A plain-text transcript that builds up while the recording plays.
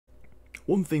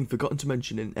One thing forgotten to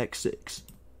mention in X6.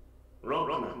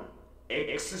 Rockman,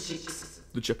 X6.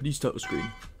 The Japanese title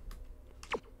screen.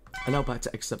 And now back to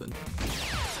X7.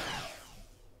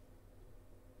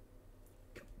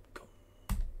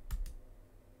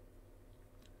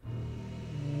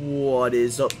 What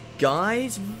is up,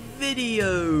 guys?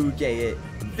 Video game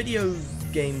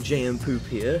JM Poop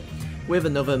here with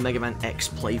another Mega Man X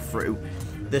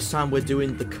playthrough. This time we're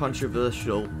doing the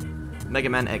controversial Mega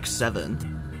Man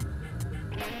X7.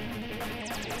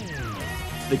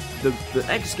 The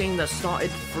X game that started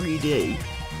 3D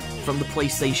from the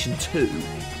PlayStation 2.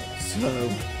 So,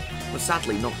 but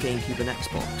sadly not GameCube and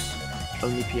Xbox.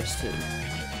 Only PS2.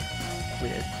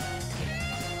 Weird.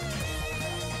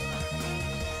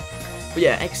 But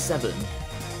yeah, X7.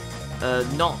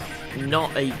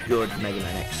 Not a good Mega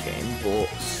Man X game, but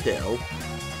still,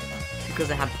 because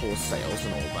it had poor sales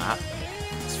and all that,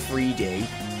 it's 3D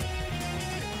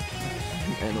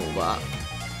and all that,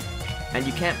 and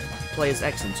you can't play as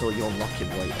X until you unlock him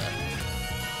later,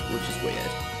 which is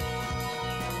weird.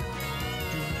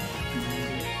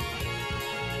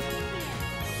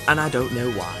 And I don't know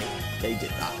why they did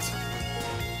that.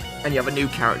 And you have a new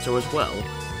character as well,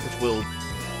 which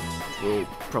we'll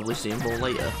probably see more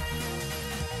later.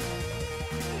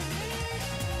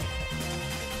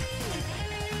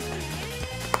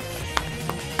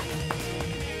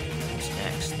 It's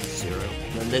X0.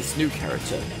 And then this new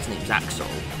character, his name's Axel.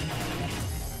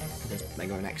 There's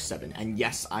Mega Man X7. And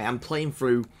yes, I am playing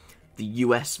through the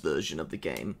US version of the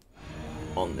game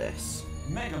on this.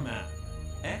 Mega Man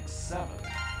X7.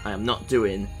 I am not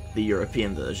doing the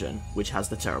European version, which has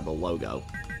the terrible logo.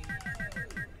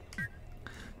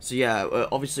 So yeah,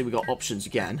 obviously we got options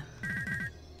again.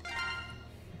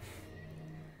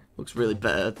 Looks really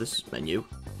better, this menu.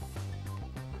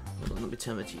 Hold on, let me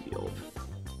turn my TV off.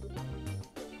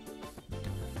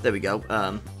 There we go.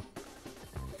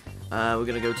 We're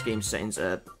gonna go to game settings.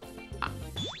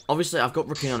 Obviously I've got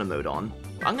Rockman mode on.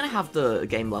 I'm gonna have the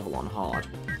game level on hard.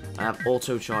 I have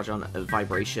auto charge on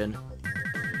vibration.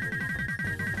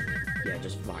 Yeah, it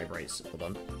just vibrates. Hold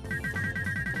on.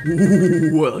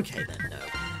 Ooh, okay then, no.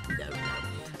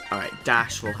 Alright,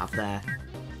 dash we'll have there.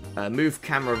 Move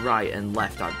camera right and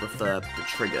left, I prefer the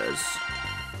triggers.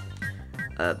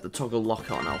 The toggle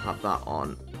lock on, I'll have that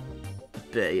on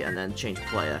B, and then change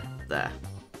player there.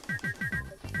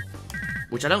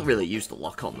 Which I don't really use the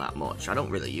lock on that much, I don't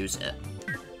really use it.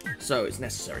 So it's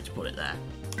necessary to put it there.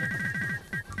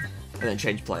 And then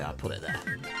change player, I put it there.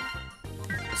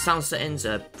 The sound settings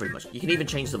are pretty much, you can even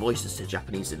change the voices to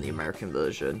Japanese in the American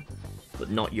version. But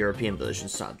not European version,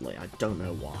 sadly. I don't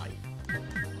know why.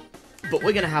 But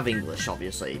we're going to have English,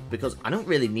 obviously, because I don't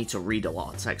really need to read a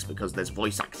lot of text because there's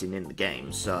voice acting in the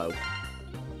game, so...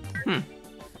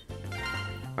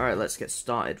 Alright, let's get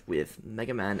started with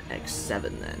Mega Man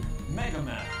X7 then. Mega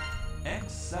Man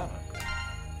X7.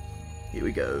 Here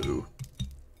we go.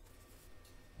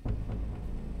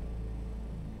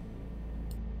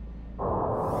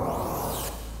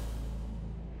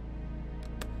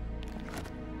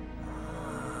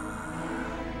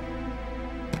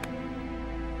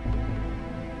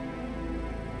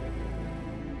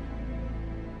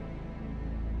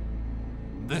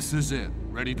 This is it.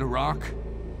 Ready to rock?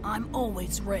 I'm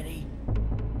always ready.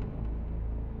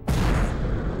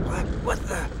 What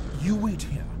the? You wait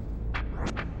here.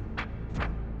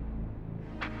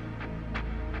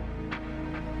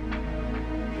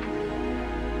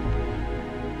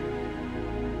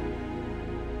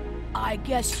 I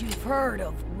guess you've heard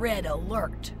of Red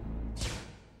Alert.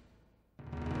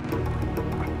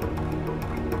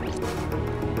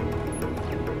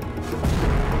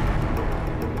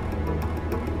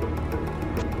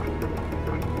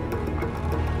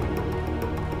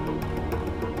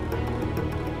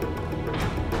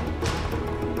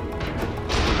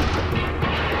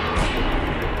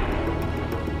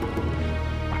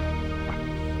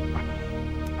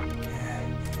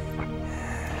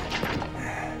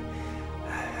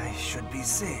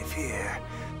 Safe here.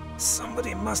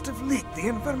 Somebody must have leaked the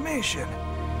information.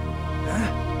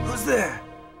 Huh? Who's there?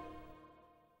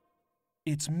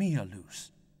 It's Mia,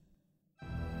 Luce.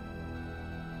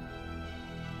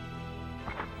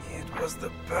 It was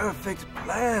the perfect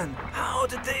plan. How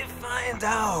did they find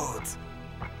out?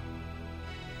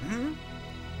 Hmm?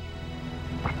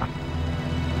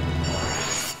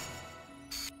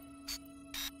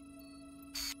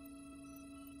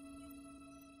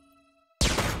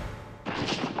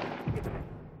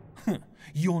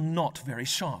 You're not very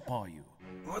sharp, are you?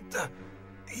 What the?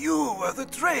 You were the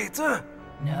traitor?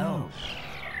 No.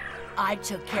 I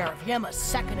took care of him a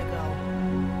second ago.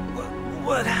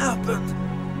 What happened?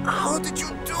 How did you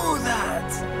do that?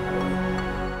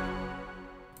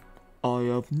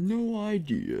 have no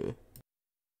idea.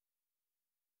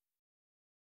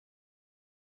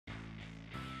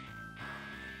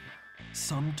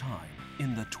 Sometime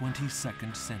in the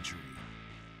 22nd century.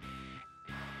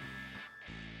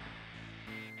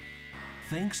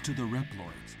 Thanks to the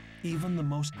Reploids, even the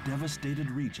most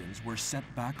devastated regions were set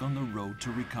back on the road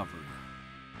to recovery.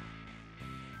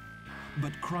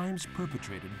 But crimes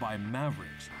perpetrated by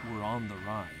mavericks were on the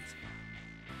rise.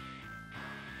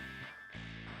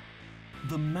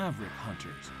 The Maverick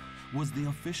Hunters was the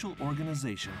official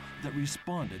organization that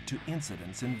responded to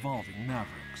incidents involving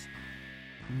mavericks.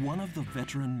 One of the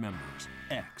veteran members,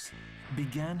 X,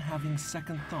 began having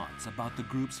second thoughts about the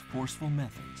group's forceful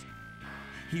methods.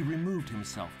 He removed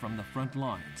himself from the front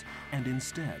lines and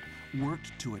instead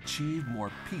worked to achieve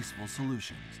more peaceful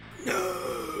solutions.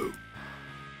 No!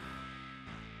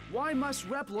 Why must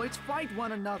Reploids fight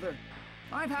one another?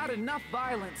 I've had enough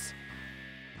violence.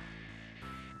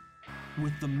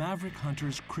 With the Maverick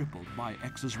Hunters crippled by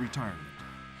X's retirement,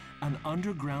 an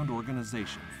underground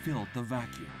organization filled the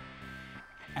vacuum.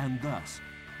 And thus,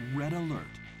 Red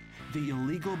Alert, the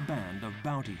illegal band of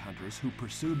bounty hunters who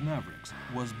pursued Mavericks,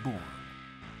 was born.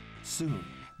 Soon,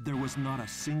 there was not a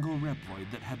single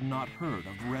Reploid that had not heard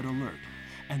of Red Alert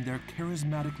and their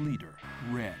charismatic leader,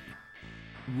 Red.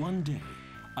 One day,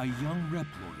 a young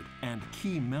Reploid and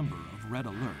key member of Red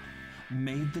Alert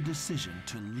made the decision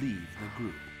to leave the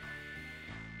group.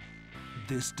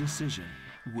 This decision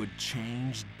would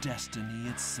change destiny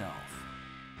itself.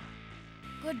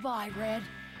 Goodbye, Red.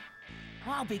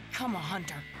 I'll become a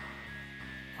hunter.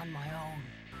 On my own.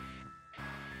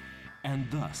 And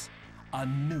thus, a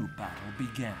new battle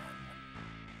began.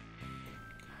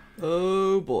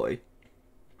 Oh boy.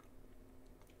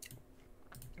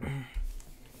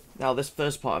 Now this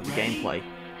first part of the gameplay.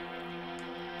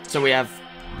 So we have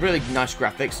really nice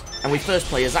graphics, and we first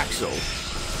play as Axel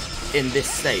in this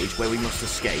stage where we must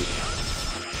escape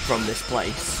from this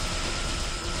place.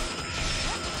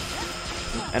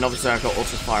 And obviously I've got auto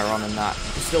fire on and that.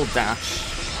 You can still dash.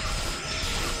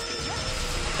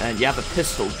 And you have a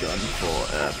pistol gun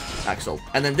for Axel.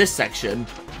 And then this section,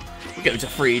 we go to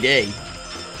 3D.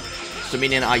 So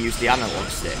meaning I use the analog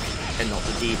stick and not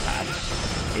the D-pad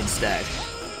instead.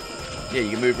 Yeah,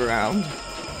 you can move around.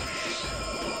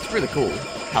 It's really cool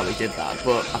how they did that,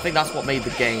 but I think that's what made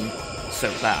the game so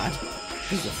bad,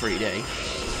 is the 3D.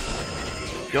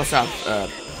 You also have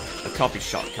a copy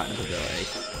shot kind of ability.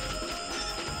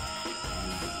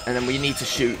 And then we need to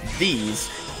shoot these,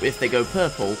 if they go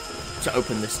purple, to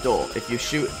open this door. If you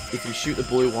shoot the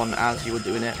blue one as you were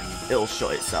doing it, it'll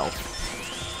shut itself.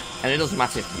 And it doesn't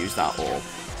matter if you use that or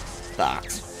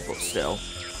that, but still,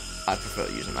 I prefer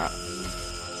using that.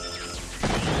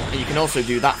 And you can also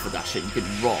do that for dashing. You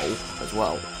can roll as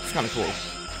well. It's kind of cool.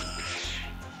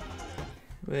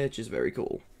 Which is very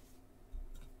cool.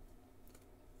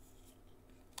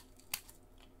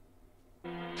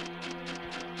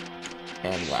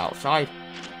 And we're outside.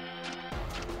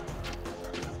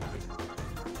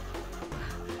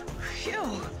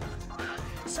 Phew!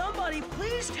 Somebody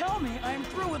please tell me I'm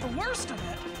through with the worst of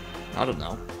it. I don't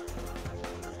know.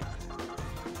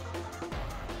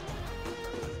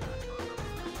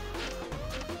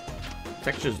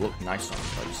 Textures look nice on the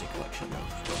Legacy Collection though.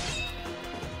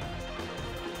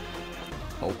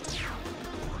 Oh.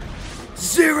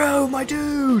 Zero, my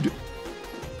dude!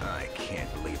 I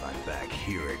can't believe I'm back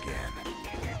here again.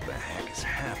 What the heck has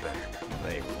happened?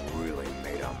 They really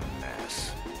made a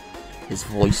mess. His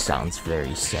voice sounds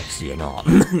very sexy and all,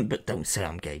 but don't say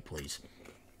I'm gay, please.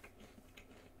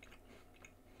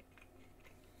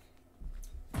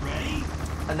 Ready?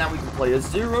 And now we can play as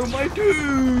Zero, my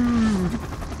dude!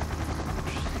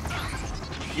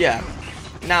 Yeah.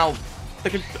 Now,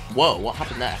 whoa, what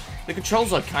happened there? The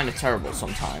controls are kind of terrible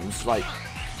sometimes, like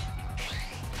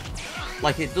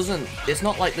it's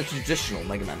not like the traditional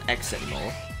Mega Man X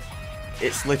anymore.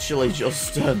 It's literally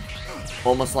just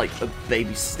almost like a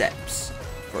baby steps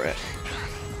for it.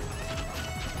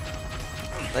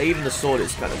 Like, even the sword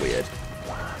is kind of weird.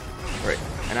 Right,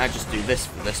 and I just do this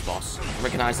for this boss.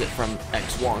 Recognize it from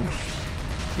X1.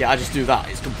 Yeah, I just do that.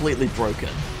 It's completely broken.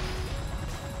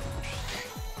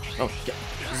 Oh,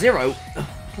 Zero?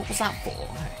 What was that for?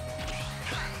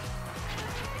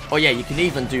 Oh yeah, you can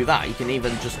even do that. You can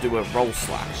even just do a roll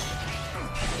slash,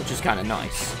 which is kind of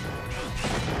nice.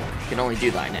 You can only do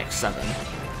that in X7.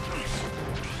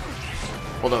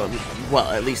 Although, well,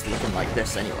 at least looking like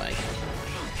this anyway.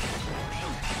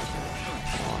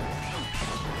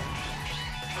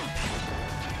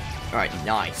 Alright,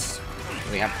 nice.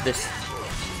 We have this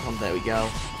one, there we go.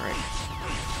 Alright.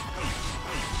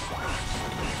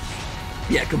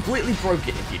 Yeah, completely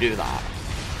broken if you do that.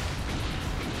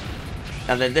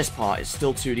 And then this part is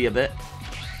still 2D a bit.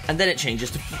 And then it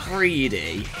changes to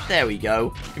 3D. There we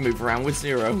go. You can move around with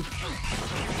Zero.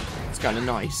 It's kind of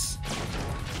nice.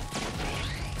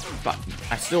 But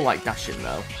I still like dashing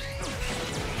though.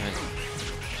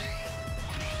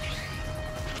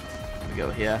 We go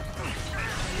here.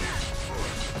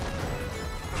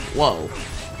 Whoa.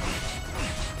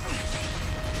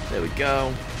 There we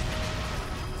go.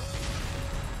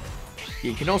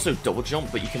 You can also double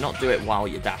jump, but you cannot do it while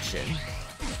you're dashing.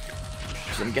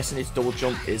 So I'm guessing its double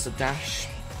jump is a dash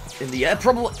in the air.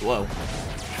 Probably. Whoa.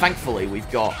 Thankfully, we've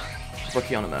got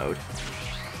Brookiana mode.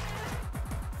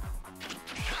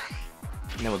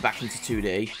 And then we're back into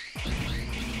 2D.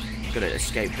 Gotta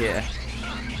escape here.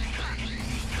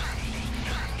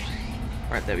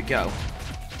 Right, there we go.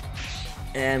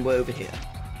 And we're over here.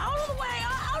 Out of the way!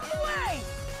 Out of the way!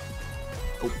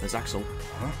 Oh, there's Axel.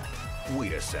 Huh?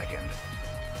 Wait a second.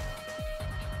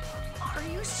 Are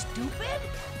you stupid?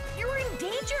 You're in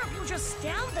danger if you just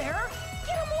stand there.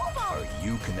 Get a move on! Are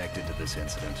you connected to this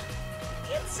incident?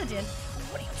 Incident?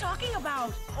 What are you talking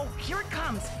about? Oh, here it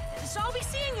comes. So I'll be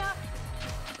seeing ya.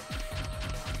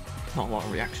 Not a lot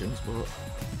of reactions, but...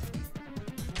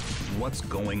 What's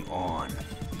going on?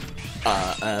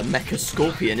 Mecha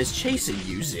Scorpion is chasing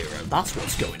you, Zero. That's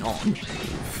what's going on.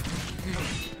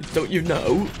 Don't you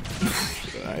know?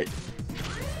 Right.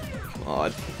 Come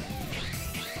on.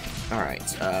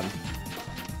 Alright,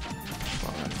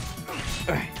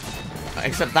 Alright.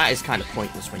 Except that is kind of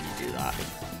pointless when you do that.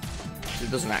 It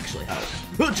doesn't actually help.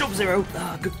 Oh, jump, Zero!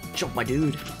 Ah, good job, my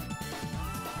dude.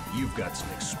 You've got some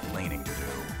explaining to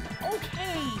do.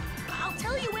 Okay, I'll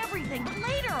tell you everything, but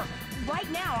later. Right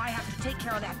now, I have to take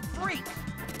care of that freak.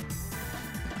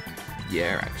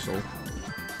 Yeah, Axel.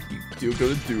 You still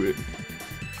gotta do it.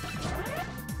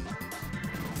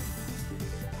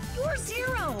 You're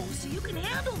Zero, so you can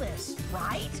handle this,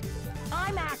 right?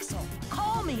 I'm Axel.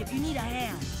 Call me if you need a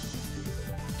hand.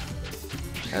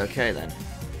 Okay, then.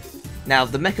 Now,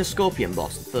 the Mecha Scorpion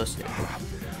boss, the first thing. Oh,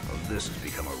 this has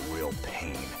become a real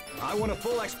pain. I want a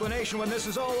full explanation when this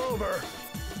is all over.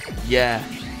 Yeah.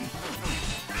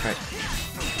 Right.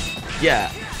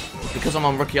 Yeah. Because I'm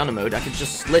on Brookiana mode, I can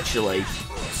just literally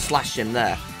slash him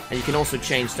there. And you can also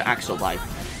change to Axel by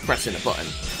pressing a button.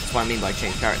 That's what I mean by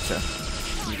change character.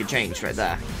 You can change right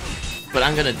there. But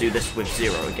I'm gonna do this with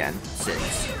Zero again,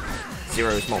 since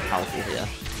Zero is more powerful here.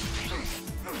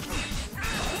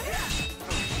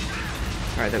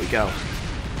 Alright, there we go.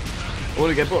 I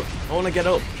wanna get up. I wanna get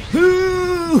up.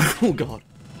 Oh god.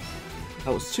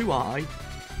 That was too high.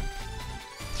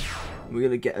 We're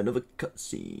gonna get another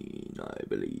cutscene, I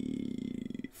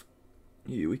believe.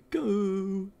 Here we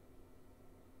go.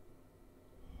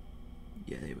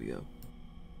 Yeah, there we go.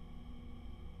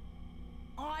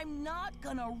 I'm not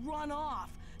gonna run off.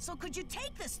 So could you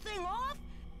take this thing off?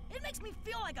 It makes me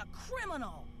feel like a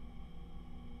criminal.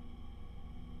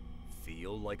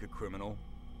 Feel like a criminal?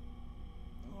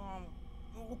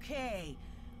 Okay.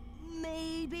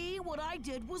 Maybe what I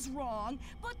did was wrong,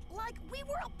 but like we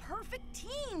were a perfect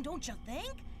team, don't you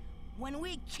think? When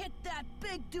we kicked that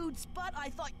big dude's butt, I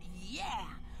thought, yeah,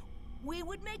 we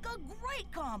would make a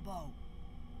great combo.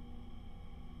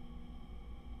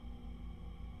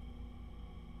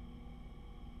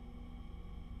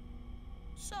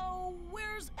 So,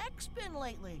 where's X been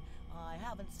lately? I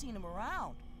haven't seen him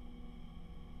around.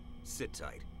 Sit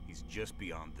tight. He's just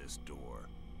beyond this door.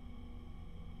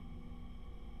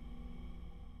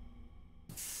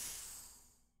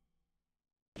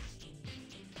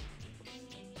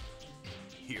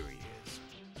 Here he is.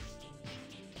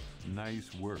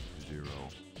 Nice work, Zero.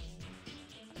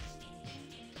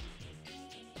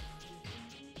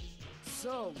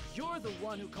 So, you're the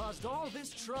one who caused all this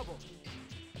trouble.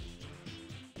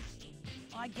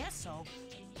 I guess so.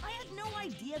 I had no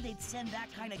idea they'd send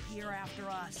that kind of gear after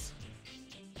us.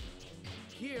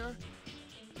 Here?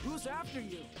 Who's after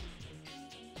you?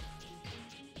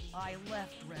 I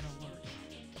left Red Alert.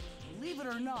 Believe it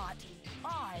or not,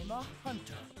 I'm a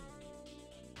hunter.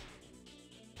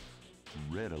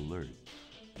 Red Alert?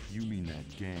 You mean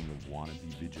that gang of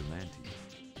wannabe vigilantes?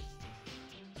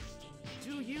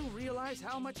 Do you realize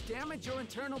how much damage your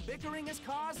internal bickering has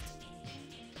caused?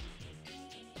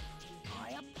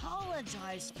 I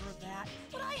apologize for that,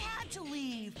 but I had to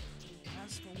leave.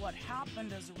 As for what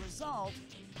happened as a result,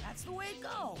 that's the way it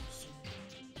goes.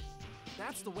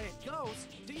 That's the way it goes?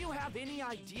 Do you have any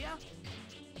idea?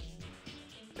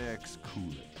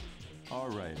 Cool it. All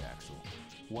right, Axel.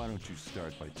 Why don't you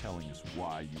start by telling us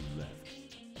why you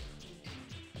left?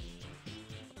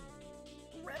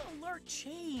 Red Alert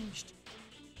changed.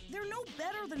 They're no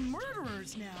better than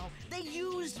murderers now. They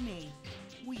used me.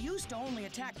 We used to only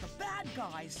attack the bad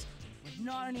guys, but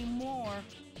not anymore.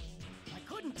 I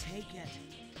couldn't take it.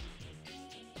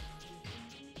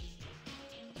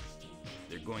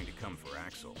 They're going to come for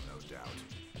Axel, no doubt.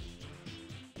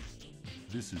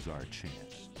 This is our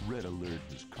chance. Red Alert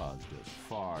has caused us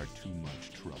far too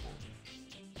much trouble.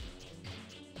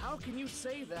 How can you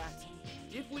say that?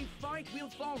 If we fight, we'll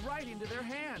fall right into their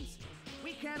hands.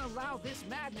 We can't allow this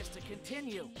madness to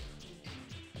continue.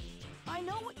 I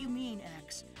know what you mean,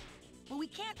 X. But we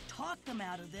can't talk them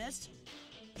out of this.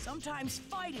 Sometimes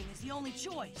fighting is the only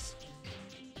choice.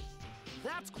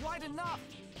 That's quite enough.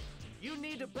 You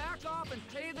need to back off and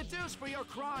pay the dues for your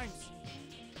crimes.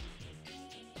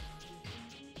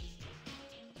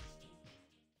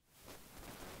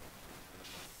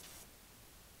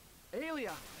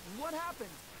 Alia, what happened?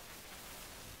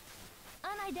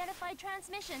 Unidentified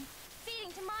transmission.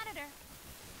 Feeding to monitor.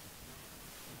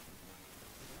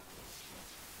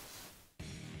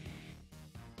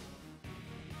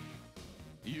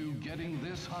 You getting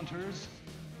this, hunters?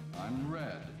 I'm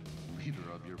Red,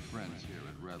 leader of your friends here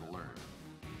at Red Alert.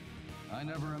 I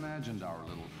never imagined our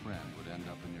little friend would end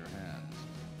up in your hands,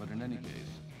 but in any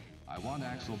case, I want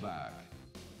Axel back.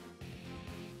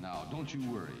 Now, don't you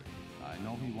worry. I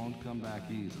know he won't come back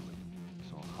easily.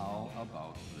 So how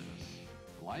about this?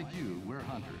 Like you, we're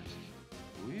hunters.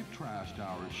 We've trashed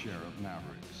our share of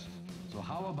Mavericks. So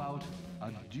how about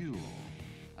a duel?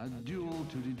 A duel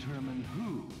to determine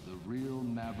who the real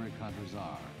Maverick hunters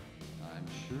are. I'm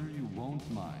sure you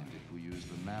won't mind if we use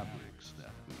the Mavericks that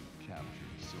we've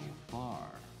captured so far.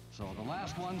 So the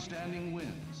last one standing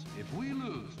wins. If we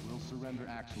lose, we'll surrender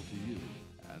Axel to you.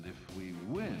 And if we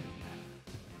win,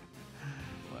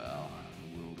 well,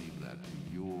 we'll leave that to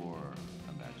your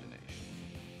imagination.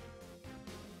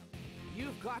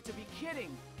 You've got to be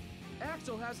kidding.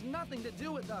 Axel has nothing to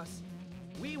do with us.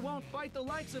 We won't fight the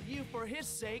likes of you for his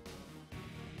sake.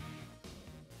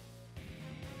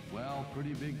 Well,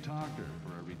 pretty big talker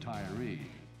for a retiree.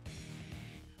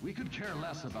 We could care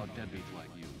less about deadbeats like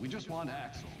you. We just want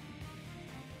Axel.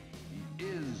 He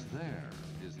is there,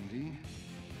 isn't he?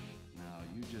 Now,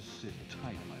 you just sit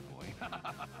tight, my boy.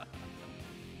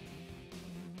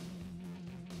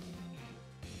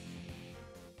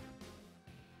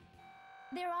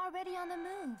 They're already on the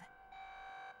move.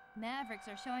 Mavericks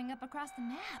are showing up across the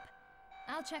map.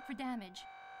 I'll check for damage.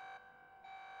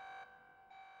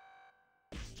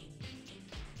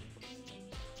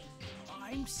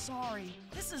 I'm sorry.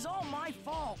 This is all my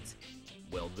fault.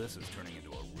 Well, this is turning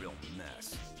into a real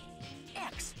mess.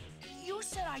 X, you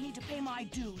said I need to pay my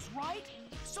dues, right?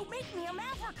 So make me a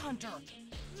Maverick Hunter.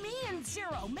 Me and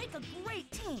Zero make a great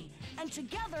team, and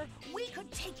together we could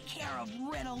take care of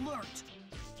Red Alert.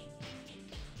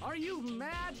 Are you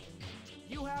mad?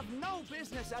 You have no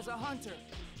business as a hunter.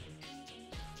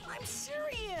 I'm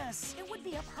serious. It would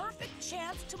be a perfect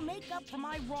chance to make up for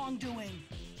my wrongdoing.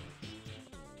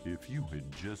 If you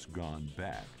had just gone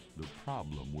back, the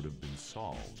problem would have been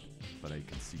solved. But I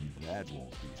can see that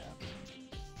won't be happening.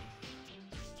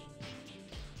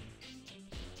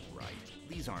 Right.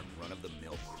 These aren't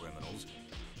run-of-the-mill criminals.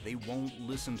 They won't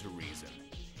listen to reason.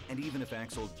 And even if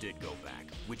Axel did go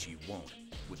back, which he won't,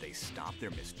 would they stop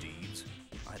their misdeeds?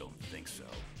 I don't think so.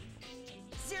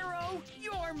 Zero,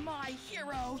 you're my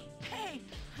hero. Hey,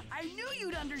 I knew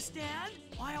you'd understand.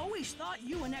 I always thought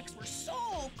you and X were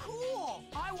so cool.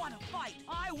 I want to fight.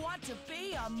 I want to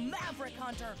be a Maverick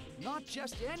Hunter. Not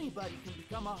just anybody can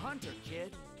become a hunter,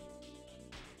 kid.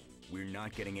 We're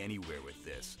not getting anywhere with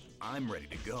this. I'm ready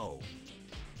to go.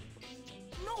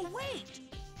 No, wait.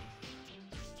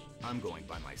 I'm going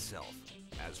by myself.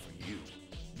 As for you,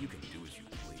 you can do as you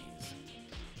please.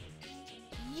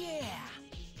 Yeah.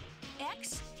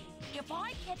 X, if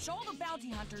I catch all the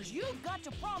bounty hunters, you've got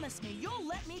to promise me you'll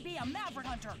let me be a Maverick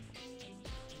Hunter.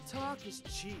 Talk is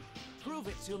cheap. Prove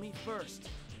it to me first.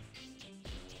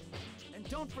 And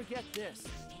don't forget this.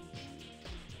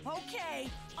 Okay,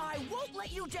 I won't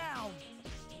let you down.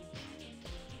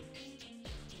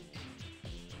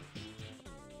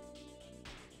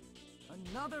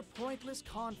 Another pointless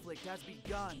conflict has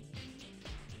begun.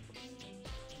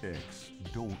 X,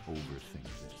 don't overthink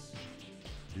this.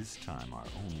 This time our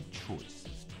only choice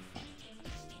is to fight.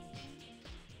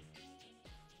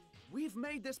 We've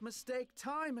made this mistake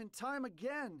time and time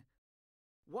again.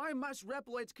 Why must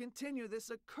Reploids continue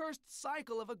this accursed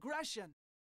cycle of aggression?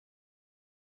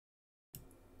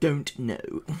 Don't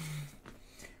know.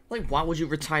 Like, why would you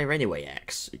retire anyway,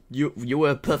 X? You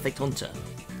were a perfect hunter.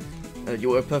 You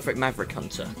were a perfect Maverick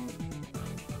Hunter.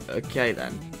 Okay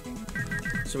then.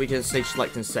 So we can stage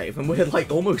select and save, and we're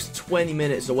like almost 20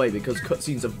 minutes away because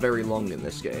cutscenes are very long in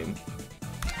this game.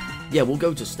 yeah, we'll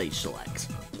go to stage select.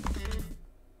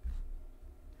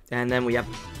 And then we have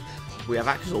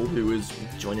Axel, who is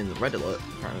joining the red alert,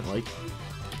 apparently.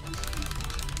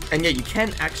 And yeah, you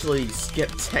can actually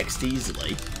skip text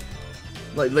easily.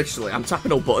 Like, literally, I'm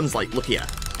tapping all buttons, like, look here.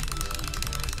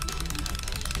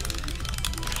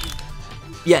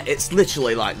 Yeah, it's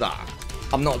literally like that.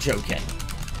 I'm not joking.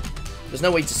 There's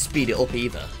no way to speed it up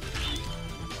either.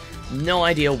 No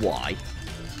idea why.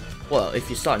 Well, if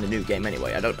you're starting a new game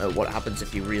anyway, I don't know what happens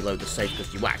if you reload the save,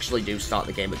 because you actually do start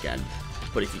the game again.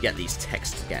 But if you get these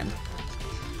texts again,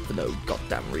 for no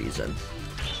goddamn reason.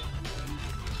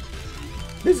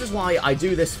 This is why I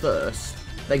do this first,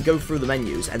 then go through the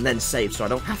menus, and then save, so I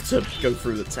don't have to go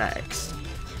through the text.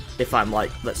 If I'm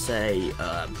like, let's say,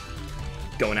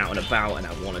 going out and about, and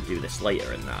I want to do this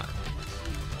later and that.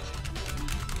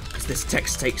 Because this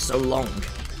text takes so long.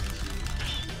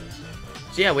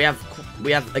 So yeah, we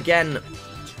have again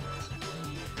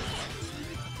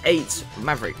 8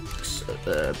 Mavericks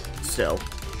still.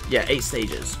 Yeah, 8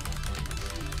 stages.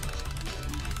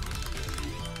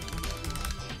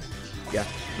 Yeah,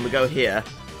 and we go here.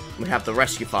 We have the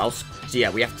rescue files. So yeah,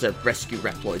 we have to rescue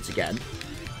Reploids again.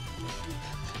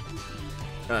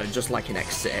 Just like in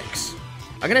X6.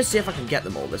 I'm gonna see if I can get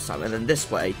them all this time, and then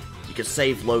this way you can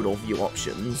save, load, or view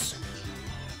options.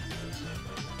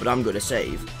 But I'm gonna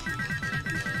save.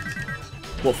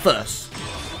 Well, first,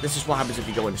 this is what happens if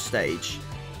you go in a stage.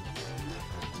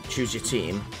 Choose your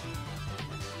team.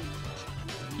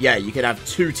 Yeah, you can have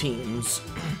 2 teams.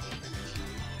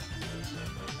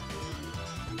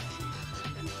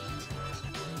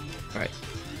 Right.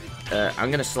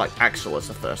 I'm gonna select Axel as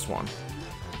the first one.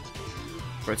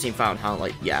 For a team found, how,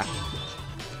 like, yeah.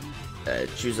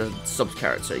 Choose a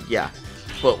sub-character, yeah.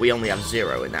 But we only have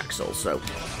 0 in Axel, so...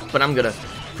 But I'm gonna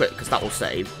quit, because that will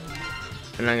save.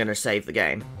 And I'm gonna save the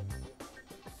game.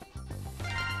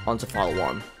 Onto file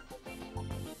 1.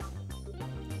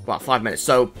 Well, 5 minutes.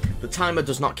 So, the timer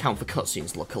does not count for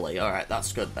cutscenes, luckily. Alright,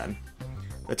 that's good then.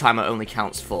 The timer only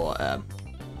counts for,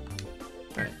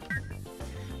 Right.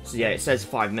 So yeah, it says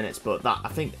 5 minutes, but that I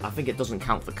think it doesn't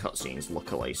count for cutscenes,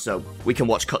 luckily. So, we can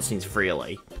watch cutscenes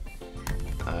freely.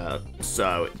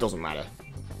 So, it doesn't matter.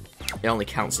 It only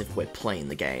counts if we're playing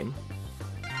the game.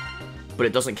 But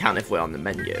it doesn't count if we're on the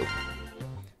menu.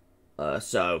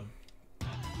 So...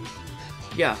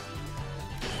 Yeah.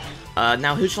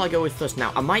 Now, who shall I go with first?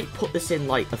 Now, I might put this in,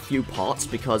 like, a few parts,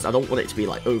 because I don't want it to be,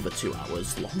 like, over 2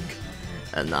 hours long.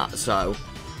 And that, so...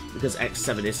 Because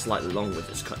X7 is slightly long with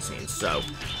its cutscenes, so...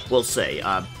 We'll see.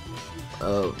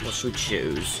 What should we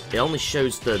choose? It only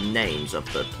shows the names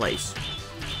of the place.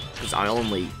 Because I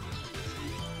only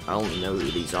know who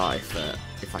these are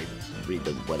if I read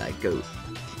them when I go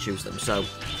choose them. So,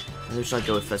 who should I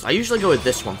go with first? I usually go with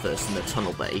this one first in the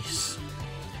tunnel base.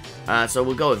 So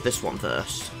we'll go with this one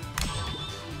first.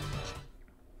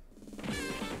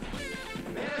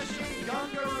 Vanishing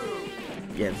Gungaroo.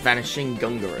 Yeah, Vanishing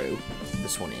Gungaroo.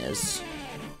 This one is.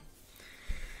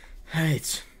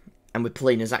 Right. And we're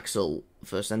playing as Axel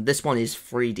first, and this one is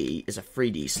 3D, is a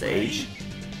 3D stage.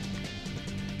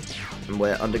 And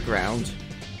we're underground.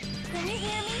 Can you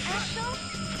hear me,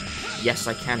 Axel? Yes,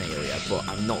 I can hear you, but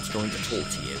I'm not going to talk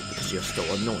to you because you're still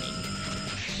annoying.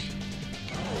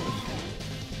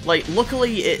 Like,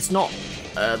 luckily it's not,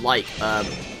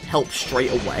 help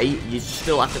straight away. You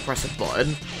still have to press a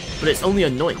button, but it's only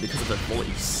annoying because of the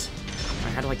voice.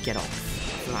 Right, how do I get off?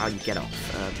 I don't know how you get off.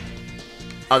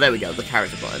 Oh, there we go, the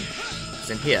character button. It's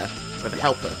in here. We have a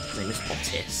helper. His name is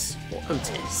Otis. Or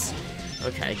Otis.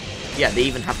 Okay. Yeah, they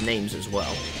even have names as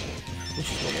well.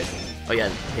 Which is weird. Oh yeah,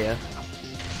 here.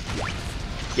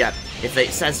 Yeah, if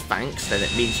it says thanks, then it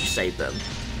means you saved them.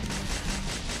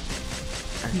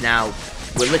 And now,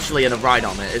 we're literally in a ride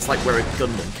on it. It's like we're a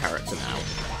Gundam character now.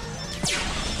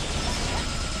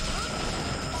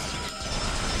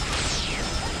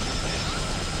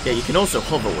 Yeah, you can also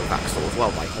hover with Axel as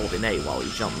well by holding A while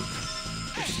you jump.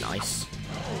 Which is nice.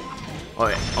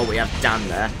 Oh, we have Dan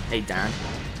there. Hey, Dan.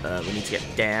 We need to get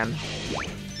Dan.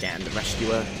 Dan, the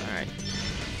rescuer. Alright.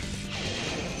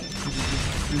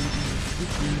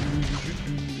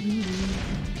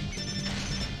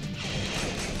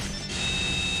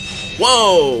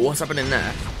 Whoa! What's happening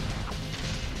there?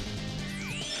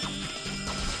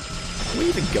 Can we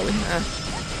even go in there?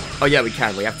 Oh yeah, we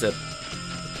can. We have to...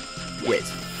 Yeah, it's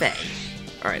Faye.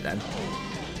 Alright then.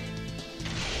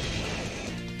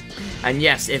 And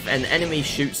yes, if an enemy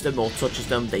shoots them or touches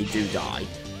them, they do die.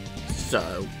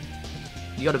 So,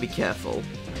 you gotta be careful.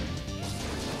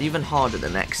 Even harder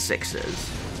than X6's.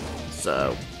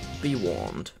 So, be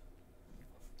warned.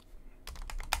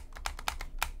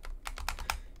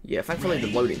 Yeah, thankfully the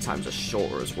loading times are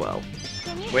shorter as well.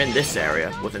 We're in this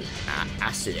area with an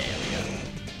acid area.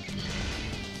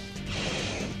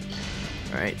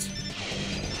 Alright.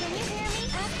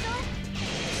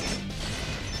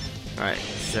 Alright,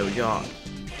 so we got...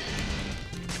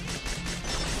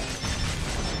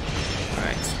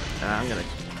 Alright,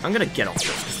 I'm gonna get off this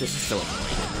because this is so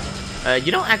annoying.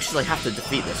 You don't actually have to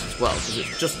defeat this as well, because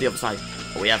it's just the other side.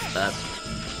 Oh, we have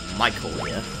Michael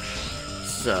here.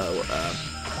 So,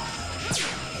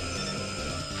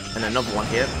 and another one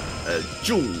here,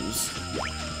 Jules.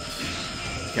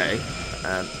 Okay,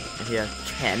 and here,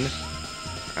 Ken.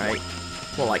 Right,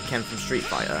 more like Ken from Street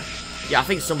Fighter. Yeah, I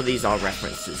think some of these are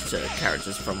references to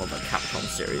characters from other Capcom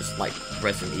series, like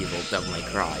Resident Evil, Devil May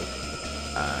Cry,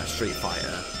 Street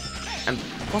Fighter, and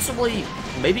possibly,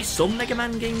 maybe some Mega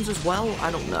Man games as well,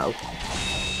 I don't know.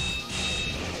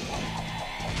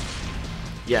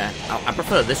 Yeah, I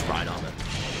prefer this ride armor.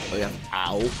 We have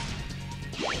Owl.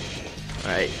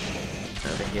 Right,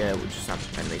 over here we just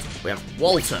have enemies. We have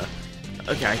Walter.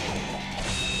 Okay.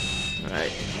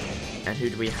 Alright, and who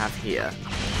do we have here?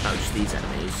 Oh, just these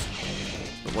enemies.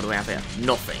 But what do we have here?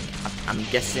 Nothing. I'm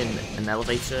guessing an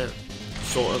elevator,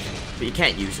 sort of, but you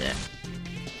can't use it.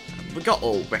 We got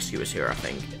all rescuers here, I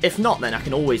think. If not, then I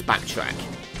can always backtrack.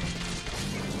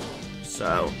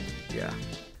 So, yeah.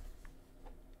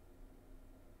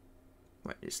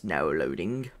 Right, it's now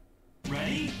loading.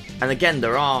 Ready? And again,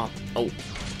 there are... Oh,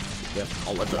 we have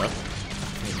Oliver.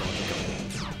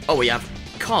 Oh, we have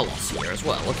Carlos here as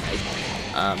well, okay.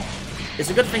 It's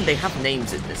a good thing they have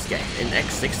names in this game. In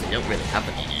X6, they don't really have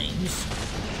any names.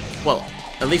 Well,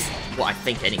 at least what I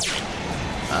think anyway.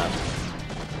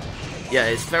 Yeah,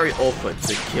 it's very awkward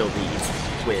to kill these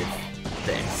with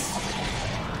this.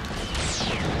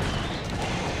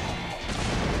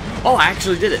 Oh, I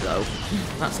actually did it though.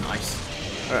 That's nice.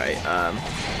 Alright,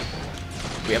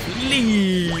 we have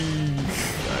Lee.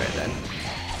 Alright then.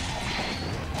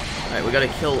 Alright, we gotta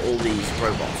kill all these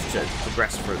robots to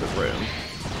progress through the room.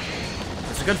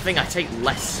 It's a good thing I take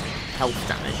less health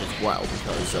damage as well,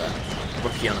 because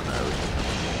Rookie on mode,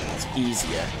 it's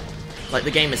easier. Like,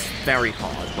 the game is very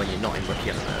hard when you're not in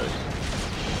Rookie on mode.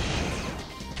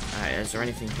 Alright, is there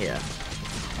anything here?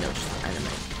 No, just an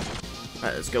enemy.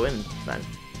 Alright, let's go in then.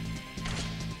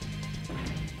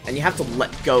 And you have to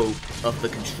let go of the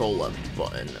controller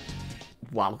button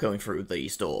while going through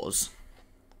these doors.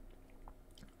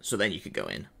 So then you could go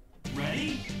in.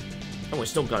 Ready? Oh, we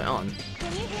still got it on.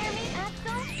 Can you hear me,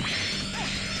 Axel? Can you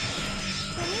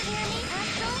hear me,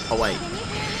 Axel? Oh, wait. Can you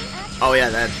hear me, Axel? Oh, yeah,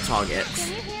 they're targets.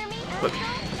 Can you hear me, But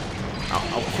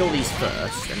Axel? I'll kill these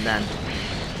first, and then...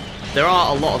 There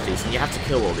are a lot of these, and you have to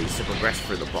kill all these to progress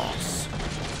through the boss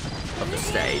of the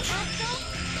stage.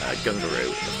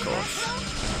 Gungaroo, of course.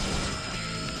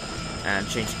 And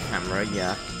change the camera,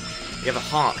 yeah. You have a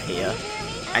heart here.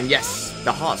 And yes,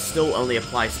 the heart still only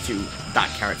applies to that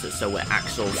character, so we're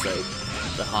Axel, so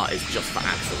the heart is just for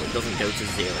Axel. It doesn't go to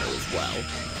 0 as well.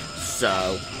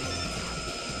 So,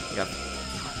 you have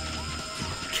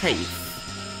Cave.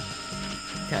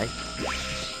 Okay.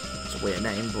 It's a weird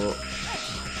name, but...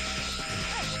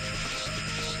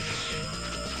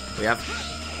 We have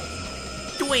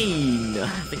Dwayne. I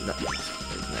think that's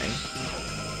his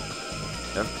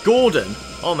name. Gordon.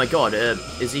 Oh my god,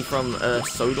 is he from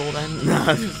Sodor then? No,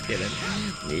 I'm just kidding.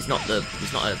 He's not a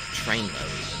train though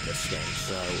in this game,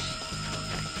 so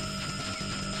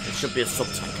it should be a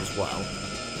sub-tank as well.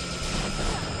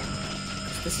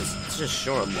 This is just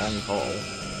sure a long haul.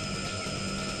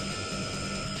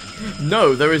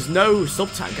 No, there is no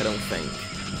sub-tank, I don't think.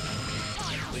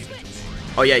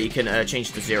 Oh yeah, you can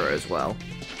change to 0 as well.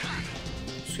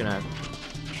 Just gonna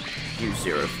use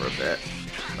 0 for a bit.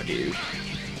 I do.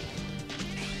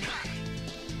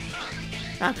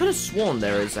 I could have sworn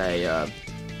there is a.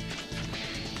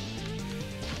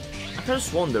 I could have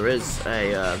sworn there is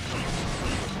a.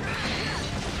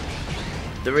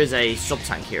 There is a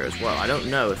sub-tank here as well. I don't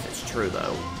know if it's true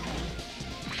though.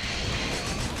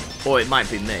 Or it might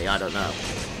be me. I don't know.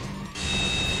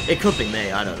 It could be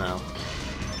me. I don't know.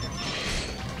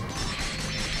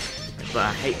 But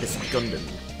I hate this Gundam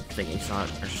thingy, so I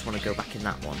just want to go back in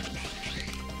that one.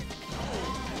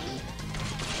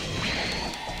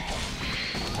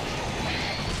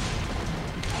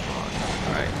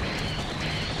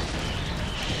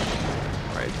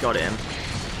 Alright, got him.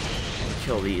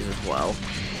 Kill these as well.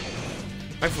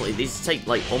 Hopefully these take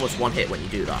like almost one hit when you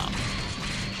do that.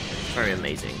 Very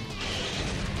amazing.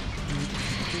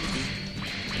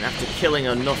 And after killing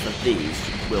enough of these,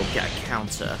 we'll get a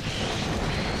counter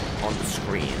on the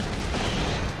screen.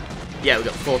 Yeah, we've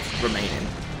got 4 remaining.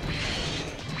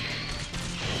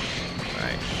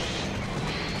 Alright.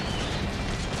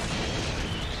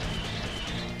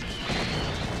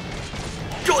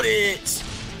 got it!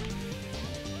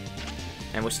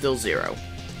 And we're still 0.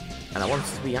 And I want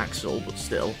it to be Axel, but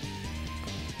still.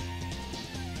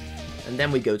 And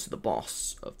then we go to the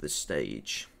boss of this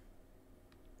stage.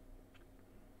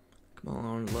 Come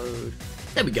on, load.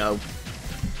 There we go.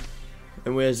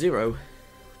 And we're 0.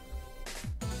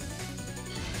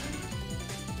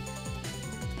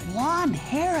 Blonde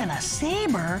hair and a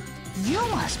saber? You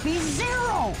must be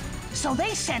Zero! So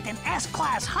they sent an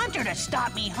S-Class hunter to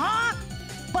stop me, huh?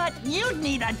 But you'd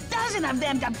need a dozen of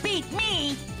them to beat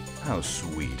me! How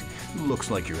sweet.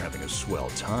 Looks like you're having a swell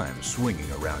time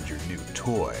swinging around your new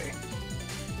toy.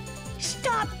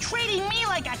 Stop treating me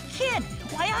like a kid!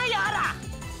 Why, I oughta!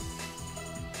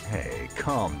 Hey,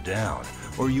 calm down,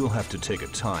 or you'll have to take a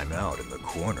time out in the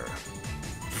corner.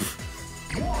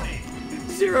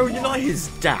 Zero, you're not his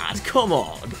dad. Come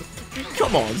on.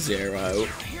 Come on, Zero.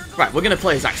 Right, we're going to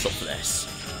play as Axel for this.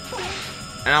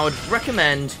 And I would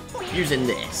recommend using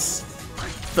this,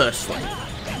 firstly,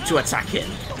 to attack him.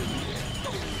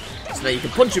 So that you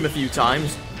can punch him a few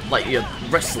times, like you're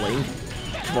wrestling.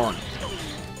 Come on.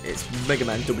 It's Mega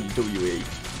Man WWE.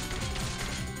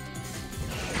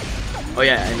 Oh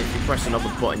yeah, and if you press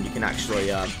another button, you can actually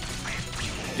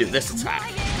do this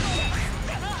attack.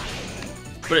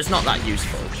 But it's not that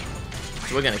useful.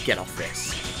 So we're going to get off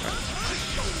this.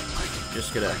 Right.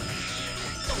 Just gonna...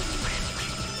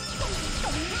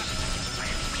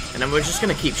 And then we're just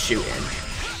going to keep shooting.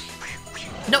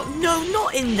 No,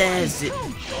 not in there,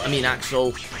 I mean,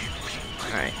 Axel.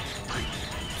 Alright.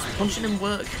 Does punching him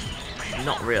work?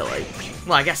 Not really.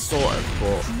 Well, I guess sort of,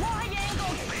 but...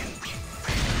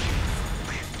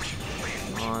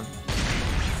 Come on.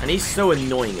 And he's so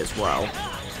annoying as well.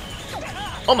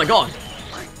 Oh my god!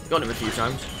 Got him a few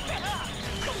times.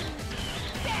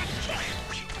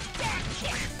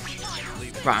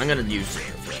 Right, I'm gonna use it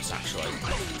for this, actually.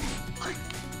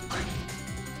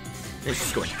 It's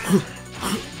just going...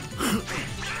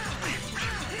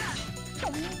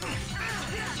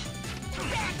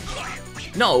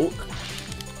 No!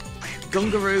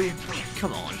 Gungaroo,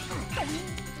 come on.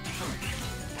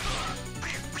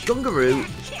 Gungaroo.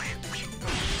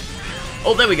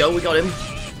 Oh, there we go, we got him.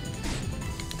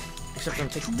 Except I'm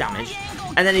taking damage.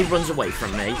 And then he runs away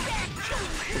from me.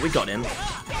 But we got him.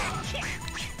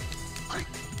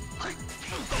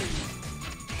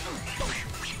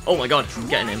 Oh my god, I'm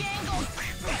getting him.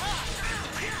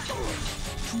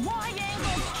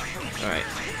 Alright.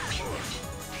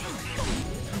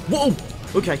 Whoa!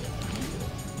 Okay.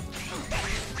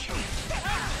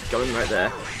 Got him right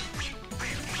there.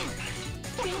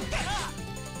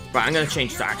 Right, I'm going to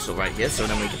change to Axel right here, so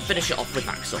then we can finish it off with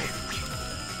Axel.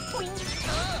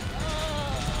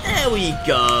 There we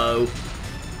go!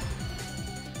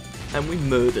 And we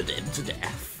murdered him to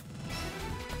death.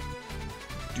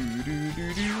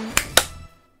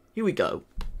 Here we go.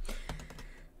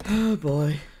 Oh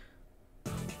boy.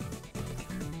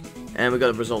 And we got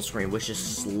a result screen, which is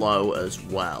slow as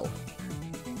well.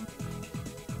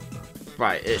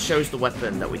 Right, it shows the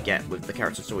weapon that we get with the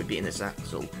character, so we're beating this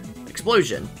Axel.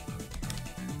 Explosion.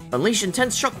 Unleash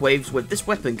intense shockwaves with this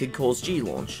weapon can cause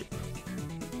G-launch.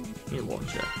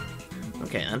 G-launcher.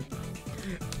 Okay then.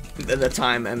 Then the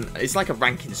time, and it's like a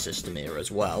ranking system here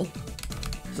as well.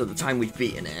 So the time we've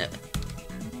beaten it,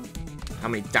 how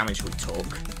many damage we took.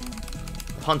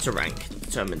 The hunter rank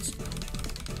determines.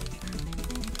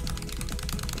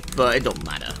 But it don't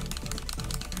matter.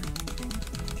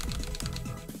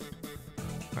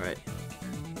 Alright.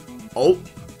 Oh!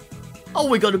 Oh,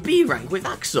 we got a B rank with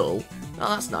Axel! Oh,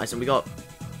 that's nice, and we got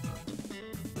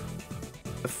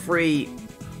a free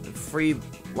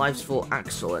lives for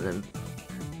Axel, and then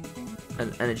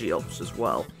an energy ups as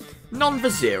well. None for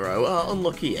Zero,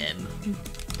 unlucky him.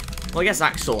 Well, I guess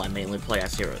Axel I mainly play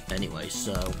as Hero anyway,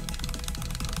 so...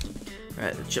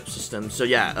 Alright, the chip system. So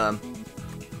yeah,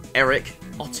 Eric,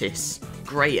 Otis,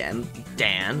 Graham,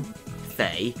 Dan,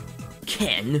 Faye,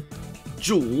 Ken,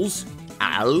 Jules,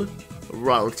 Al,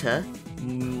 Walter,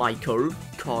 Michael,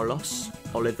 Carlos,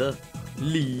 Oliver,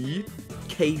 Lee,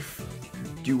 Keith,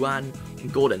 Duan,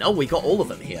 and Gordon. Oh, we got all of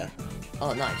them here.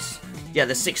 Oh, nice. Yeah,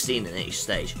 there's 16 in each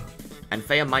stage. And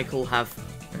Faye and Michael have...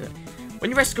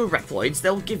 when you rescue Reploids,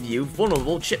 they'll give you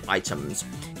vulnerable chip items.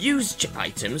 Use chip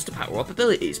items to power up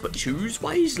abilities, but choose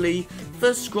wisely.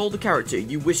 First, scroll the character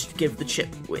you wish to give the chip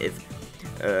with,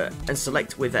 and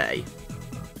select with A.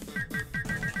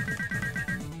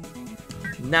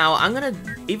 Now, I'm gonna...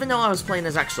 even though I was playing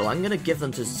as Axel, I'm gonna give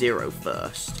them to Zero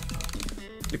first.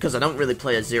 Because I don't really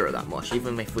play as Zero that much,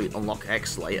 even if we unlock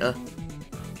X later.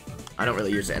 I don't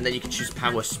really use it. And then you can choose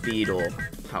power, speed, or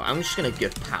power. I'm just gonna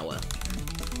give power.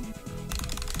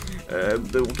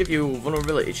 We'll give you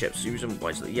vulnerability chips. Use them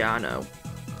wisely. Yeah, I know.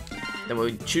 Then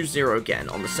we'll choose 0 again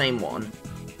on the same one.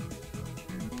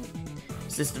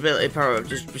 Is this stability power of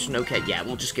distribution okay? Yeah,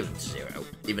 we'll just give it to 0,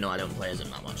 even though I don't play as him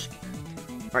that much.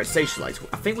 Alright, stage select.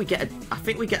 I think we get a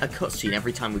cutscene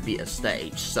every time we beat a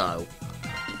stage, so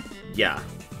yeah.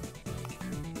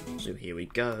 So here we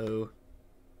go.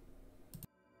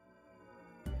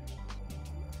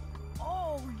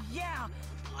 Oh, yeah.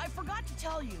 I forgot to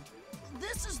tell you.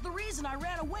 This is the reason I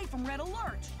ran away from Red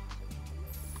Alert.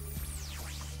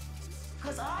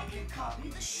 Because I can copy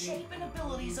the shape and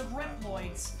abilities of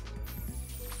Reploids.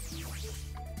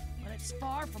 But it's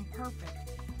far from perfect.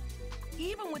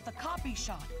 Even with the copy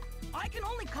shot, I can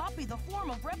only copy the form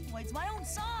of Reploids my own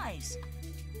size.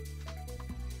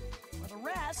 For the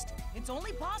rest, it's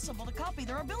only possible to copy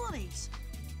their abilities.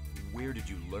 Where did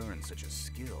you learn such a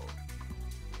skill?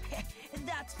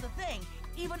 That's the thing.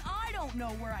 Even I don't know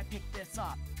where I picked this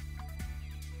up.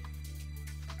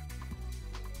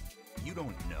 You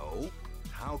don't know?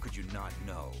 How could you not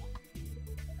know?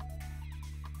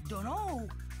 Dunno.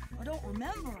 I don't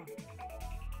remember.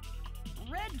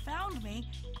 Red found me,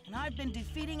 and I've been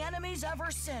defeating enemies ever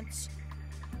since.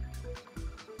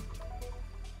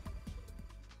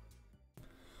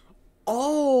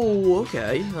 Oh,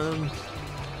 okay.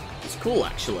 It's cool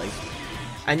actually.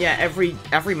 And yeah, every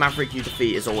Maverick you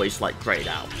defeat is always like grayed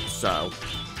out, so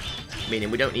meaning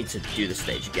we don't need to do the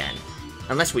stage again.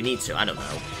 Unless we need to, I don't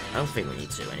know. I don't think we need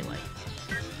to anyway.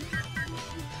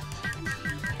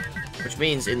 Which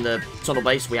means in the tunnel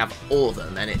base we have all of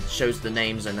them, and it shows the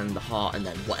names and then the heart and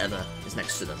then whatever is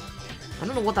next to them. I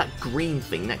don't know what that green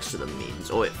thing next to them means,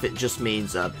 or if it just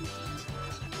means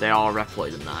they are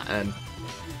Reploid and that. And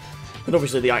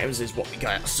obviously the items is what we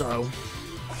get, so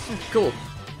cool.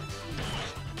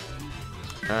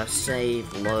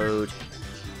 Save, load.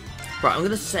 Right, I'm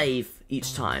gonna save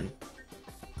each time.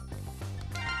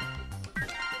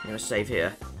 I'm gonna save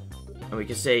here. And we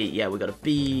can see, yeah, we got a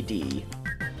B, D.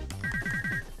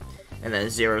 And then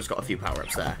 0's got a few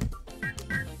power-ups there.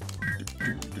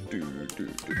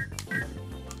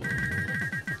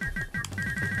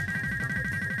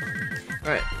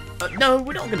 Alright. No,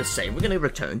 we're not gonna save. We're gonna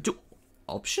return to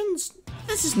options?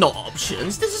 This is not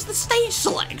options. This is the stage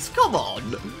select. Come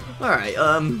on. Alright,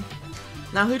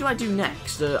 now who do I do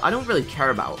next? I don't really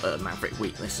care about Maverick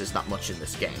weaknesses that much in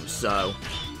this game, so...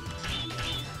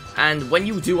 And when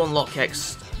you do unlock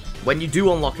X, you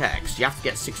have to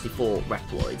get 64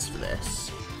 Reploids for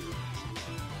this.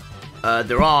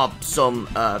 There are some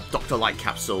Dr. Light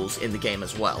capsules in the game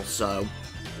as well, so...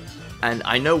 And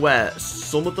I know where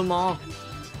some of them are,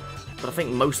 but I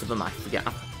think most of them I forget.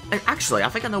 Actually, I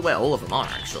think I know where all of them are,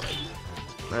 actually.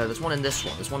 There's one in this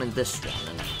one, there's one in this one,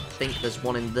 and I think there's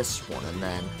one in this one, and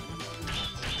then...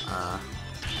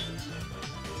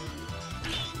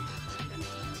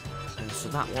 so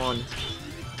that one,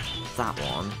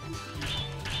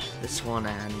 this one,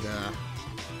 and,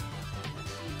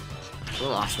 the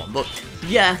last one, but,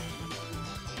 yeah.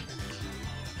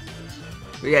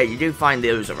 But yeah, you do find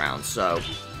those around, so,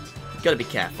 you gotta be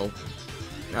careful.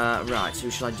 Right, so who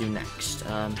should I do next?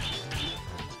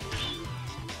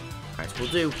 Right, we'll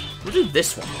do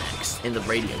this one next, in the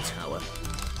radio tower.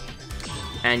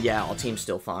 And yeah, our team's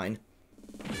still fine.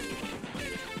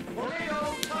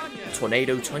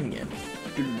 Tornado Tunyon.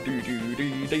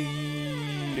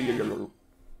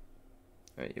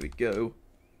 Alright, here we go.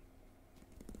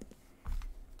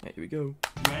 Right, here we go.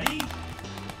 Ready?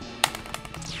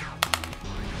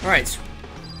 Alright.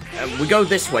 We go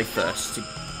this way first. To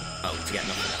get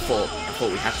nothing. I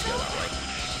thought we had to go that way.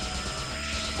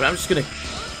 But I'm just gonna...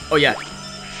 Oh yeah.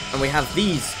 And we have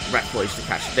these Reploids to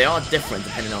catch. They are different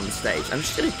depending on the stage. I'm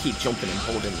just gonna keep jumping and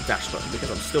holding the dash button because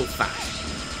I'm still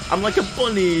fast. I'm like a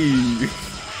bunny!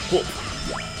 Whoop.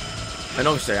 And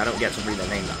obviously I don't get to read their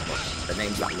names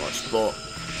that much, but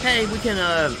hey, we can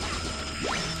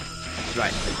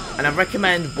right. And I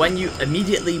recommend when you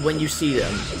see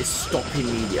them, is stop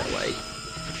immediately.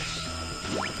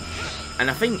 And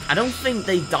I don't think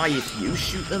they die if you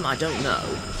shoot them, I don't know.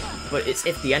 But it's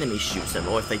if the enemy shoots them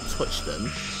or if they touch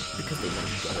them, because they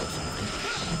don't get or something.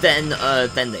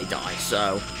 Then they die,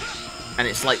 so and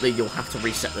it's likely you'll have to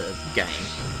reset the game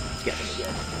to get them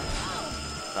again.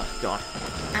 Oh god.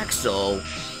 Axel!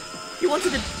 You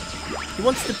wanted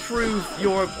to prove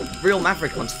you're a real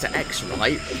Maverick hunter to X,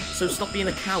 right? So stop being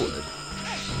a coward.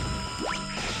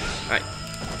 Alright.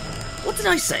 What did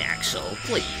I say, Axel?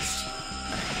 Please.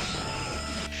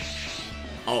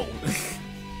 Oh.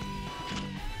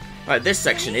 Alright, this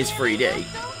section is 3D.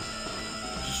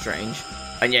 Which is strange.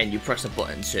 And yeah, you press a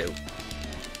button to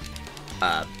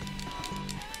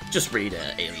just read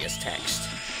alias text.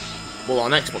 Well,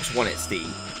 on Xbox One, it's the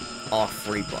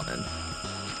R3 button.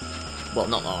 Well,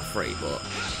 not R3, but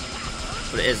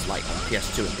it is like on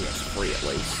PS2 and PS3 at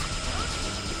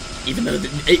least. Even though,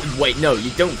 wait, no,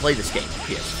 you don't play this game on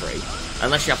PS3.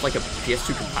 Unless you have like a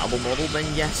PS2 compatible model, then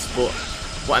yes, but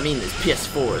what I mean is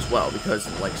PS4 as well, because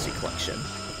of the Legacy Collection.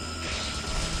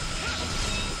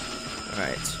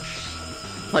 Alright.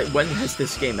 Like, when has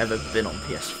this game ever been on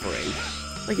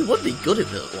PS3? Like, it would be good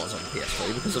if it was on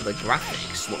PS3, because of the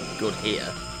graphics look good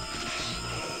here.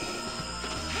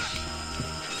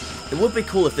 It would be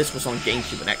cool if this was on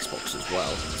GameCube and Xbox as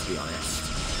well, to be honest.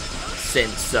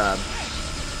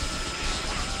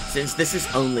 Since this is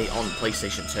only on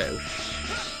PlayStation 2,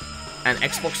 and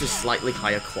Xbox is slightly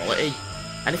higher quality,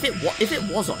 and if it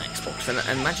was on Xbox, then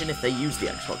imagine if they used the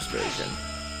Xbox version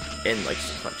in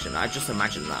Legacy Collection. I just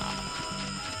imagine that.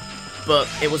 But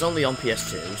it was only on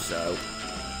PS2, so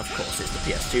of course it's the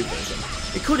PS2 version.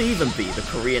 It could even be the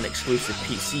Korean exclusive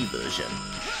PC version,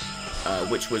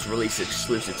 which was released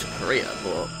exclusive to Korea,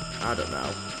 but I don't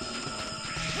know.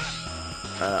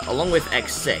 Along with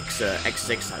X6,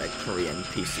 X6 had a Korean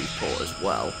PC port as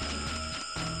well,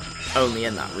 only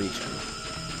in that region.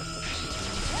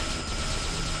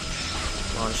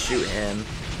 Come on, shoot him.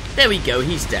 There we go,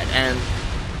 he's dead, and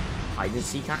hide and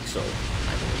seek Axel,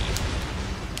 I believe.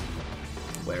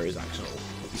 Where is Axel?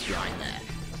 He's behind there.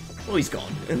 Oh, he's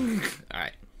gone.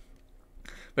 Alright.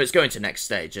 But it's going to next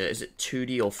stage. Is it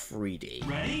 2D or 3D?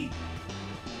 Ready?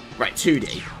 Right,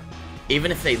 2D.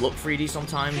 Even if they look 3D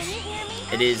sometimes,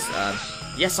 it is,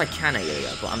 yes I can,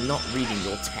 Aelia, but I'm not reading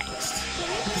your text,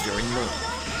 because you're annoying.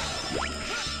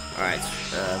 Alright,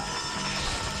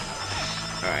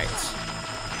 alright.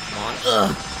 Come on.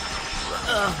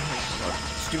 Ugh.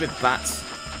 Stupid bats.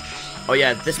 Oh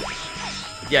yeah, this...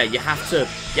 Yeah, you have to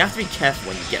be careful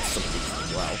when you get some of these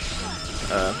as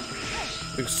well.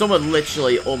 Because some are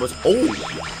literally almost... Oh!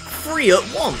 3 at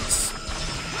once!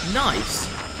 Nice!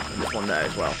 And there's one there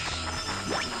as well.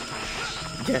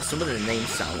 Yeah, some of the names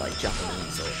sound like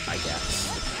Japanese, I guess.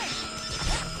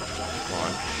 Come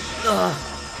on. Ugh.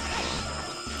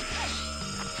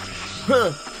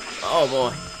 Oh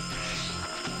boy.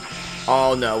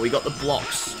 Oh no, we got the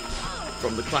blocks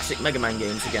from the classic Mega Man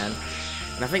games again.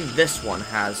 And I think this one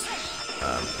has...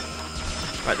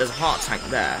 right, there's a heart tank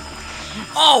there.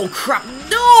 Oh crap,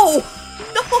 no!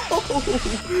 No!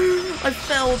 I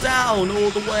fell down all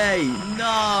the way.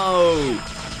 No!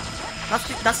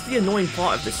 That's the annoying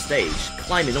part of this stage,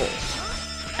 climbing up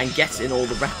and getting all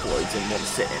the Reploids in one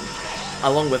sitting,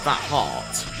 along with that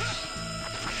heart.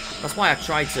 That's why I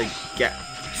tried to get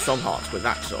some hearts with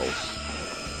Axel,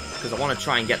 because I want to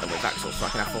try and get them with Axel so I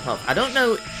can have full health. I don't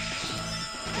know...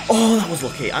 Oh, that was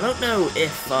lucky. I don't know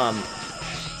if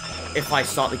I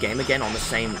start the game again on the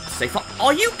same save file.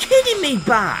 Are you kidding me,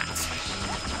 Bat?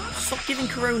 Stop giving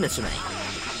Corona to me.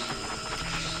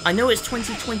 I know it's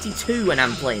 2022 and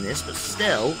I'm playing this, but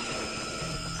still,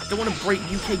 I don't want to break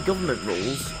UK government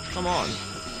rules. Come on.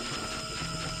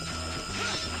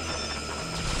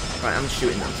 Right, I'm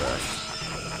shooting them first.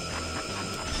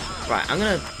 Right, I'm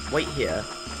gonna wait here.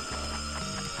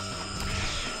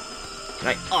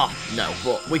 Right, oh, no,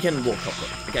 but we can walk up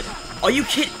again. Are you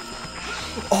kidding?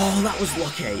 Oh, that was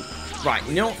lucky. Right,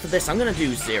 you know what, for this, I'm gonna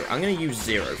do 0. I'm gonna use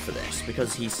 0 for this,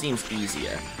 because he seems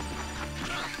easier.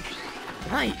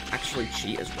 Can I actually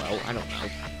cheat as well? I don't know.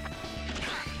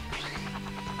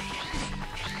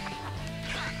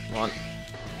 Come on.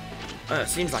 It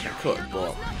seems like I could,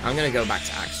 but I'm gonna go back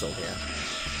to Axel here.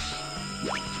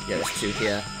 Yeah, there's 2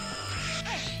 here.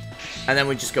 And then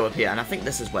we just go up here, and I think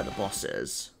this is where the boss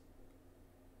is.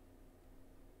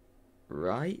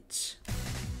 Right?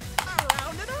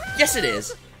 Yes, it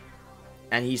is!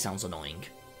 And he sounds annoying.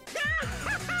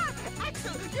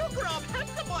 Axel, you grow up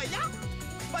handsome boy, yeah?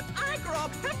 But I grow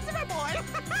up handsome boy!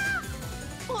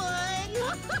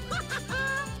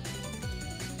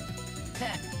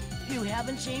 You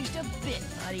haven't changed a bit,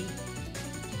 buddy.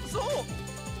 So,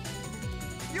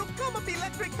 you come up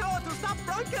electric tower to stop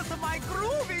broadcast of my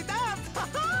groovy dance!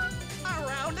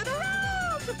 Around and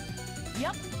around!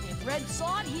 Yep, if Red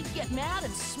saw it, he'd get mad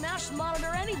and smash the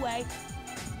monitor anyway.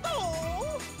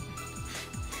 Oh!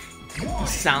 He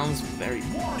sounds very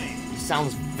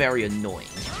annoying.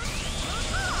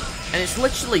 And it's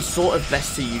literally sort of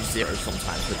best to use 0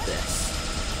 sometimes with this.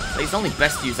 Like, it's only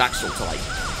best to use Axel to, like,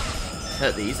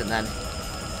 hurt these, and then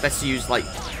best to use, like,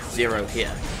 0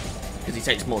 here. Because he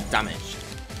takes more damage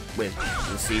with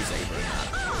the C-Saber and that.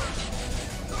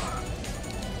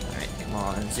 Alright, come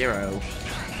on, 0.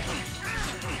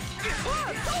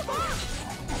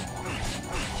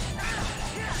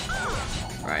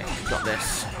 Right, got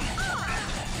this.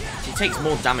 He takes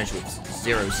more damage with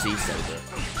Zero Sea Saber.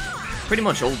 Pretty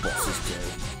much all bosses do.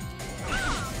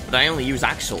 But I only use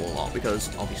Axel a lot because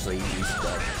obviously he's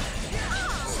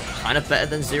kind of better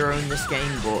than Zero in this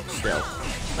game, but still.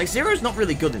 Like, Zero's not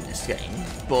really good in this game,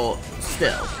 but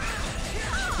still.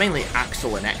 It's mainly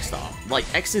Axel and X are. Like,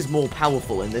 X is more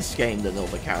powerful in this game than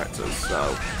other characters,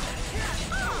 so...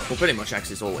 Well, pretty much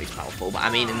X is always powerful, but I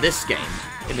mean, in this game,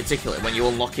 in particular, when you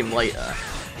unlock him later,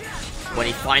 when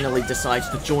he finally decides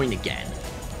to join again,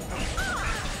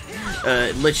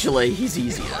 literally, he's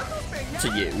easier to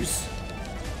use.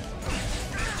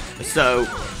 So,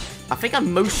 I think I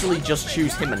mostly just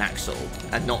choose him and Axel,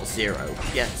 and not Zero.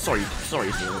 Yeah, sorry,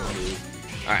 Zero.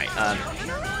 Alright,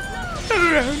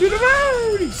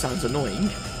 he sounds annoying.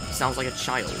 He sounds like a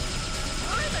child.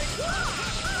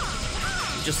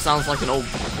 He just sounds like an old,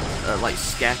 like,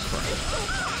 scarecrow.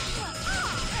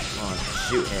 Come on,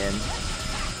 shoot him.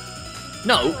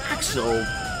 No, Axel!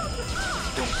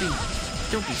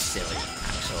 Don't be silly,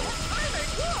 Axel.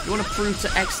 You want to prove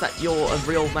to X that you're a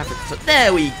real Maverick? So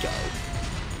there we go.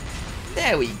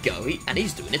 There we go. And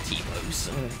he's doing a T-pose.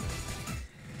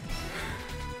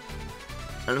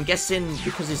 And I'm guessing,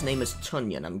 because his name is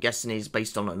Tunyon, I'm guessing he's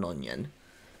based on an onion.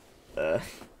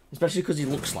 Especially because he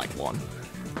looks like one.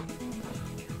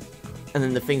 And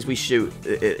then the things we shoot,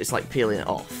 it's like peeling it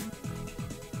off.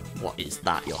 What is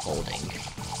that you're holding?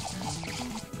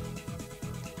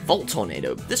 Volt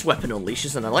Tornado. This weapon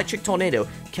unleashes an electric tornado.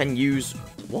 Can use...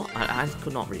 What? I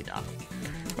could not read that.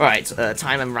 Alright,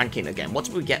 time and ranking again. What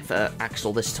do we get for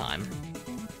Axel this time?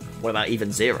 What about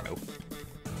even Zero?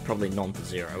 Probably none for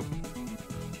Zero.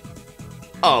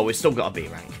 Oh, we still got a B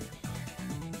rank.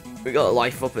 We got a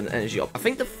life up and energy up. I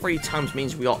think the 3 times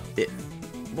means we got it...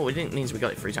 Well, it didn't mean we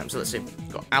got it 3 times. So let's see.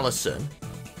 We've got Allison,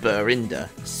 Berinda,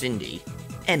 Cindy,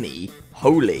 Emmy,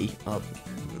 Holy,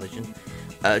 religion,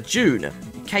 June,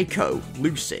 Keiko,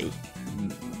 Lucy,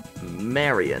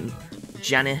 Marion,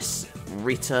 Janice,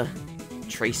 Rita,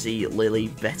 Tracy, Lily,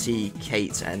 Betty,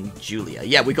 Kate, and Julia.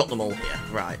 Yeah, we got them all here.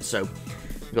 Right, so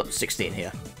we've got 16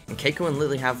 here. And Keiko and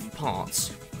Lily have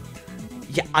parts.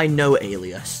 Yeah, I know,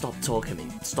 Alia. Stop talking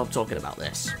about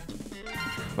this.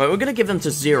 Right, we're gonna give them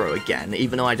to Zero again,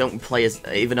 even though I don't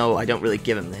really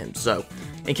give them to him. So,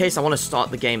 in case I want to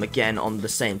start the game again on the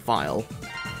same file,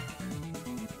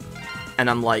 and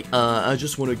I'm like, I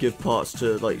just want to give parts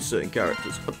to like certain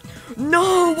characters.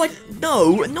 No,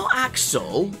 not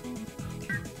Axel.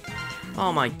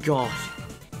 Oh my god,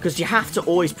 because you have to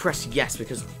always press yes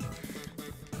because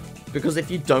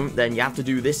if you don't, then you have to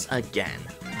do this again.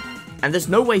 And there's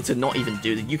no way to not even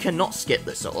do that. You cannot skip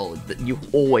this at all. You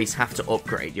always have to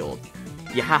upgrade you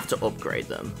have to upgrade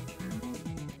them.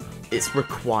 It's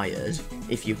required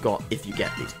if you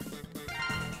get these.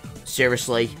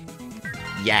 Seriously?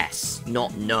 Yes,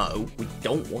 not no. We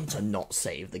don't want to not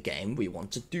save the game. We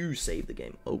want to save the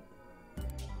game. Oh.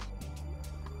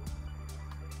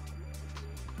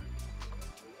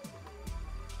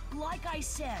 Like I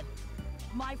said,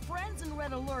 my friends in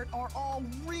Red Alert are all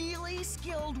really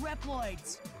skilled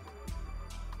Reploids.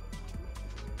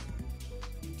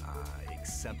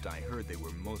 Except I heard they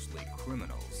were mostly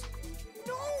criminals.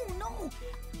 No!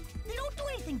 They don't do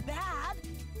anything bad.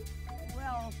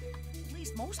 Well, at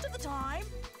least most of the time.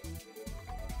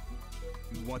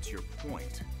 What's your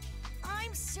point?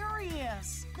 I'm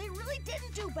serious. They really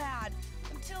didn't do bad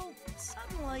until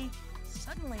suddenly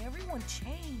everyone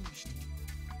changed.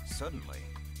 Suddenly?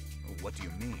 What do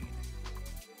you mean?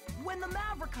 When the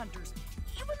Maverick Hunters,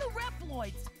 even the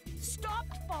Reploids,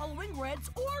 stopped following Red's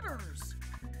orders.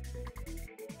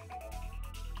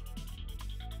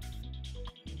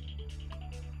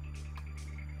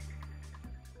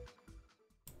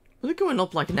 They're going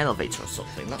up like an elevator or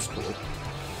something. That's cool.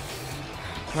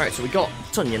 Alright, so we got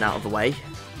Tunyon out of the way.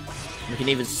 We can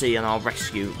even see on our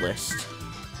rescue list.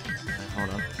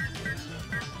 Hold on.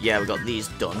 Yeah, we got these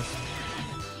done.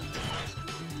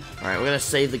 Alright, we're gonna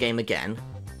save the game again.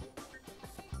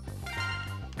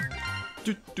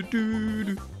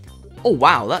 Oh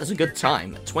wow, that is a good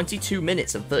time. 22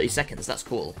 minutes and 30 seconds, that's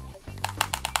cool.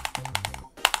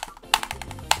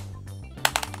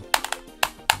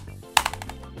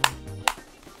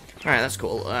 Alright, that's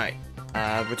cool. Alright.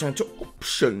 Return to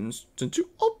options.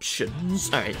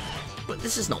 Alright. But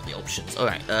this is not the options.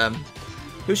 Alright,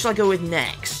 who should I go with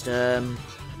next?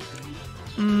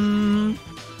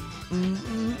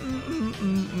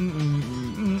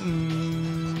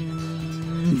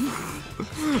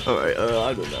 Alright,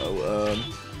 I don't know,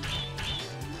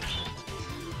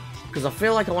 because I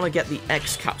feel like I want to get the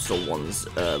X capsule ones,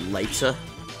 later.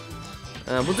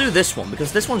 We'll do this one,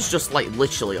 because this one's just, like,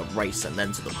 literally a race and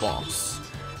then to the boss.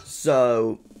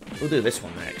 So, we'll do this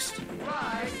one next.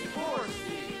 5, 4,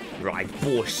 Right,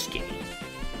 Borski.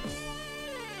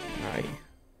 Alright.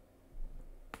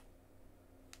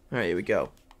 Alright, here we go.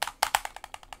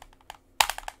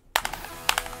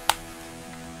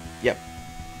 Yep.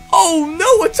 Oh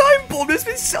no, a time bomb has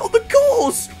been set on the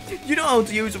course! You know how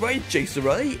to use a raid chaser,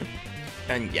 right?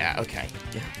 And yeah, okay.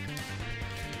 Yeah.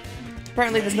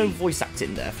 Apparently there's no voice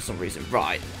acting there for some reason.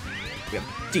 Right. We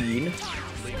have Dean.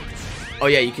 Oh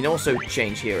yeah, you can also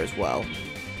change here as well.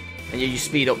 And you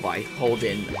speed up by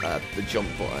holding the jump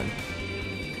button.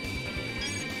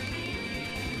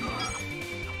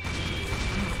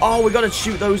 Oh, we gotta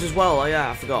shoot those as well. Oh yeah,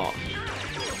 I forgot.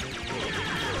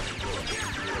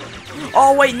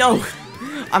 Oh wait, no!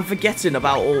 I'm forgetting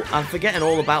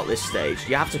all about this stage.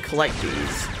 You have to collect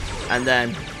these, and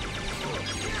then...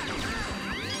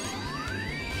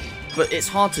 But it's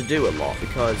hard to do a lot,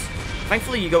 because...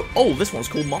 Thankfully you go... Oh, this one's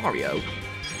called Mario.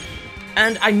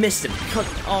 And I missed it, because...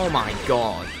 Oh my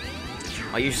god.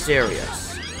 Are you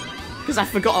serious? Because I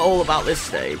forgot all about this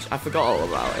stage. I forgot all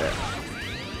about it.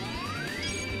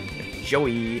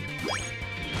 Joey.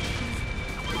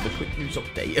 The quick news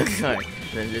update. Okay.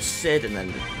 And then there's Sid, and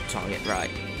then the target. Right.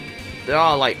 There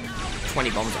are like 20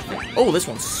 bombs, I think. Oh, this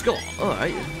one's Scott.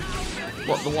 Alright.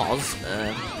 What there was.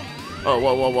 Oh,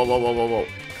 whoa.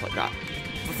 Like that.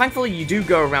 But thankfully, you do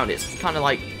go around. It's kind of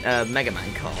like Mega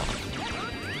Man car.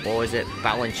 Or is it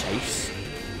Battle and Chase?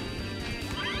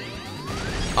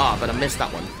 Ah, but I missed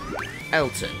that one.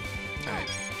 Elton. Alright.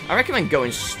 I recommend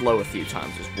going slow a few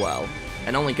times as well.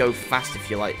 And only go fast if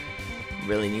you, like,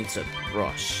 really need to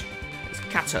rush. It's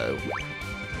Kato.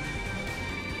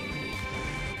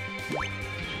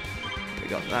 We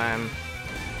got them.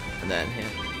 And then here.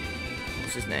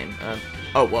 What's his name?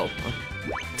 Oh, whoa.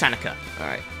 Tanaka.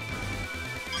 Alright.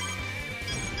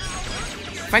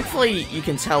 Thankfully, you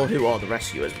can tell who are the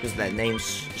rescuers because their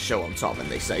names show on top and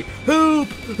they say, "Help!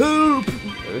 Help!"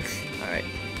 Alright.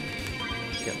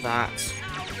 Get that.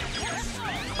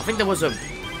 I think there was a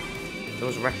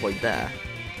Reploid there.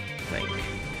 I think.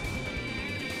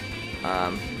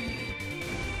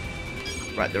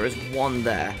 Right, there is one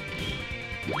there.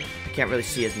 I can't really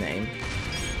see his name.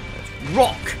 It's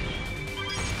Rock!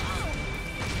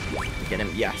 Get him,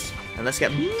 yes. And let's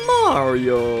get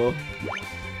Mario!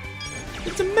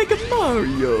 It's a Mega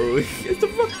Mario! It's a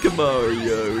Rock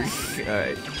Mario!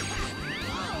 Alright.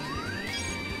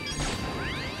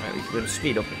 Alright, we're gonna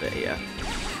speed up a bit here.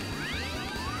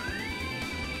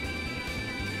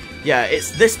 Yeah,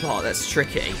 it's this part that's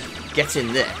tricky.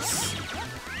 Getting this.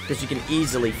 Because you can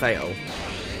easily fail.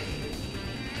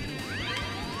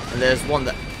 And there's one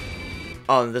that...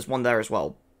 Oh, and there's one there as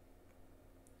well.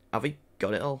 Have we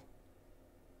got it all?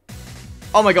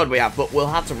 Oh my god, we have, but we'll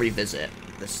have to revisit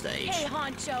this stage. Hey,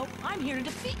 Honcho, I'm here to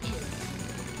defeat you.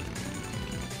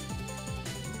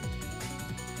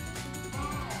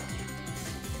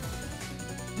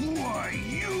 Why,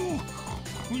 you...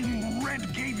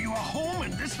 Red gave you a home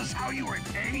and this is how you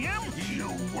repay him? You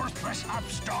worthless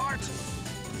upstart!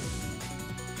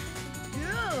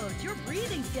 Dude, your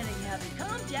breathing's getting heavy.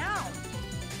 Calm down.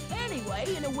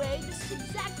 Anyway, in a way, this is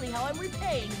exactly how I'm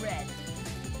repaying Red.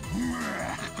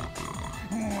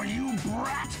 Oh, you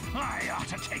brat! I ought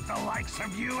to take the likes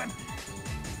of you and...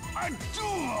 A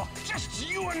duel! Just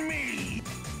you and me!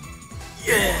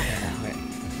 Yeah!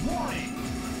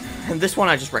 And this one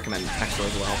I just recommend Axel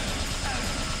as well.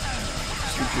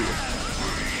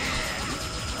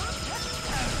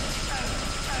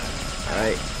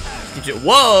 Alright.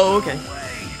 Whoa, okay.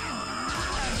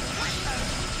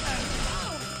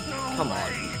 Come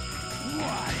on.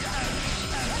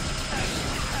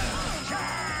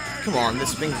 Come on,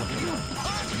 this thing's up.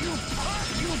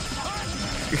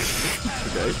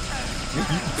 Okay.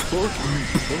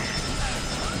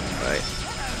 Alright.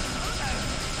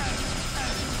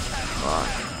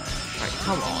 Alright,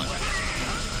 come on.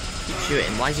 Keep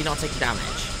shooting. Why is he not taking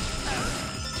damage?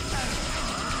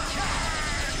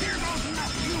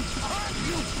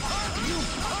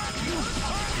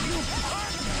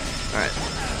 Alright.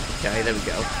 Okay, there we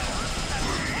go.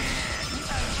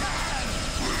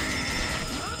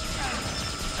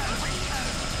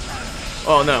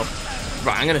 Oh no.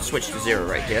 Right, I'm gonna switch to Zero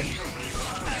right here.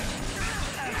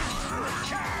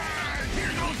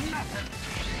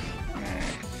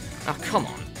 Ah, oh, come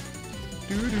on.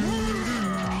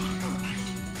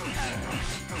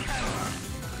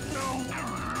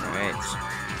 Alright.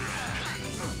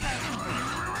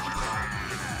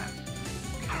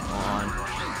 Come on.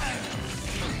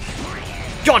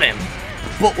 Got him!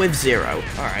 But with Zero.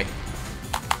 Alright.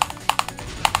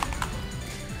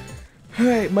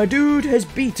 Alright, my dude has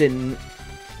beaten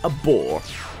a boar.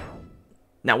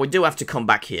 Now, we do have to come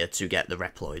back here to get the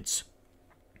Reploids.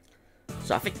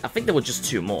 So I think there were just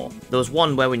 2 more. There was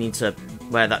one where we need to,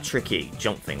 where that tricky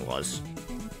jump thing was.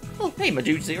 Oh, hey, my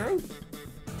dude Zero.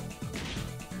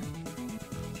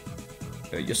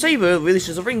 Your saber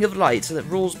releases a ring of light that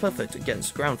rolls perfect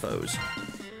against ground foes.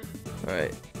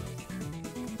 Alright.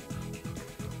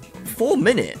 4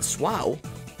 minutes? Wow.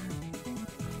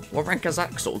 What rank has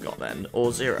Axel got then?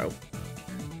 Or 0?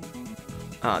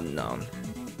 Ah, none.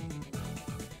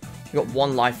 We got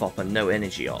 1 life up and no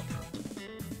energy up.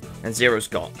 And Zero's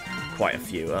got quite a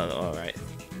few. Alright.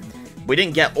 We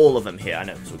didn't get all of them here, I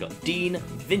know. So we got Dean,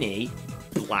 Vinny,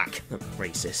 Black,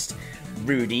 racist,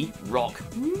 Rudy, Rock,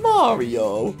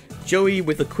 Mario, Joey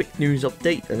with a quick news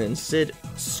update, and then Sid,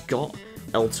 Scott,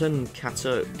 Elton,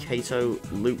 Kato,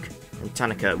 Luke, and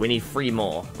Tanika. We need 3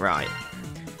 more. Right.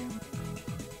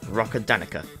 Rocker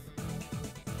Danica.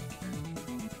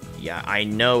 Yeah, I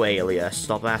know, Alia.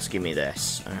 Stop asking me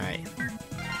this. Alright.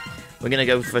 We're gonna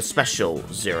go for special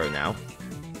 0 now.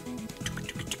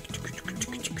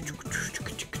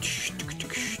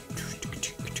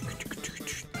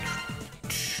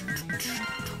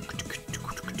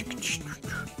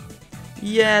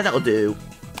 Yeah, that'll do.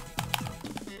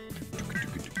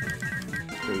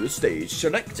 Go to the stage,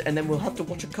 select, and then we'll have to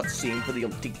watch a cutscene for the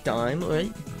umpteenth time,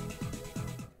 alright?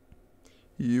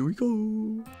 Here we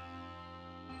go.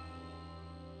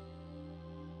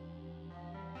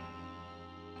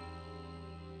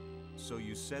 So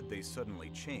you said they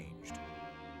suddenly changed.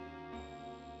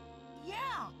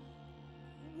 Yeah!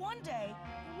 One day,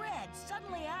 Red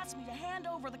suddenly asked me to hand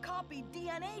over the copied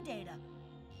DNA data.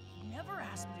 He never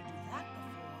asked me to do that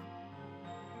before.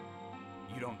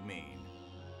 You don't mean...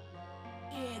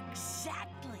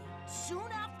 Exactly!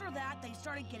 Soon after that, they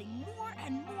started getting more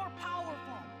and more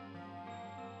powerful.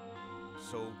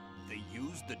 So they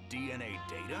used the DNA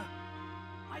data?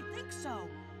 I think so.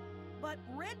 But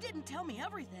Red didn't tell me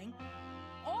everything.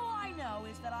 All I know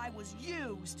is that I was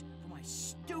used for my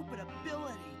stupid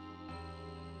ability.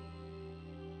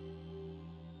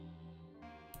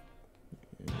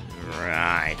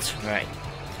 Right.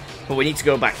 But we need to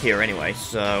go back here anyway,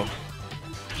 so...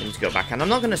 We need to go back. And I'm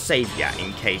not going to save yet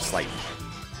in case, like...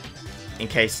 In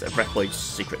case Reploid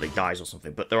secretly dies or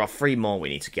something. But there are 3 more we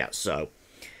need to get, so...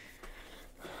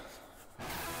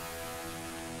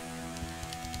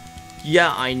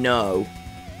 Yeah, I know.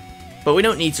 But we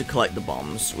don't need to collect the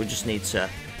bombs. We just need to...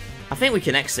 I think we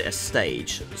can exit a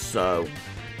stage, so...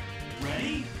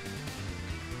 Ready?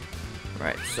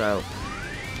 Right, so...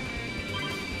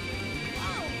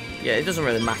 Yeah, it doesn't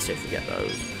really matter if we get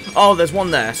those. Oh, there's one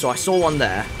there, so I saw one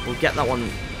there. We'll get that one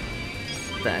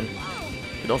then.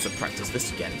 We could also practice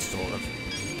this again, sort of.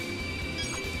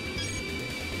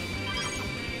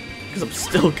 Because I'm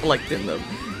still collecting them.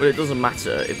 But it doesn't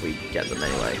matter if we get them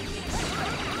anyway.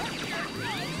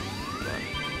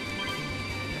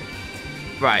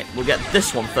 Right, we'll get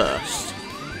this one first.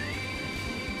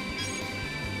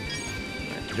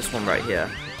 Right, this one right here.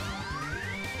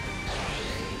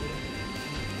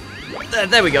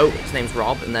 There we go. His name's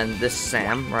Rob, and then this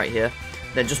Sam right here.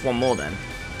 Then just one more then.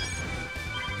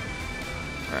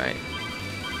 Right.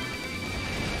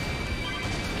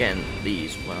 Again,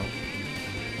 these, well.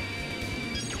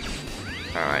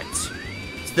 Alright.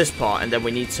 It's this part, and then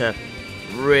we need to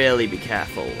really be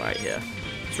careful right here.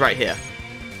 It's right here.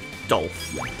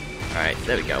 Dolph. Alright,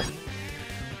 there we go.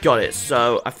 Got it.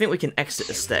 So, I think we can exit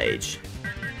the stage.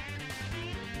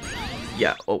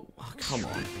 Yeah. Oh, come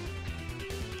on.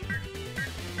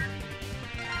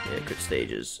 Yeah, quick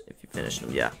stages, if you finish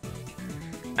them, yeah.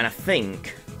 And I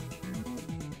think...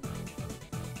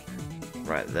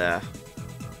 Right there.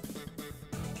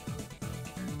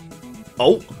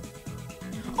 Oh!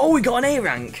 Oh, we got an A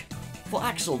rank! For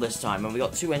Axel this time, and we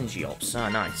got 2 energy ops. Ah,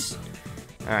 nice.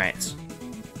 Alright.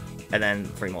 And then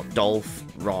 3 more. Dolph,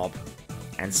 Rob,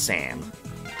 and Sam.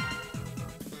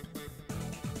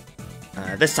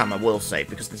 This time I will save,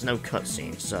 because there's no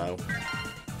cutscene, so...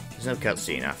 There's no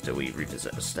cutscene after we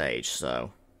revisit the stage,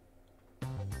 so...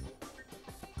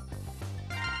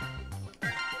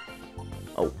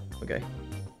 Oh, okay.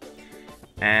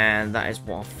 And that is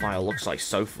what our file looks like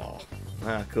so far.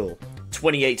 Ah, cool.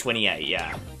 2828,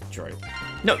 yeah, true.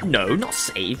 No, not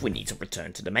save. We need to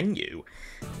return to the menu.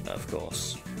 Of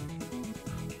course.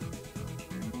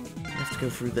 We have to go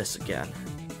through this again.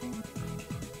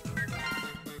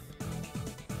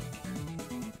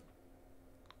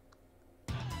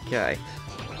 Okay.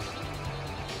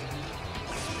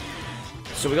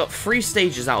 So we got 3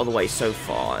 stages out of the way so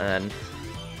far, and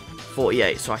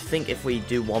 48. So I think if we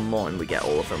do one more and we get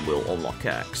all of them, we'll unlock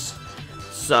X.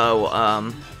 So,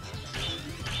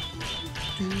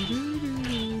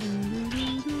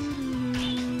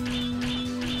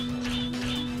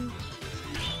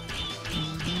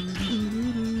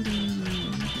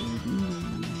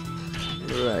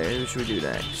 should we do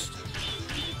next?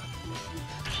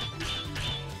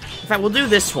 In fact, we'll do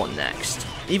this one next.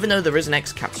 Even though there is an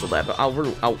X capsule there, but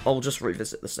I'll just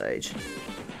revisit the stage.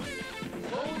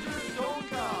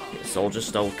 Soldier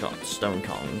Stone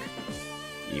Kong.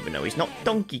 Even though he's not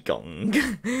Donkey Kong.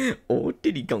 Or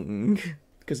Diddy Kong.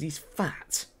 Because he's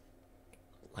fat.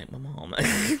 Like my mom.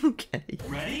 Okay.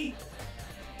 Ready?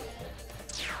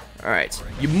 Alright.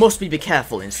 You must be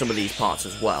careful in some of these parts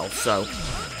as well. So,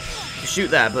 you shoot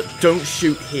there, but don't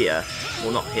shoot here.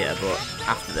 Well, not here, but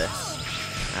after this.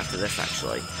 After this,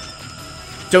 actually.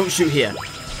 Don't shoot here.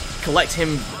 Collect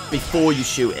him before you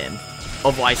shoot him.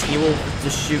 Otherwise, he will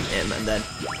just shoot him and then...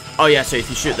 Oh yeah, so if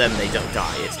you shoot them, they don't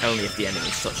die. It's only if the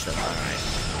enemies touch them. Alright,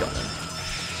 got them.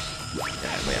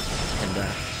 Yeah,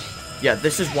 and yeah,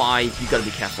 this is why you gotta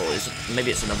be careful.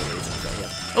 Maybe it's another reason. So, yeah.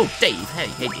 Oh, Dave. Hey,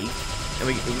 Dave. And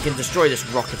we can destroy this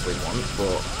rock if we want,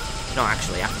 but not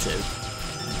actually have to.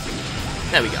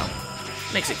 There we go.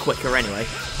 Makes it quicker anyway.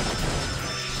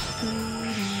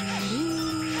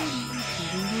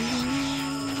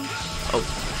 Oh,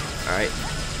 alright.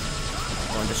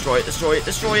 Come on, destroy it, destroy it,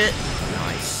 destroy it!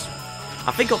 Nice.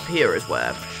 I think up here is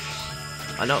where...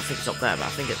 I don't think it's up there, but I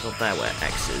think it's up there where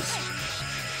X's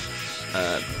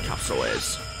capsule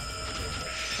is.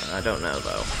 I don't know,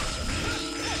 though.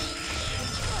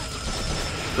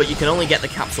 But you can only get the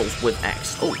capsules with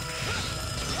X. Oh!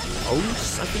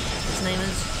 Os, I think his name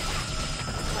is?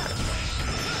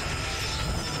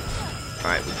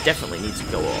 Alright, we definitely need to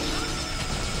go up.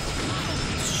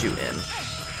 Shoot him.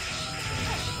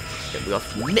 Okay, we got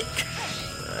Nick.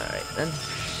 Alright then.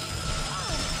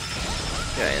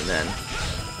 Okay, and then.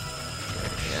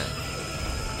 Yeah.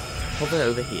 Hover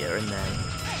over here, and then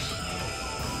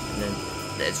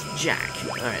there's Jack.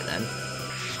 Alright then.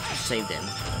 Saved him.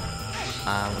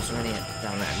 Was there any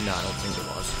down there? No, I don't think there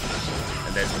was.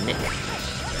 And there's Nick.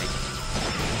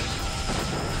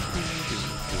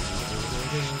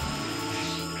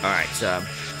 Alright,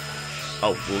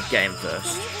 oh, we'll get him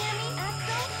first.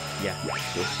 Yeah,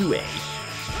 we'll Hue.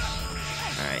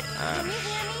 Alright,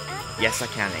 yes I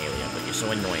can, Alien, but you're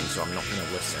so annoying, so I'm not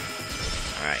gonna listen.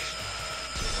 Alright.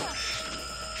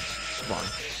 Come on.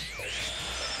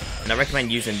 And I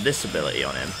recommend using this ability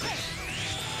on him.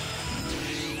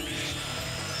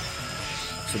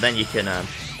 So then you can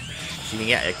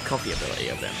get a copy ability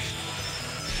of him.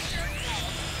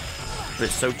 But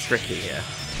it's so tricky here.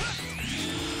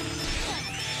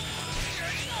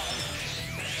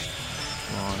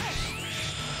 Come on.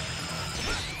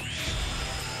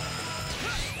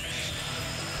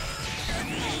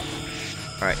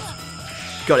 Alright.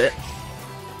 Got it.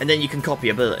 And then you can copy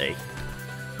ability.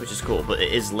 Which is cool, but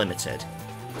it is limited.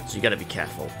 So you gotta be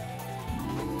careful.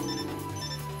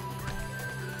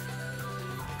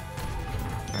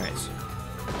 Alright.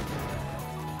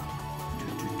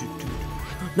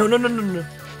 No, no, no, no, no.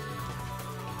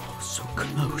 Oh, so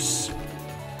close.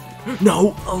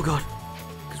 No! Oh god.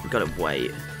 Because we gotta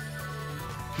wait.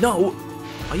 No!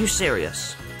 Are you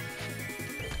serious?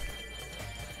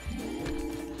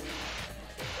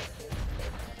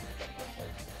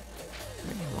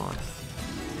 Come on.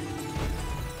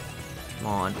 Come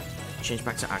on. Change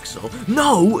back to Axel.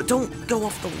 No! Don't go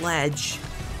off the ledge.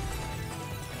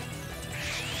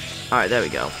 Alright, there we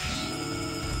go.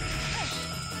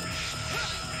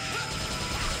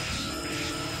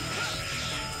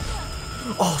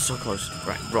 Oh, so close.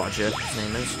 Right, Roger, his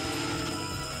name is.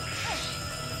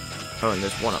 Oh, and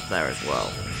there's one up there as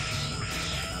well.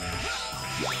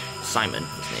 Simon,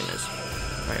 his name is.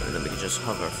 Right, and then we can just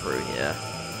hover through here.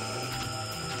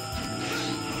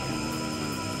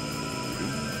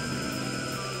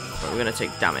 Right, we're gonna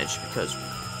take damage because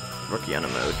Rookiana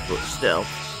mode, but still.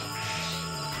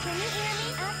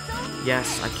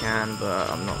 Yes, I can, but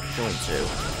I'm not going to.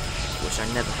 Which I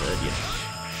never heard, you know.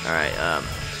 Alright,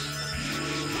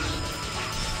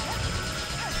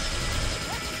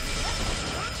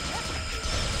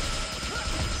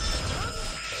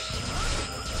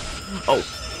 oh!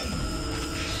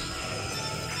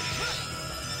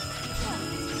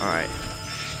 Alright.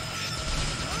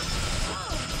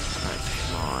 Alright,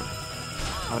 come on.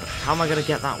 How am I gonna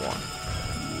get that one?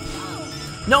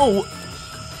 No!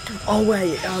 Oh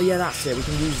wait, oh yeah, that's it. We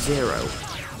can use Zero.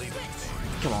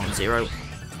 Come on, Zero.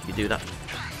 You do that.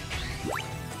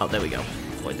 Oh, there we go.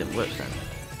 Oh, it didn't work then.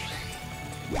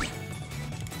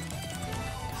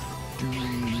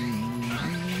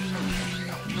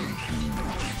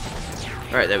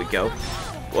 Alright, there we go.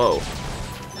 Whoa.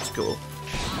 That's cool.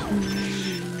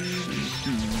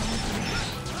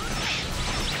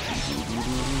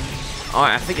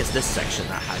 Alright, I think it's this section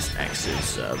that has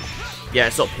X's, yeah,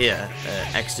 it's up here.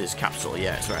 X's capsule,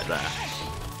 yeah, it's right there.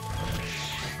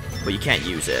 But you can't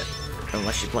use it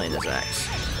unless you're playing as X.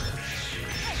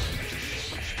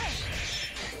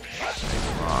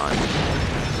 Come on.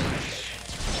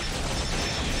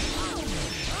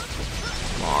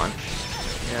 Come on.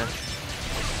 Yeah.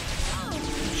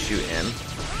 Shoot him.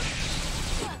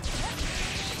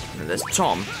 And there's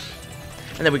Tom.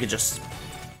 And then we could just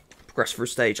progress through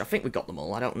stage. I think we got them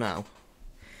all. I don't know.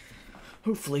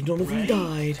 Hopefully none of them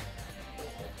died.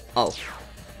 Oh.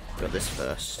 Got this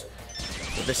first.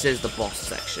 So this is the boss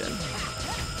section.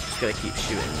 Just gotta keep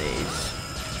shooting these.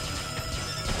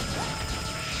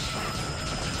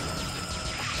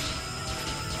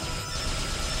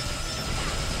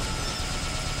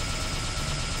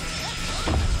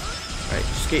 Right,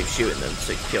 just keep shooting them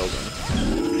to kill them.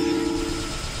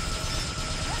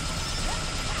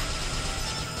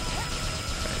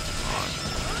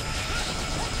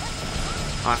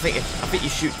 I think you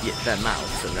shoot their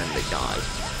mouths and then they die.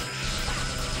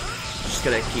 Just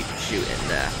gotta keep shooting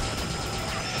there.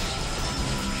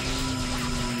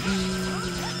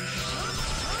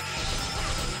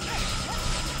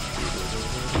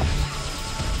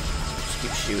 Just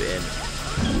keep shooting.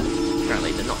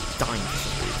 Apparently they're not dying for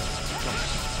some reason.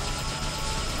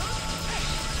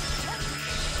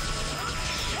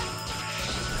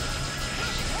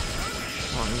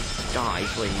 Come on, die,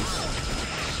 please.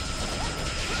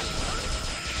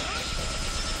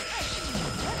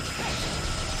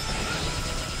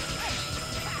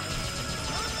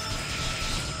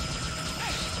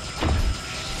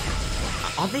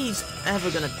 Are these ever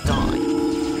gonna die?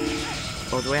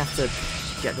 Or do we have to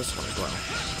get this one as well?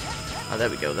 Oh, there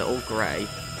we go, they're all grey.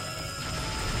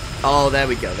 Oh, there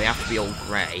we go, they have to be all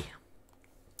grey.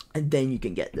 And then you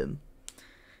can get them.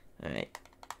 Alright.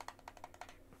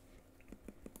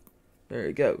 There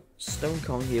we go. Stone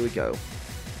Kong, here we go.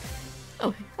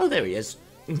 Oh, there he is.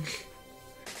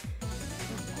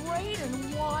 Great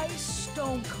and wise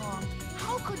Stone Kong.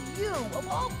 How could you, of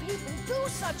all people, do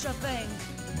such a thing?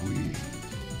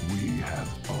 We have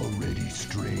already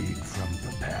strayed from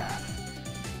the path.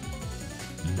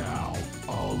 Now,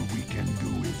 all we can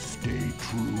do is stay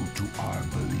true to our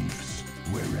beliefs,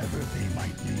 wherever they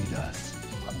might lead us.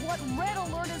 But what Red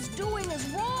Alert is doing is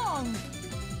wrong!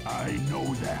 I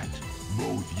know that.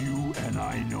 Both you and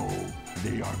I know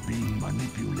they are being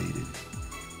manipulated.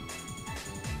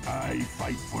 I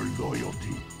fight for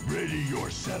loyalty. Ready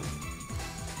yourself.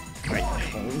 Great.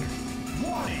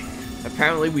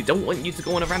 Apparently we don't want you to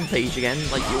go on a rampage again,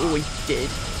 like you always did.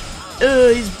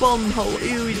 His bum hole.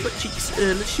 Ew, his butt cheeks.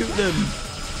 Let's shoot them.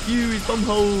 Ew, his bum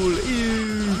hole.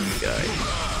 Ew. Okay.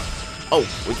 Oh,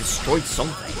 we destroyed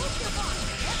something.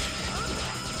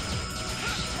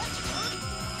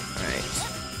 Alright.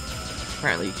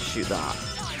 Apparently you can shoot that.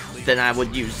 Then I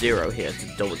would use Zero here to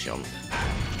double jump.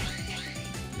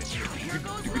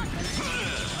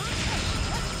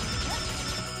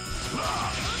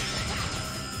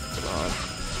 Come on.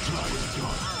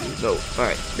 No,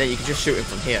 alright. Then you can just shoot him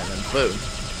from here and then boom.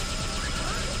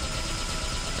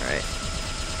 Alright.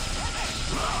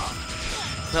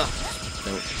 No.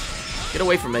 Get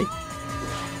away from me.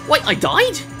 Wait, I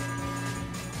died?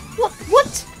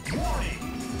 What?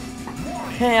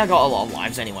 Hey, I got a lot of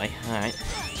lives anyway. Alright.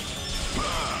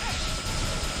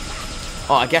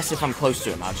 Oh, I guess if I'm close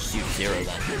to him, I'll just use Zero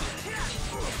then.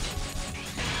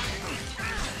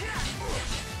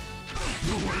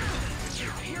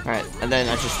 Alright, and then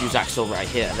I just use Axel right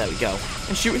here. There we go.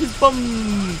 And shoot his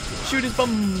bum! Shoot his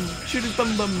bum! Shoot his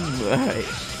bum bum! Alright.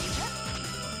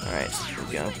 Alright, here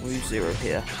we go. We'll use Zero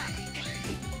here.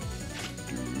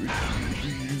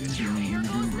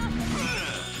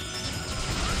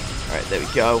 Alright, there we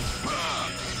go.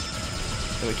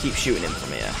 And we keep shooting him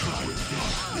from here.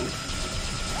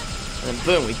 And then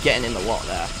boom, we're getting in the lot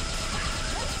there.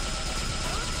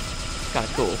 Kinda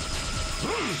cool.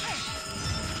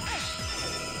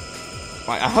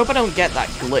 Right, I hope I don't get that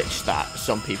glitch that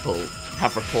some people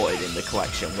have reported in the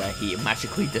collection where he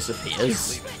magically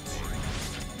disappears.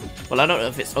 Well, I don't know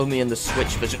if it's only in the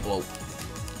Switch version. Well,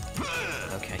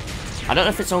 okay. I don't know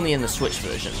if it's only in the Switch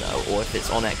version though, or if it's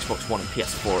on Xbox One and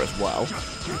PS4 as well.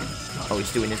 Oh,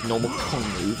 he's doing his normal Kong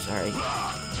moves. Alright.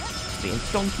 He's being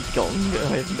Donkey Kong.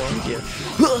 I have no idea.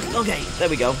 Okay, there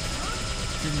we go.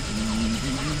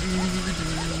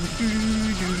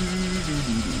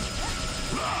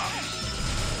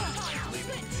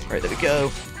 Alright, there we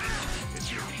go.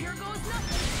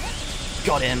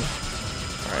 Got him.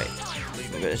 Alright.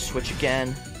 We're gonna switch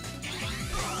again.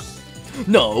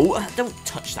 No! Don't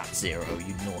touch that Zero,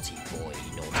 you naughty boy,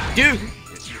 you naughty dude!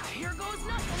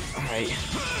 Alright.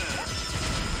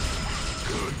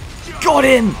 Got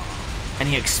him! And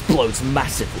he explodes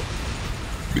massively.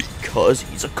 Because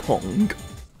he's a Kong.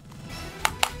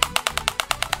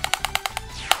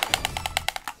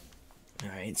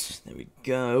 Right, there we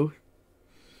go.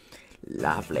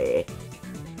 Lovely.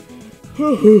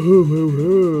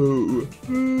 Oh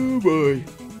boy.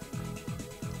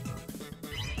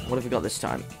 What have we got this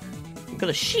time? We've got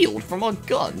a shield from our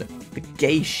gun. The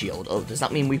gay shield. Oh, does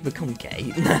that mean we've become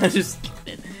gay? Nah, just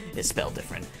kidding. It's spelled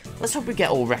different. Let's hope we get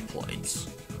all Reploids.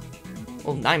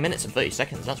 Oh, 9 minutes and 30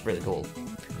 seconds. That's really cool.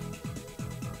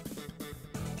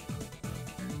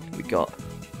 We got...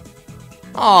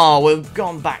 Oh, we've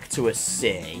gone back to a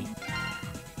C.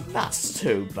 That's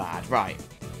too bad. Right.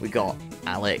 We got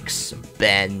Alex,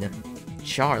 Ben,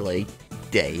 Charlie,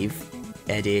 Dave,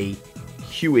 Eddie,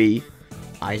 Huey,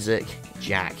 Isaac,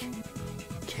 Jack,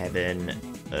 Kevin,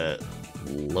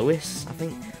 Lewis, I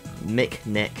think, Mick,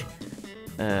 Nick,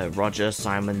 Roger,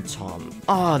 Simon, Tom.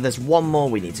 Ah, there's one more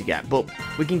we need to get, but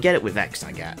we can get it with X,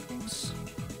 I guess.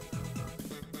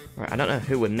 Right, I don't know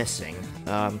who we're missing.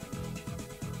 Alright,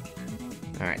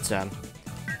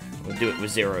 we'll do it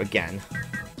with 0 again.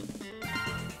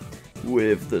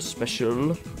 With the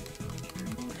special...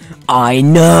 I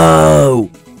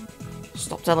know!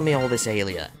 Stop telling me all this,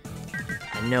 Alia.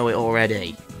 I know it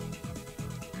already.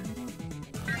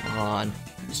 Come on.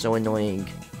 You're so annoying.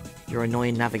 You're an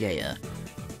annoying navigator.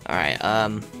 Alright,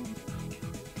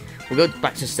 we'll go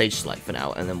back to stage select for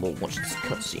now, and then we'll watch this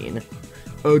cutscene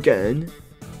again.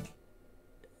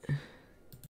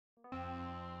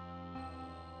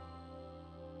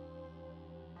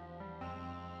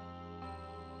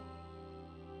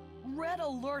 Red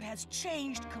Alert has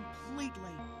changed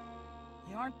completely.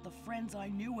 They aren't the friends I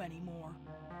knew anymore.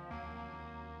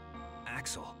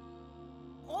 Axel.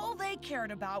 All they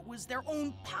cared about was their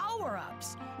own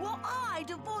power-ups, while I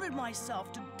devoted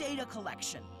myself to data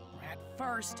collection. At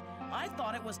first, I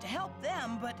thought it was to help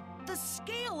them, but the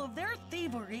scale of their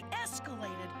thievery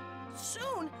escalated.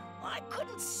 Soon, I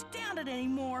couldn't stand it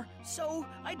anymore, so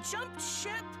I jumped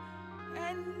ship,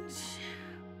 and...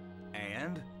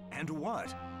 And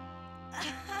what?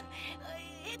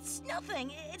 It's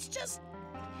nothing. It's just...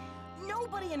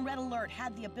 Nobody in Red Alert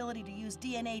had the ability to use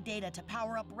DNA data to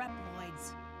power up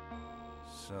Reploids.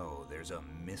 So, there's a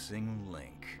missing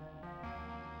link.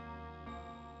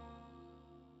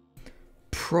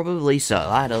 Probably so,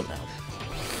 I don't know.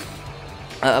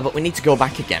 But we need to go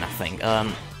back again, I think.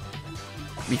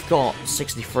 We've got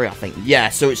 63, I think. Yeah,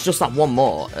 so it's just that one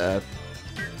more,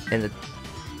 in the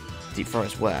Deep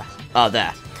Forest. Where? Oh,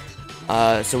 there.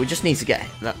 So we just need to get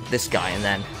this guy, and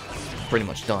then pretty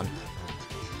much done.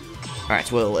 Alright,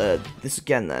 so we'll, this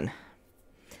again then.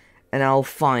 And I'll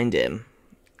find him.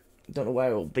 Don't know where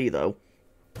he'll be, though.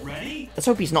 Ready? Let's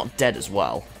hope he's not dead as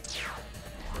well.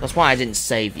 That's why I didn't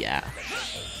save yet.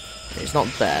 He's not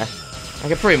there. I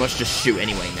can pretty much just shoot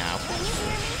anyway now.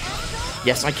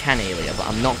 Yes, I can, Alia, but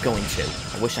I'm not going to.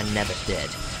 I wish I never did.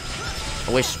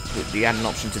 I wish we had an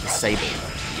option to disable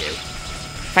you.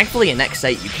 Thankfully, in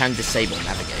X8 you can disable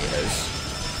navigators.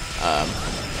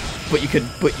 But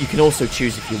you can also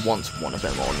choose if you want one of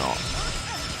them or not.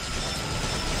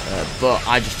 But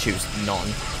I just choose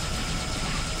none.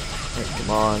 Right, come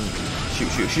on,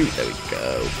 shoot, shoot, shoot. There we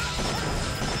go.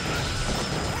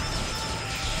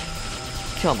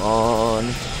 Come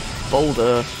on,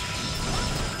 boulder.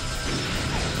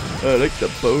 I like the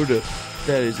boulder.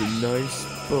 That is a nice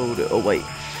boulder. Oh wait.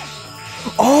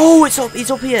 Oh, it's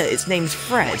up here. Its name's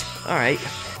Fred. All right.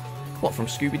 What, from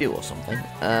Scooby-Doo or something?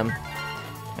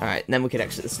 Alright, then we can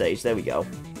exit the stage. There we go.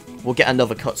 We'll get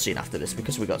another cutscene after this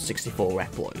because we got 64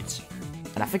 Reploids.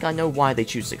 And I think I know why they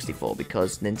choose 64,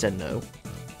 because Nintendo...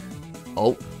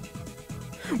 Oh.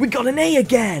 We got an A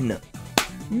again!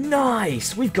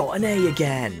 Nice! We've got an A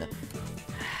again!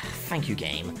 Thank you,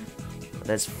 game.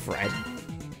 There's Fred.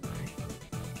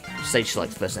 Stage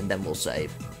select first, and then we'll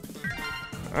save.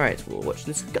 Alright, we'll watch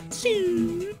this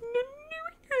cutscene.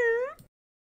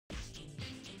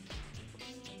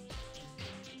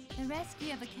 The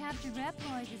rescue of a captured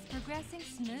Reploid is progressing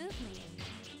smoothly,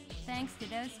 thanks to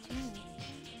those two.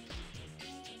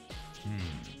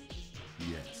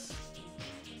 Yes.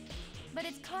 But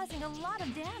it's causing a lot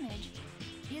of damage.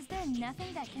 Is there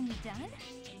nothing that can be done?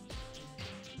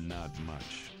 Not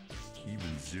much.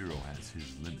 Even Zero has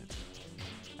his limits.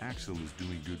 Axel is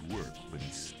doing good work, but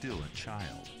he's still a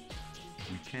child.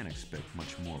 We can't expect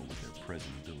much more with their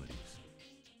present abilities.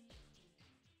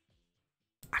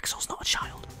 Axel's not a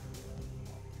child.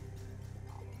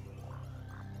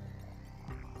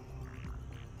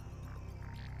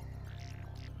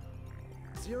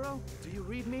 Zero, do you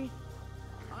read me?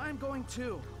 I'm going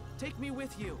too. Take me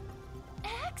with you.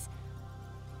 X?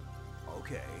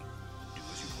 Okay, do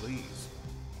as you please.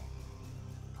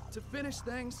 To finish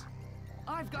things,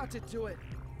 I've got to do it.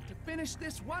 To finish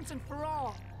this once and for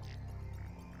all.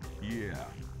 Yeah,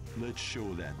 let's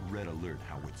show that Red Alert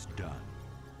how it's done.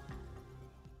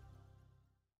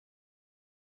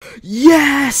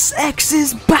 Yes! X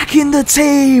is back in the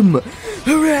team!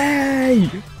 Hooray!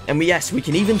 And yes, we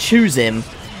can even choose him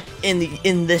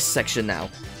in this section now.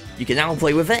 You can now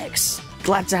play with X.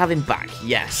 Glad to have him back,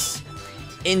 yes.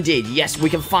 Indeed, yes, we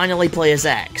can finally play as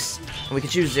X. And we can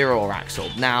choose Zero or Axel.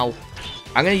 Now,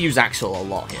 I'm going to use Axel a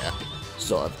lot here,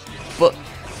 sort of. But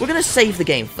we're going to save the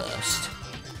game first.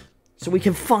 So we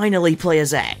can finally play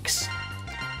as X.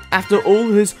 After all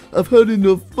this, I've had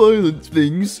enough violent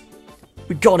things.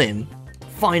 We got him.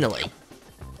 Finally.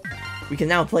 We can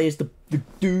now play as the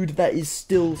dude that is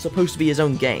still supposed to be his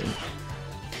own game.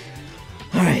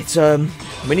 Alright,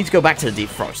 we need to go back to the Deep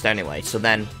Forest anyway, so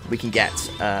then we can get,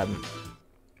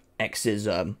 X's,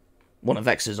 one of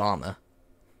X's armor.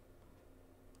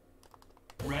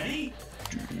 Ready?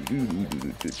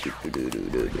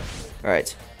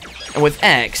 Alright. And with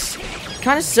X,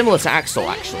 kind of similar to Axel,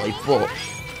 actually, but...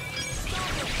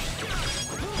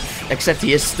 Except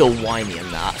he is still whiny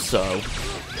in that, so...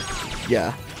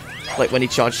 Yeah. Like, when he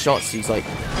charges shots, he's like...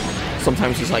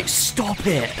 Sometimes he's like, stop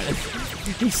it!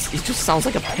 He just sounds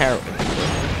like a parrot.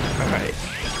 Alright.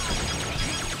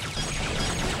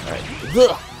 Alright.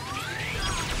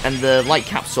 And the light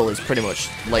capsule is pretty much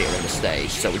later in the stage,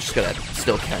 so we're just gonna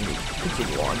still kind of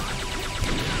continue on.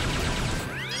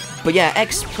 But yeah,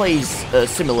 X plays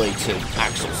similarly to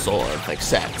Axel, sort of,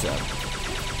 except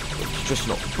just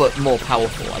not, but more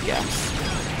powerful, I guess.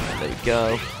 There you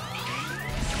go.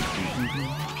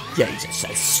 Yeah, he just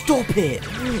says, stop it!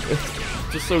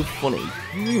 Just so funny.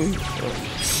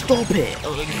 Stop it!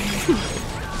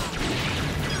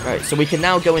 Right, so we can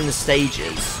now go in the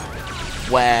stages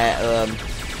where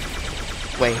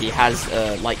he has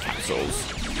light capsules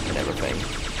and everything.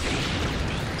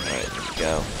 Alright, there we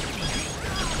go.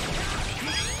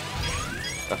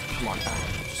 Oh, come on, I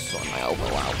just saw my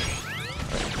elbow out.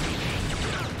 Right.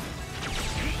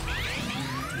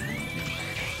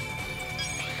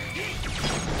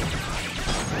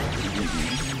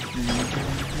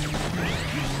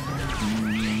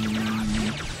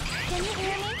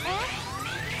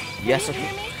 Yes, I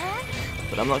can.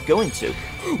 But I'm not going to.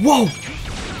 Whoa!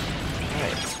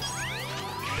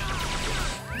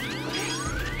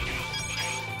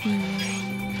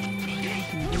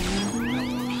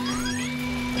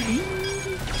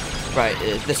 Right,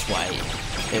 this way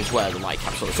is where the light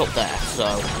capsule is up there,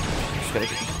 so just gonna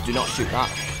do not shoot that.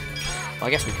 Well, I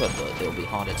guess we could, but it'll be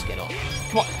harder to get up.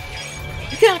 Come on!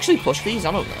 You can actually push these,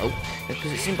 I don't know,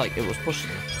 because it seemed like it was pushing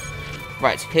them.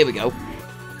 Right, here we go.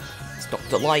 It's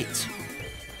Dr. Light.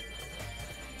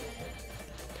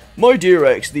 My dear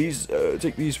X, these,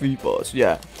 take these 3 parts,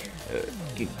 yeah.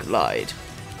 Glide.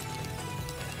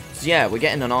 So yeah, we're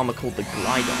getting an armor called the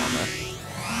Glide Armor.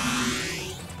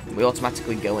 We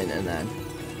automatically go in and then...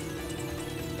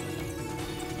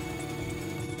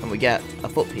 And we get a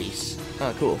foot piece.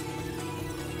 Oh, cool.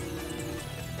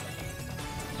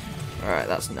 Alright,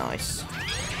 that's nice.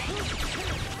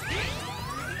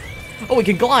 Oh, we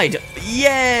can glide!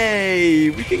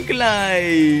 Yay! We can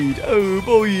glide! Oh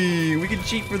boy! We can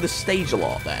cheat through the stage a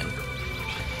lot then.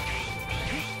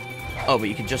 Oh, but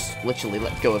you can just literally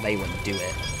let go of A when you do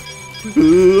it.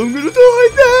 I'm gonna die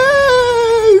now!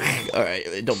 Alright,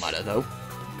 it don't matter though.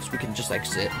 Because we can just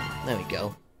exit. There we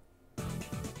go.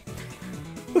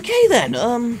 Okay then,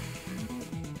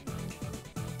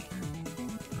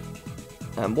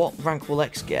 what rank will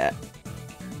X get?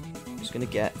 He's gonna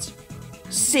get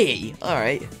C,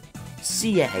 alright.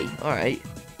 CA, alright.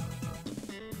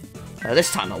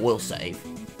 This time I will save.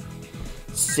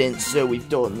 Since we've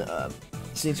done,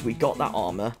 since we got that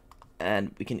armor,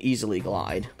 and we can easily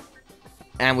glide.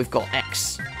 And we've got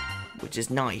X, which is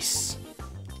nice.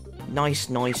 Nice,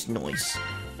 nice, nice.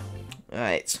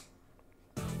 Alright.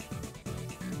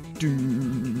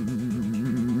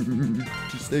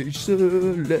 Stage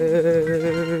select.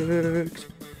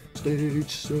 Stage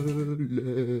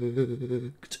select.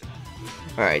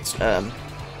 Alright,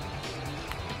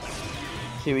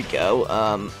 here we go.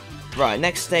 Right,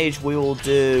 next stage we will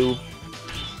do...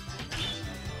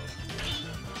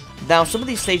 Now, some of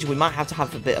these stages we might have to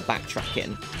have a bit of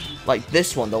backtracking. Like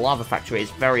this one, the Lava Factory,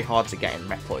 is very hard to get in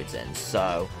Reploids in,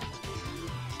 so...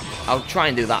 I'll try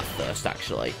and do that first,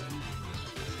 actually.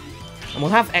 And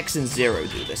we'll have X and Zero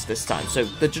do this time, so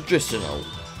the traditional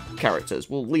characters.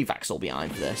 We'll leave Axel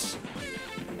behind for this.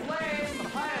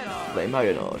 Flame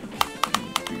Hyanod.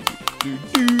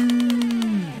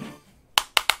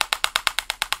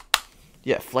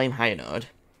 Yeah, Flame Hyanod.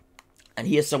 And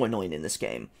he is so annoying in this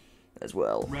game as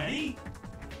well. Ready?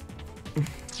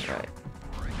 Right.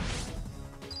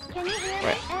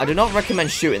 Right, I do not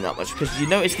recommend shooting that much because you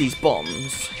notice these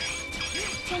bombs.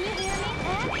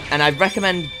 And I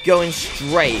recommend going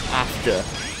straight after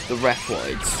the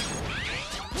Reploids.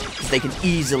 Because they can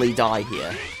easily die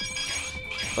here.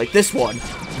 Like this one,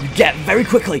 you get very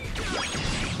quickly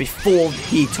before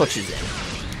he touches it.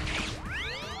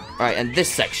 Alright, and this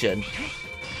section,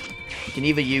 you can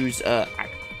either use, I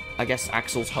guess,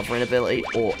 Axel's hovering ability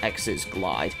or X's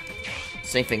glide.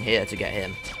 Same thing here to get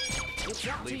him.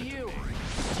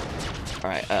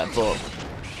 Alright, but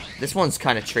this one's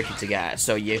kind of tricky to get,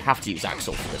 so you have to use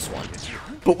Axel for this one.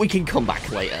 But we can come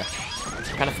back later.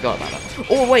 Kind of forgot about that.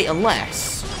 Oh, wait,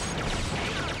 unless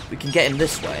we can get him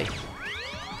this way.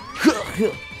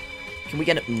 Can we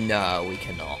get him? No, we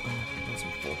cannot. That's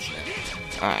unfortunate.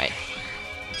 Alright.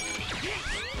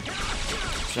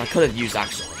 So I could have used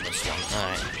Axel on this one.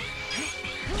 Alright.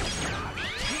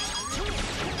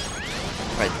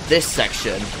 Right, this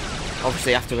section,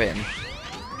 obviously after him,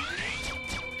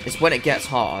 is when it gets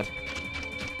hard.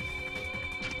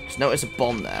 Just notice a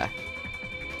bomb there.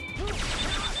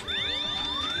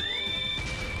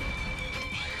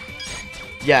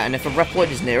 Yeah, and if a Reploid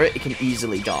is near it, it can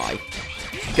easily die.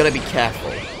 You gotta be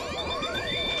careful.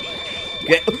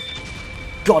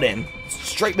 Got him.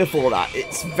 Straight before that.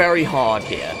 It's very hard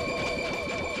here.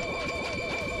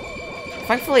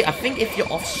 Thankfully, I think if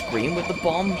you're off screen with the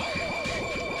bomb,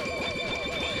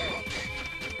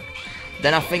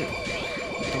 then I think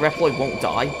the Reploid won't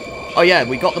die. Oh yeah,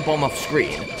 we got the bomb off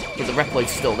screen, but the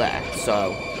Reploid's still there,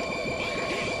 so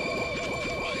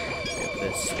get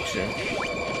this section.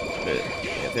 Get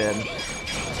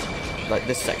him. Like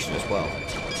this section as well.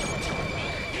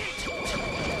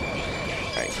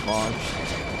 Alright, come on.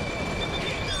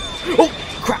 Oh,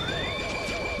 crap!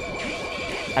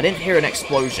 I didn't hear an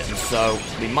explosion, so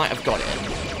we might have got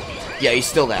him. Yeah, he's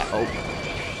still there. Oh.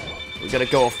 We're gonna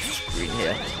go off screen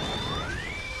here.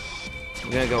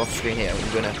 We're gonna go off screen here.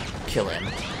 We're gonna kill him.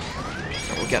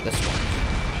 We'll get this one.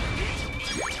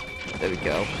 There we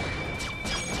go.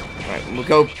 Alright,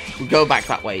 we'll go back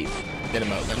that way in a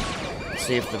moment. Let's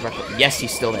see if the record. Yes,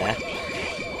 he's still there.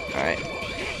 Alright.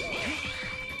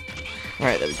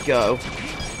 Alright, there we go.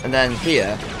 And then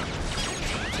here,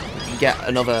 we can get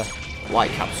another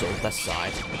light capsule this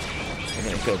side. So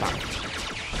we're gonna go back.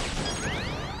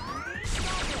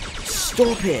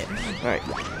 Stop it! Alright,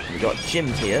 we got Jim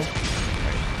here.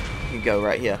 Right, we can go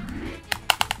right here.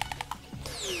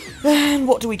 And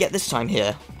what do we get this time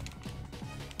here?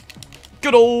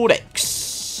 Good old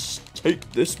X.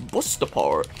 Take this buster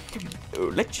part.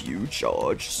 It'll let you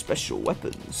charge special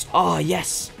weapons. Ah,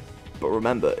 yes. But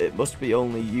remember, it must be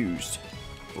only used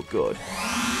for good.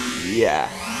 Yeah.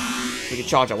 We can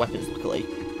charge our weapons, luckily.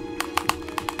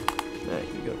 There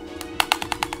we go.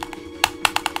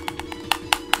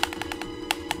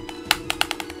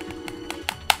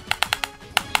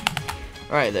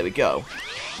 Alright, there we go.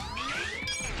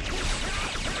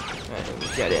 Alright, we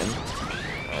get in.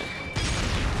 Alright.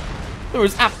 There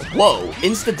was whoa!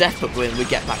 Insta-death, but when we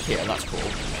get back here, that's cool.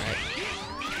 Alright.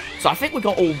 So I think we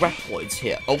got all Reploids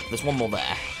here. Oh, there's one more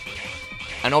there.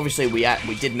 And obviously we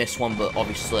did miss one, but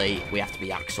obviously we have to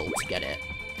be Axel to get it.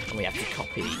 And we have to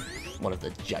copy one of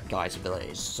the Jet Guy's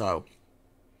abilities, so...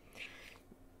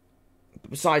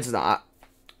 Besides that,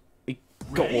 we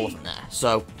got all of them there.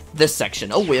 So, this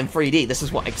section. Oh, we're in 3D. This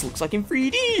is what X looks like in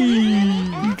 3D!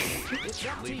 It's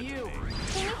up to you.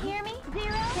 Can you hear me,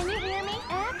 Zero? Can you hear me,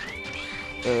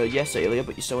 X? Yes, Alia,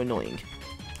 but you're so annoying.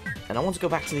 And I want to go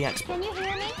back to the X. Can you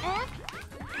hear me, X?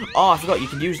 Oh, I forgot, you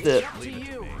can use the...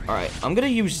 Alright, I'm gonna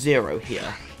use Zero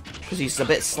here. Because he's a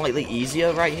bit slightly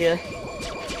easier right here.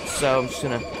 So, I'm just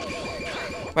gonna...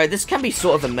 Right, this can be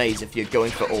sort of a maze if you're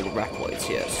going for all the Reploids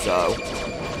here, so...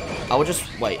 I would just...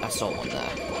 Wait, I saw one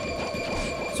there.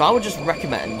 So I would just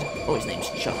recommend... Oh, his name's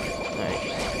Chuck. Alright.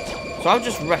 So I would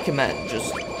just recommend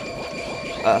just...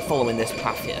 following this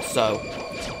path here. So,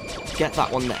 get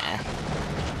that one there.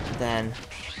 Then...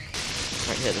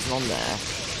 Right here, there's one there.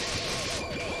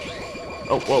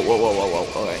 Oh, whoa, whoa, whoa, whoa, whoa,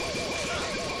 alright.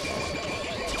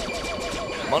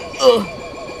 Come on,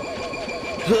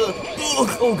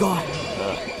 oh god.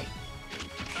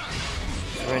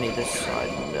 Is there any this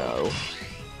side? No.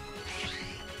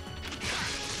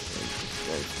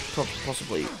 There's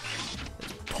possibly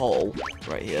there's a pole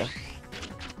right here.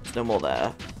 There's no more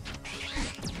there.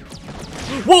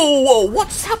 Whoa, whoa,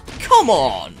 what's up? Come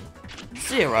on!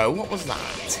 Zero, what was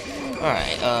that?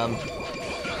 Alright,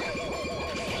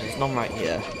 there's none right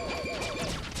here.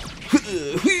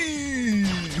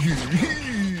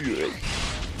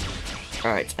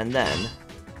 Alright, and then...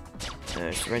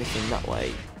 is there anything that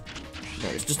way? No,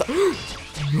 it's just that...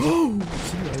 No!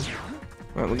 Zero.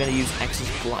 Right, we're going to use X's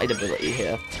glide ability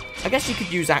here. I guess you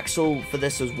could use Axel for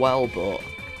this as well, but...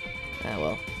 ah,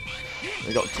 well.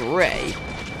 We got Grey.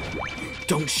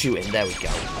 Don't shoot him, there we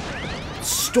go.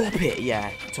 Stop it!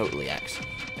 Yeah, totally X.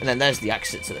 And then there's the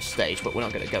exit to the stage, but we're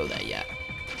not going to go there yet.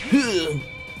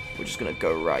 We're just going to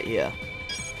go right here.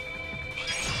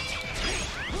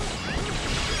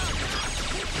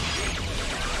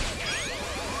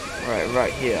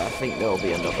 Right here, I think there'll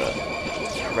be another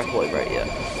Reploid right here.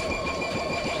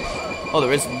 Oh,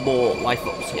 there is more life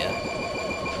ups here.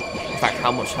 In fact,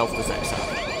 how much health does X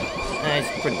have?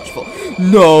 It's pretty much full.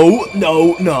 No!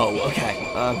 Okay,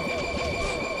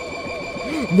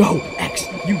 no! X,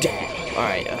 you dare!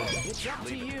 Alright,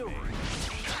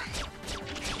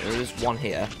 there is one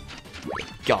here.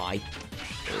 Guy.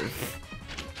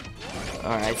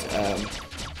 Alright,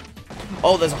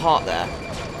 oh, there's a heart there.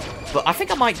 But I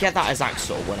think I might get that as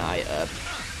Axel when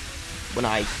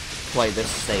I play this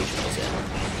stage as it.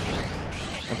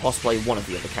 And possibly one of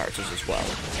the other characters as well.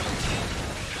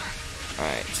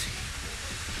 Alright.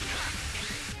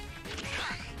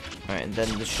 Alright, and then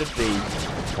there should be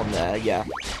one there, yeah.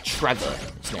 Trevor,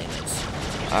 his name is.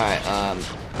 Alright,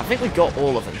 I think we got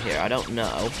all of them here, I don't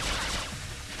know.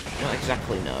 I don't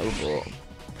exactly know, but...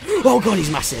 oh god, he's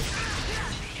massive!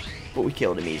 But we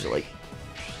killed him easily.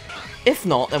 If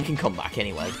not, then we can come back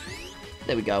anyway.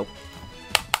 There we go.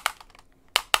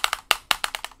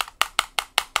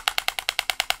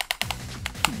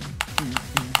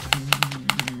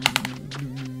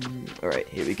 Alright,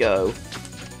 here we go.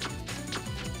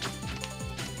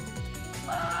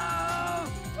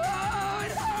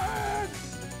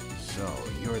 So,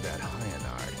 you're that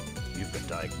Hyanard. You've been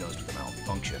diagnosed with a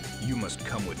malfunction. You must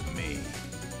come with me.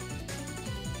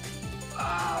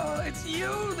 Oh, it's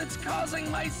you that's causing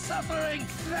my suffering.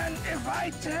 Then if I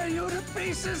tear you to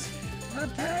pieces, the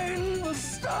pain will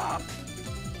stop.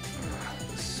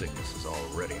 The sickness is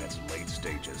already in its late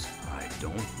stages. I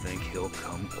don't think he'll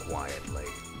come quietly.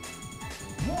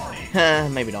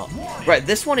 Maybe not. Right,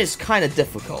 this one is kind of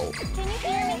difficult.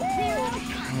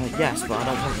 Yes, but I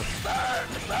don't want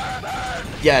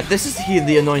to... yeah, this is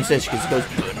the annoying stage because it goes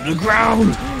burn to the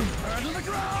ground!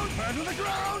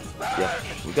 Yeah,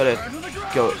 we gotta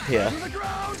go up here.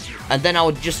 And then I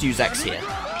would just use X here.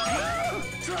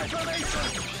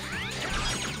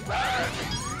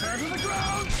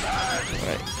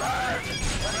 Right.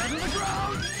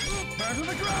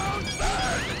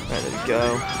 Right, there we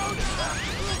go.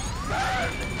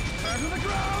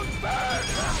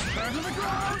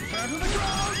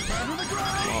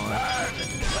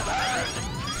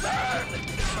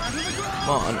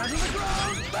 Come on.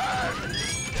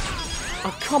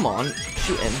 Oh, come on.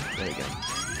 Shoot him. There you go.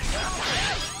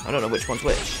 I don't know which one's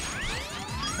which.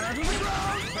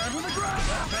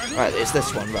 Right, it's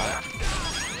this one, right.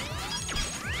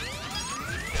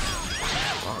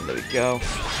 Oh, there we go.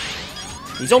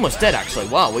 He's almost dead, actually.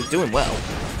 Wow, we're doing well.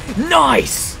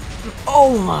 Nice!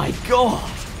 Oh my god!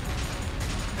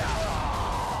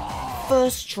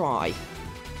 First try.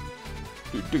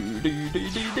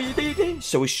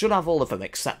 So we should have all of them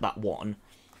except that one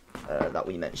that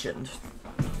we mentioned.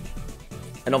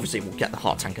 And obviously we'll get the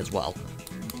heart tank as well.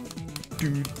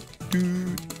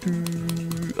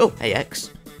 Oh, hey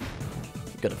X.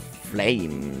 Got a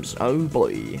flames. Oh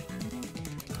boy.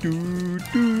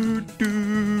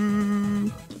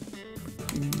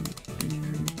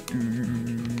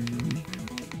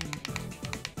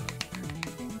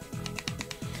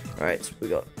 Alright, we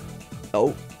got...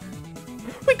 oh.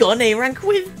 We got an A rank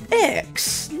with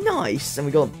X! Nice! And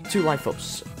we got 2 life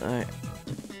ups. Alright.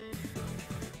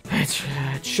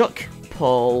 Chuck,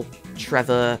 Paul,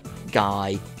 Trevor,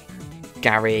 Guy,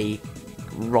 Gary,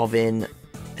 Robin,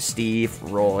 Steve,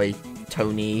 Roy,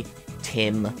 Tony,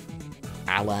 Tim,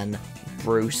 Alan,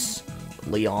 Bruce,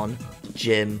 Leon,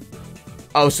 Jim.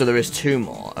 Oh, so there is 2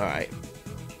 more. Alright.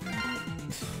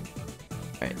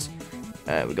 Alright.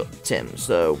 We got Tim,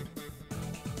 so...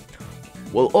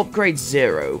 we'll upgrade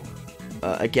 0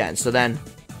 again, so then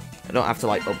I don't have to,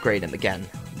 like, upgrade him again,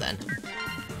 then.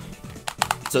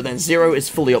 So then 0 is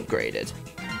fully upgraded.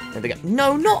 And again,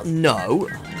 no, not no!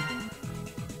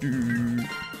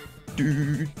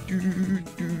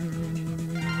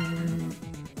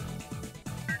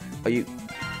 Are you...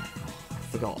 I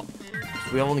forgot.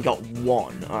 We only got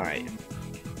 1, alright.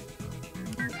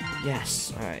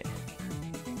 Yes, alright.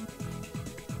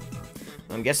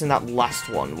 I'm guessing that last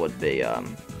one would be,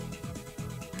 I'm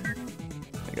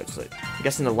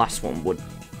guessing the last one would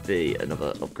be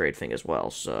another upgrade thing as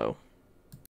well, so...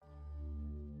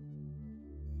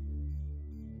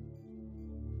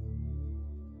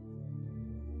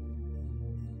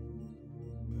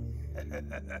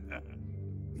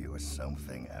 you were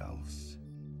something else.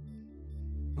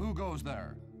 Who goes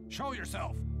there? Show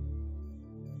yourself!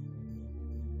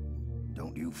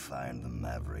 Don't you find the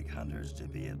Maverick Hunters to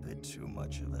be a bit too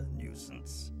much of a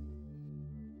nuisance?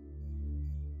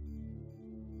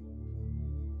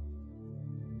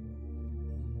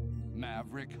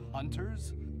 Maverick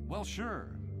Hunters? Well,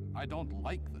 sure. I don't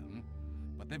like them,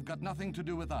 but they've got nothing to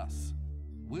do with us.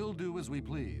 We'll do as we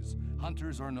please,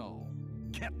 hunters or no.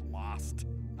 Get lost.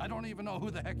 I don't even know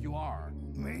who the heck you are.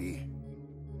 Me?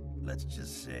 Let's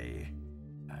just say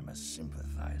I'm a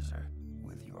sympathizer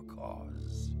with your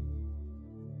cause.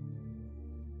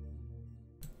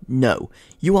 No,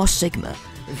 you are Sigma.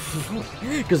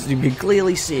 Because you can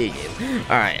clearly see you.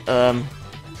 Alright,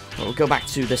 we'll go back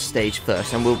to this stage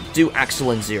first, and we'll do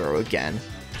Axel and Zero again.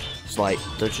 It's like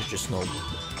the traditional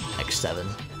X7.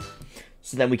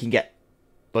 So then we can get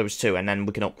those two, and then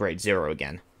we can upgrade Zero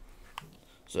again.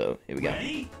 So, here we go.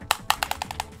 Ready?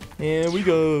 Here we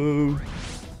go.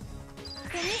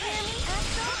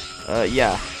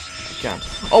 Yeah, I can.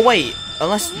 Oh wait,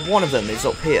 unless one of them is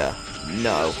up here.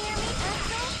 No.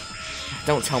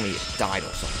 Don't tell me it died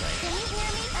or something.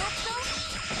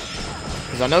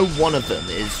 Because I know one of them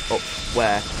is up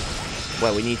where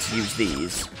we need to use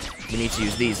these. We need to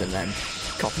use these and then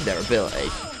copy their ability.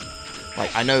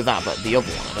 Like, I know that, but the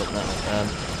other one, I don't know.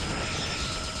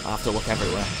 I'll have to look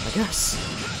everywhere, I guess.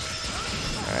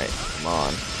 Alright, come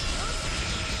on.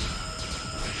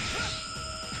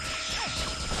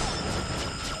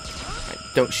 Right,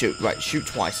 don't shoot. Right, shoot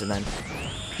twice and then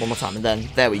one more time, and then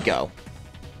there we go.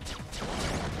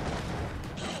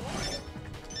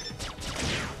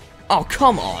 Oh,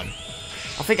 come on!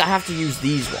 I think I have to use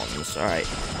these ones. Alright.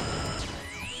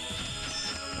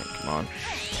 Come on.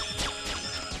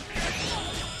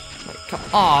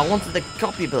 Oh, I wanted the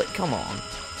copy ability. Come on.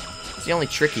 It's the only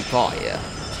tricky part here.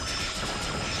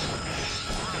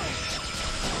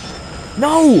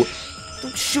 No!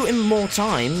 Don't shoot him more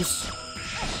times.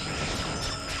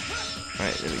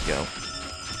 Alright, there we go.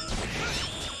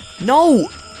 No!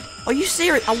 Are you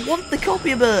serious? I want the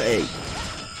copy ability.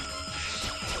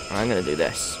 I'm gonna do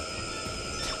this.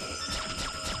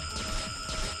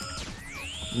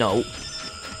 No.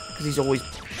 Because he's always...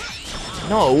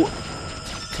 No!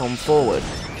 Come forward.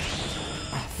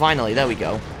 Finally, there we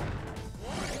go.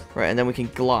 Right, and then we can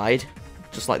glide.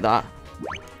 Just like that.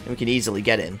 And we can easily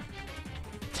get in.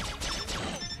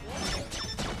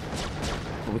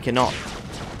 But we cannot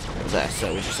go there,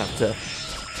 so we just have to...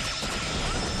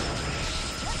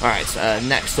 Alright,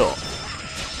 next up.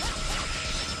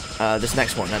 This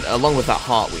next one, and along with that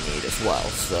heart we need as well,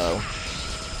 so...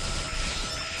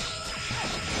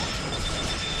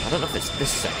 I don't know if it's this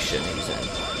section he's in.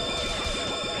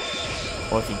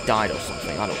 Or if he died or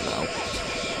something, I don't know.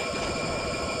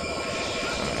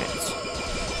 Alright.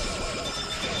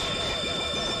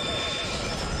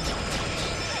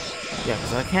 Yeah,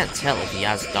 because I can't tell if he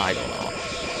has died or not.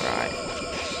 Right.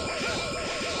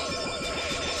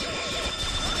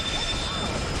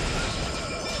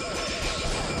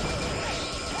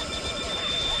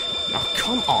 Oh,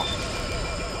 come on!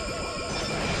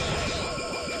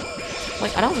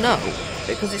 Like, I don't know,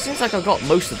 because it seems like I've got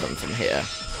most of them from here.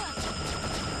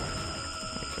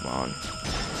 Come on.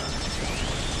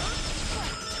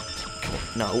 Come on.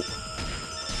 No.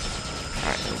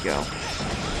 Alright, there we go.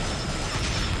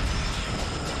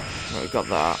 Right, we've got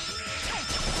that.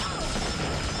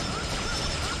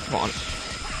 Come on.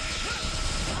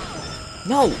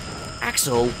 No!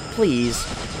 Axel, please!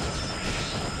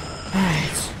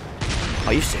 Alright.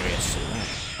 Are you serious?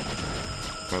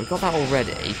 Right, we got that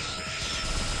already.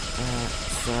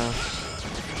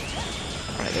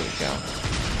 Right, there we go.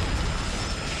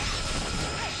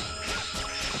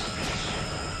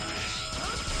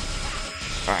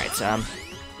 Alright,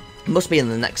 it must be in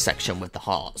the next section with the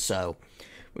heart, so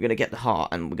we're gonna get the heart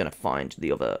and we're gonna find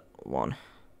the other one.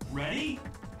 Ready?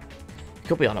 It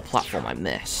could be on a platform I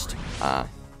missed. Can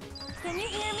you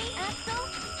hear me,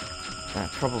 Axel?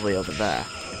 Probably over there.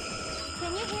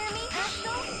 Can you hear me,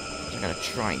 Axel? I'm gonna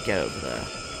try and get over there.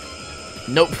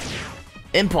 Nope.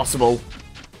 Impossible.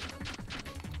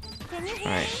 Can you hear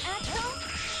Right. me, Axel?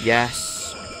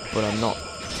 Yes, but I'm not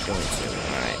going to.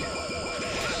 Alright.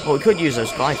 Well, we could use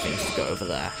those glide things to go over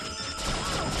there.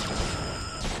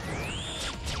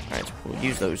 Alright, we'll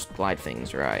use those glide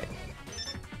things, right.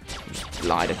 Just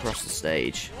glide across the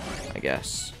stage, I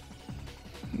guess.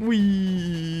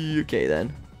 Whee! Okay,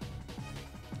 then.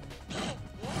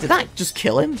 Did that just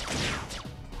kill him?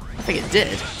 I think it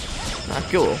did.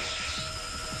 That's cool.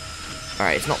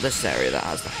 Alright, it's not this area that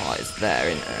has the heart, it's there,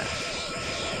 isn't it?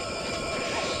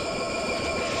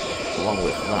 Along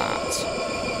with that.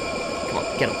 Come on,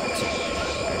 get up, Axel.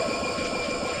 There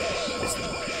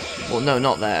Well, no,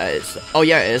 not there. It's... Oh,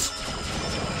 yeah, it is.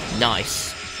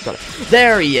 Nice. Got it.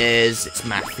 There he is. It's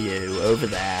Matthew over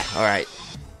there. Alright.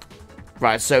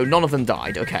 Right, so none of them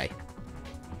died. Okay.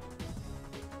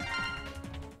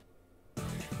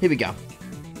 Here we go.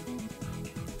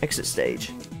 Exit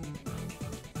stage.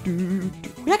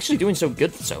 We're actually doing so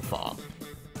good so far.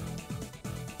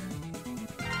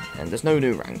 And there's no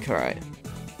new rank, alright.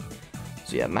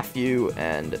 So yeah, Matthew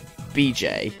and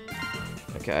BJ.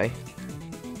 Okay.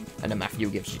 And then Matthew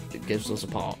gives us a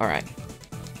part. Alright.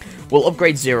 We'll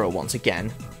upgrade Zero once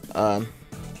again. Right,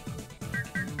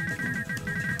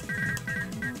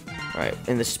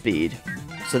 in the speed.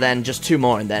 So then just 2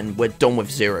 more and then we're done with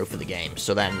Zero for the game.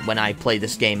 So then when I play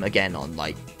this game again on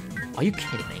like... Are you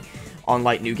kidding me? On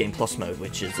like New Game Plus mode,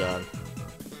 which is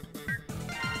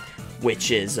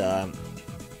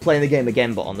playing the game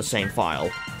again but on the same file.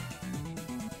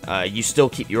 You still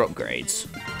keep your upgrades.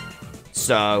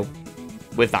 So,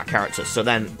 with that character. So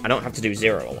then I don't have to do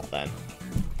Zero a lot then.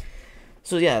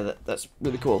 So yeah, that's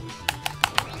really cool.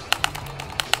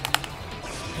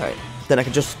 Alright, then I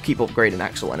can just keep upgrading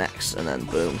Axel and X, and then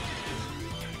boom.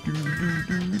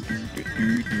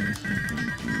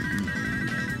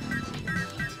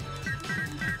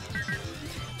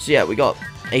 So yeah, we got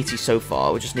 80 so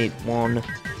far. We just need 1,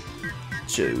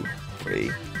 2,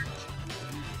 3.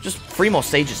 Just 3 more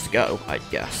stages to go, I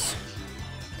guess.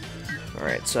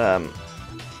 Alright,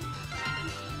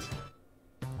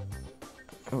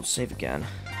 I'll save again.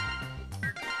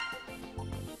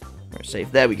 Alright,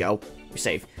 save. There we go. We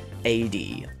save. AD.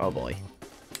 Oh boy.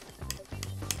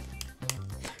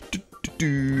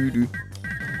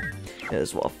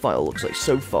 Here's what our file looks like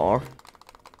so far.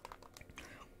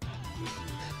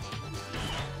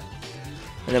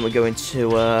 And then we're going to,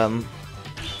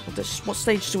 what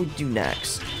stage do we do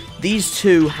next? These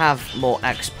 2 have more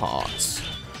X parts.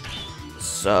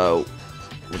 So,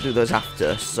 we'll do those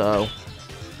after, so...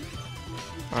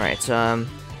 Alright,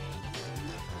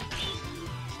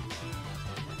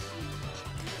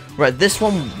 Right, this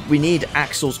one we need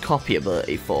Axel's copy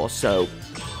ability for, so...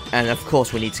 And of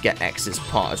course we need to get X's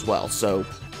part as well, so...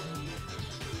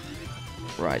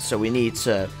 Right, so we need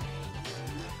to...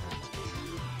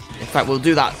 In fact, we'll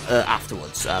do that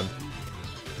afterwards.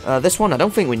 This one, I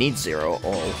don't think we need Zero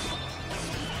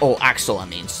or Axel, I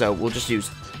mean, so we'll just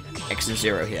use X and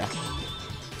Zero here.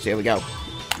 So here we go.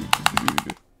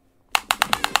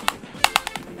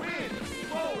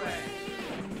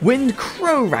 Wind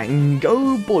Crow Rang,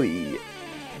 oh boy! You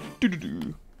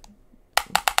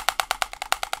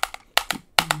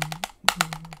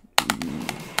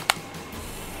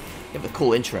have a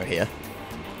cool intro here.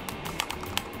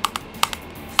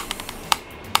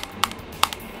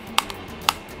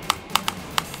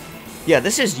 Yeah,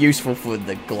 this is useful for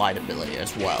the glide ability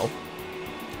as well,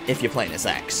 if you're playing as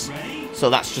X. So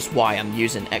that's just why I'm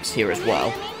using X here as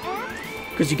well.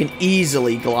 Because you can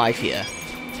easily glide here.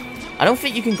 I don't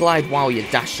think you can glide while you're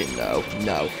dashing, though.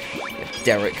 No. You have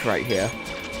Derek right here.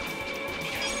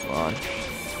 Come on.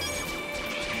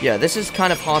 Yeah, this is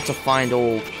kind of hard to find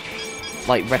all,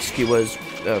 like, rescuers,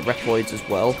 Reploids as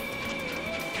well.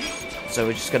 So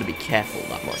we're just got to be careful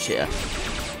that much here.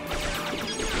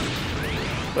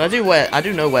 But I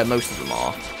do know where most of them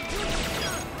are.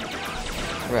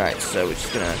 Right, so we're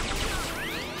just gonna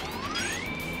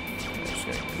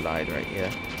glide right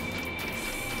here.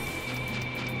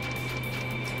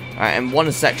 Alright, and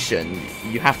one section,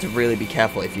 you have to really be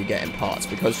careful if you're getting parts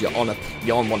because you're on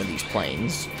one of these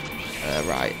planes.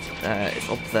 Right, it's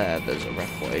up there. There's a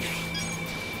Reploid.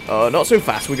 Oh, not so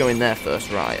fast. We're going there first.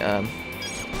 Right.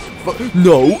 But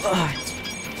no.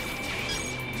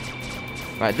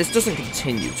 Right, this doesn't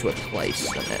continue to a place,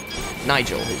 does it?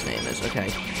 Nigel, his name is.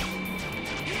 Okay.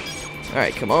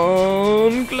 Alright, come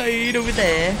on. Glide over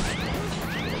there.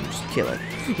 Just kill it.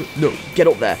 No, get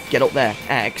up there. Get up there.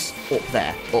 X. Up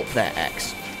there. Up there,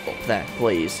 X. Up there,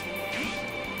 please.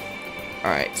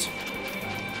 Alright.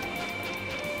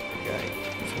 Okay,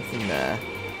 there's nothing there.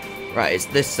 Right, it's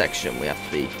this section we have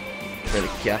to be really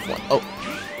careful. Oh.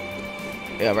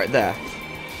 Yeah, right there.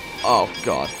 Oh,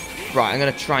 God. Right, I'm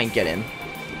gonna try and get him.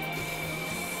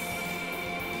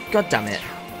 God damn it.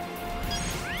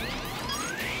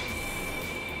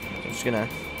 I'm just gonna...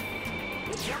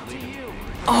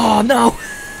 Oh, no!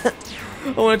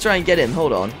 I want to try and get him.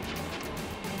 Hold on.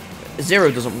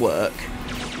 Zero doesn't work.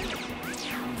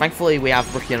 Thankfully, we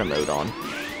have Rookie mode on.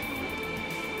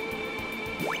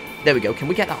 There we go. Can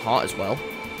we get that heart as well?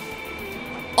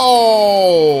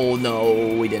 Oh,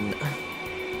 no, we didn't.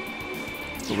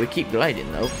 But we keep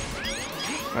gliding, though.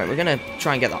 Right, we're going to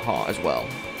try and get that heart as well.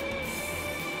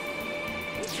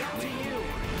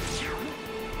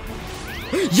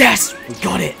 Yes! We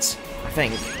got it! I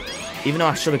think. Even though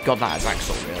I should have got that as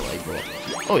Axel, really, but...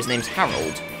 Oh, his name's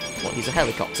Harold. What, he's a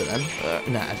helicopter then?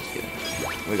 Nah, just kidding.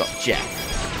 We got Jeff.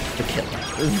 The killer.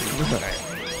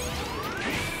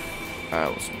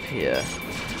 Alright, what's up here?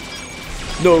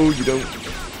 No, you don't.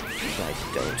 No,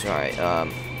 you don't. Alright,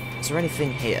 is there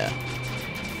anything here?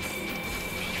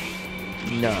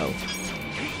 No.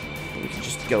 We can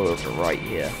just go over right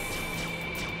here.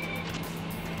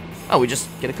 Oh, we just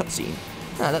get a cutscene.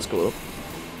 Ah, that's cool.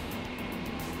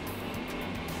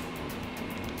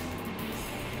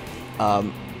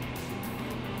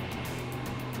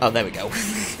 Oh, there we go.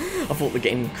 I thought the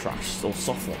game crashed or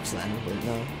softlocked then, but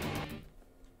no.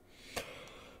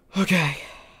 Okay.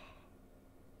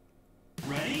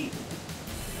 Ready?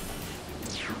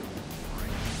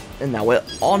 And now we're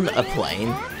on a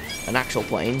plane, an actual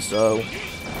plane, so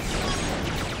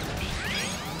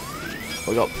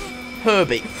we got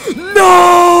Herbie.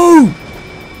 No!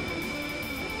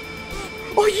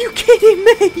 Are you kidding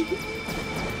me?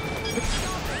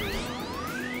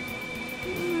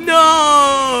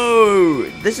 No!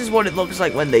 This is what it looks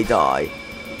like when they die.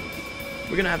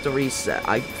 We're gonna have to reset.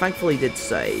 I thankfully did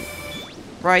save.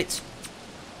 Right.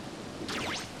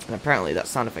 And apparently that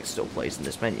sound effect still plays in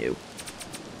this menu.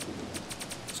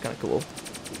 It's kind of cool.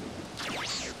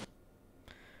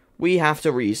 We have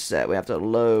to reset. We have to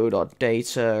load our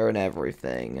data and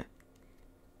everything.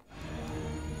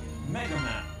 Mega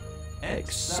Man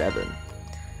X7.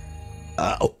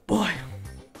 Oh boy.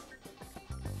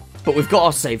 But we've got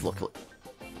our save, luckily.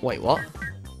 Wait, what?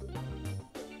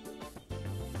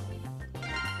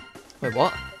 Wait,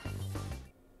 what?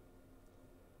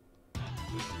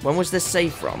 When was this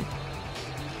save from?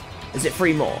 Is it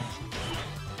 3 more?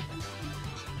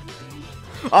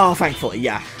 Oh, thankfully,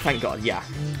 yeah. Thank God, yeah.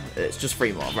 It's just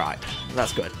 3 more, right.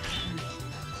 That's good.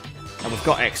 And we've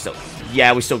got X still.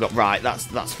 Yeah, we still got, right,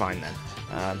 that's fine then.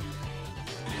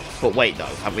 But wait, though,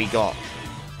 have we got...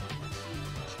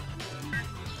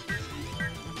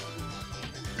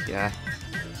 Yeah.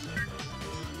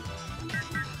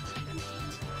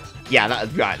 Yeah,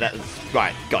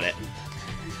 right, got it.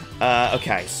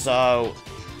 Okay, so...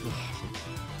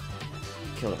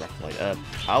 Kill the replicator.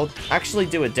 I'll actually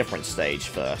do a different stage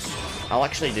first. I'll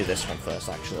actually do this one first,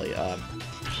 actually,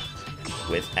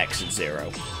 with X and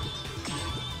 0.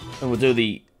 And we'll do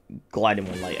the gliding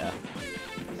one later.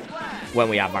 When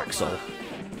we have Axel.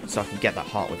 So I can get that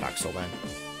heart with Axel then.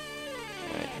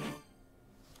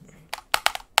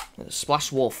 Right. Splash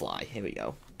Warfly, here we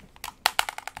go.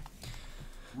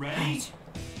 Ready?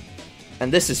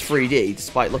 And this is 3D,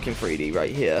 despite looking 3D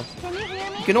right here.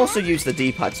 You can also use the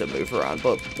D-pad to move around,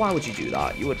 but why would you do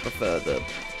that? You would prefer the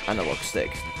analog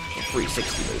stick, the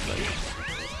 360 movement.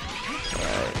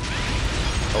 Alright.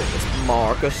 Oh, there's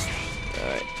Marcus.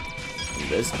 Alright. And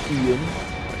there's Ian.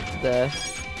 Right there.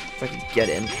 If I can get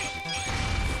him.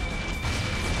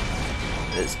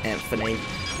 There's Anthony.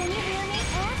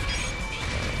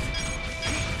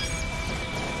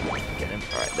 Get him.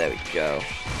 Alright, there we go.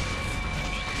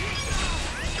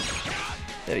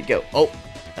 There we go. Oh,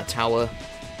 a tower.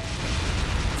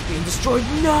 It's being destroyed.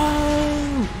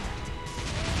 No!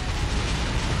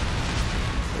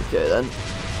 Okay, then.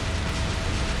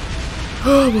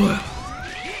 Oh, boy.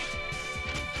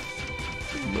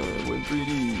 No, we're 3D.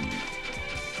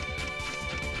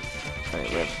 Alright,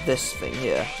 we have this thing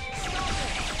here.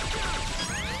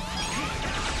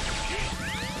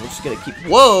 We're just gonna keep...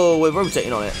 Whoa! We're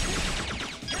rotating on it.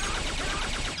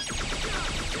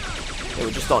 Yeah,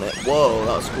 we're just on it. Whoa,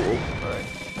 that was cool. Alright.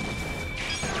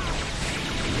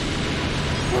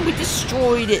 Oh, we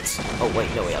destroyed it! Oh,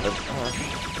 wait, no, we haven't.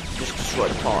 Just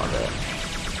destroyed a part of it.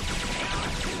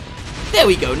 There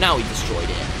we go, now we destroyed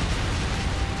it.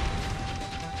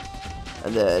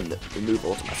 And then we move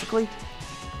automatically.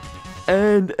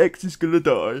 And X is gonna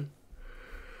die.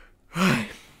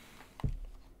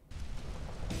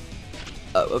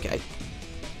 Oh, okay.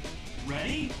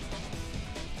 Ready?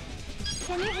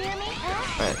 Can you hear me?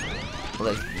 Alright.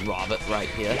 Well, there's Robert right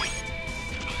here.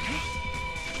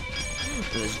 And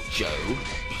there's Joe.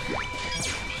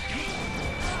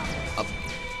 Oh,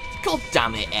 God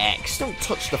damn it, X. Don't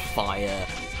touch the fire.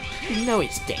 You know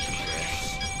it's dangerous.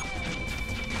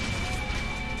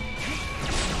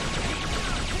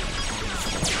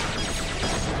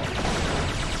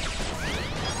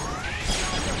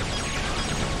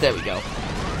 There we go.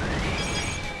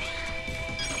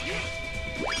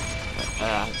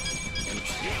 Alright.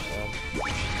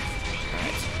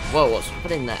 Whoa, what's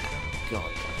happening there?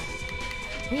 God.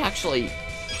 We actually...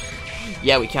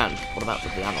 Yeah, we can. What about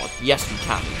with the analog? Yes, we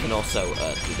can. We can also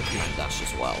do the command dash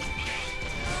as well.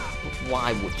 But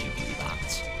why would you do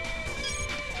that?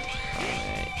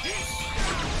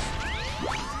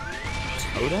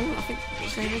 Todo, I think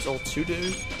his name is, or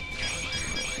Todo.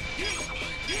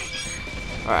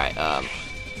 Alright,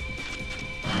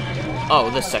 oh,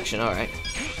 this section, alright.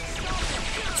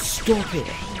 Stop it!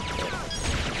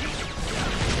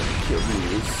 Kill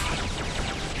these.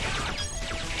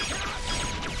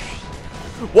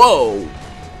 Whoa!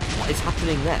 What is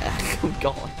happening there? Oh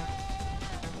god.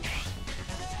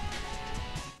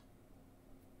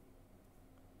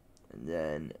 And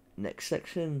then, next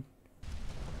section.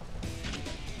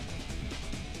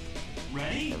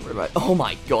 Ready? Oh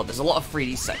my god, there's a lot of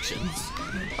 3D sections.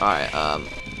 Alright,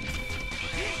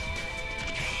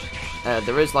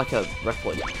 there is like a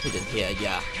reploid hidden here,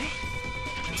 yeah.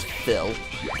 It's Phil.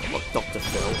 Look, Dr.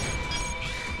 Phil.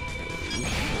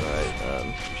 Right,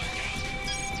 come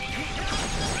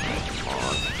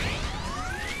on.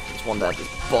 There's one there, there's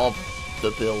Bob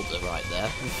the Builder right there.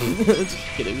 Just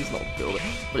kidding, he's not a builder,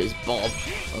 but it's Bob.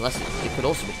 Unless it could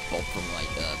also be Bob from like,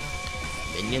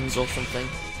 Minions or something.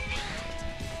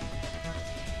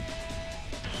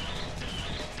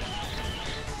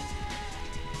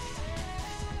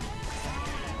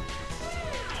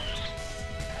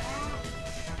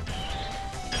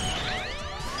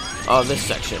 Oh, this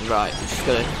section, right. We're just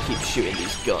gonna keep shooting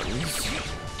these guns.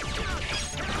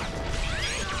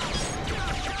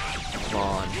 Come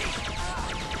on.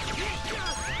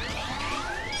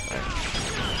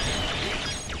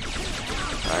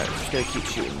 Alright, we're just gonna keep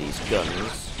shooting these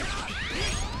guns.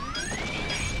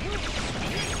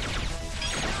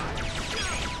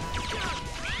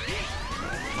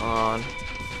 Come on.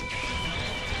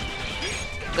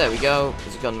 There we go.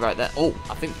 There's a gun right there. Oh,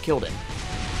 I think we killed him.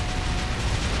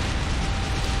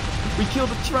 We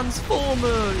killed a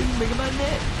Transformer in Mega Man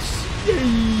X! Yay!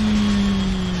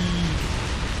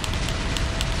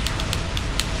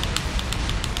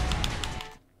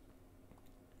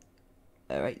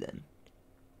 Alright then.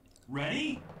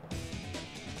 Ready?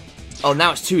 Oh,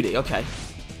 now it's 2D, okay.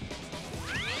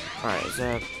 Alright, is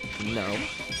there... No. Alright,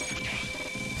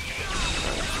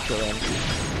 kill him.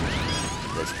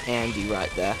 There's Andy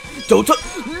right there. Don't touch...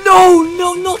 No!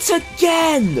 No, not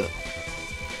again!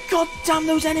 God damn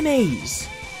those enemies!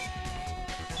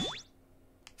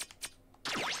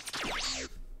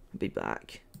 Be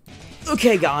back.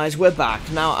 Okay guys, we're back.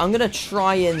 Now I'm gonna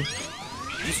try and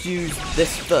just use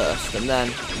this first, and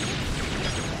then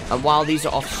while these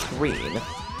are off screen,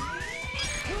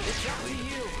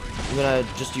 I'm gonna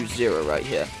just use 0 right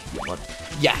here.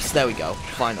 Yes, there we go,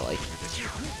 finally.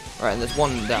 Alright, and there's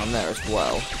one down there as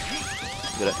well.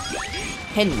 I'm gonna...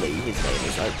 Henley, his name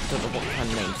is. I don't know what kind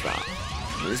of name's that.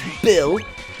 There's Bill,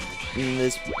 and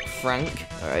there's Frank.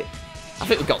 Alright. I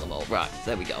think we've got them all. Right,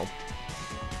 there we go.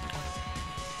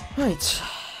 Right.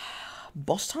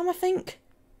 Boss time, I think?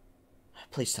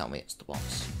 Please tell me it's the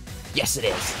boss. Yes, it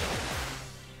is!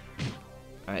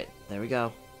 Alright, there we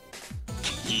go.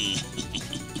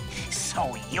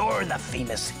 So you're the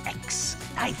famous X.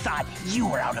 I thought you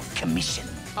were out of commission.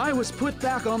 I was put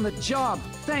back on the job,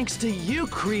 thanks to you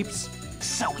creeps.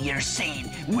 So you're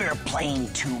saying we're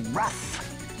playing too rough?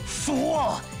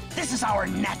 Fool! This is our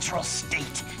natural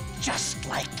state, just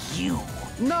like you.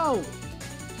 No!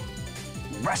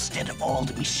 Rusted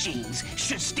old machines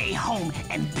should stay home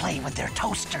and play with their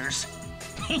toasters.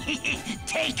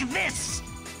 Take this!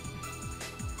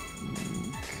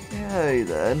 Okay,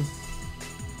 then.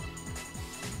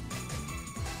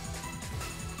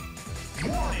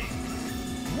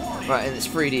 Right, and it's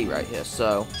 3D right here,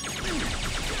 so...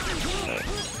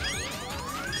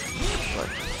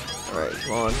 Alright,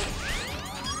 come on.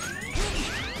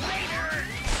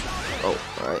 Oh,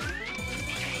 alright.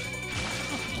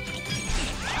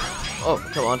 Oh,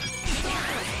 come on.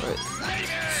 Alright.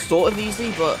 Sort of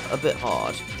easy, but a bit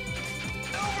hard.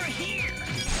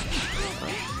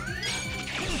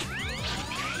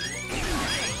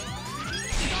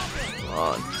 Come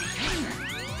on.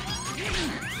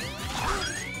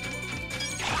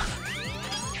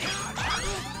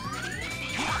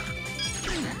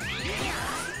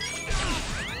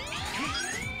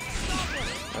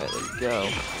 Alright, there we go.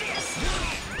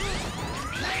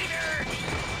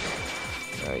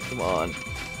 Alright, come on.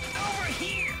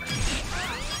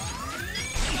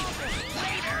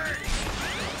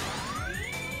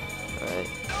 Alright.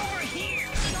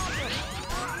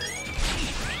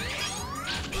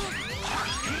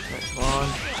 Come on.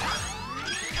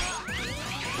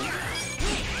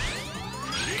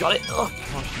 Got it! Oh,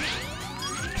 come on.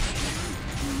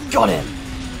 Got him!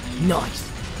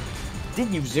 Nice!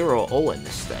 Didn't use 0 at all in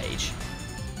this stage.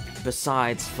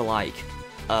 Besides for like,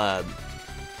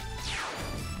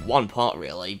 one part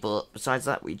really, but besides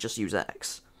that we just use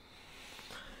X.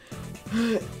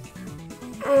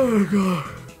 Oh god.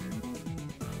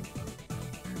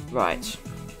 Right.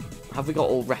 Have we got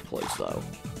all Reploids though?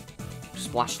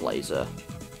 Splash laser.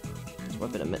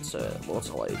 Weapon emits a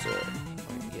water laser.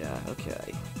 Yeah,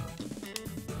 okay.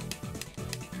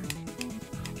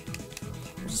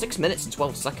 6 minutes and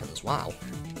 12 seconds, wow.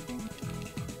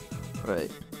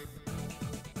 Right.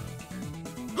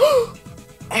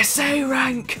 SA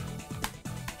rank!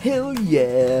 Hell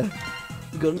yeah!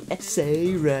 We got an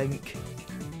SA rank.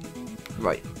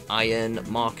 Right. Ian,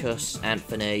 Marcus,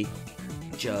 Anthony,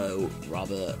 Joe,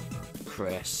 Robert,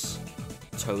 Chris,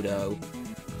 Todo.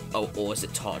 Oh, or is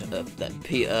it Todd? Then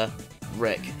Peter,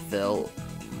 Rick, Phil,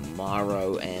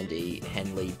 Maro, Andy,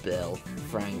 Henley, Bill,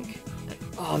 Frank. And,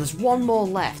 oh, there's one more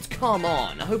left. Come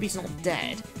on. I hope he's not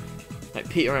dead. Like,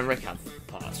 Peter and Rick have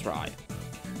parts, right.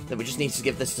 Then we just need to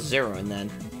give this to Zero, and then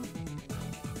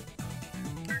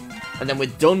we're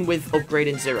done with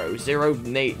upgrading Zero. Zero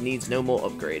needs no more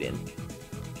upgrading.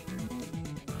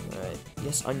 Alright.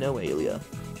 Yes, I know, Alia.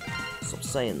 Stop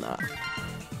saying that.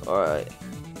 Alright.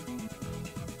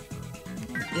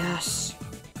 Yes.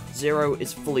 Zero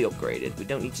is fully upgraded. We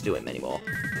don't need to do him anymore.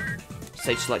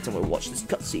 Stage select and we'll watch this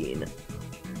cutscene.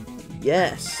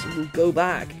 Yes, we'll go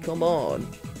back. Come on.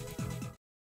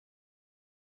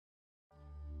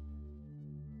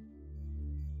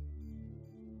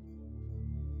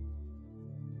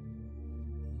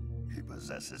 He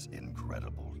possesses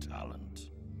incredible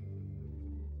talent.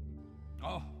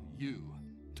 Oh, you.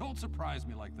 Don't surprise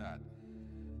me like that.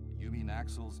 You mean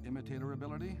Axel's imitator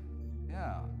ability?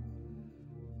 Yeah.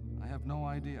 I have no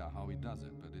idea how he does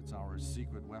it, but it's our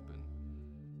secret weapon.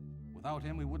 Without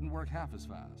him, we wouldn't work half as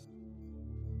fast.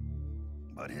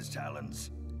 But his talents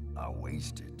are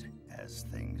wasted as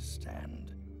things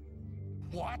stand.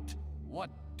 What?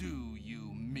 What do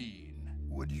you mean?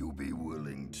 Would you be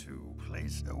willing to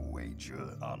place a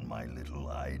wager on my little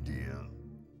idea?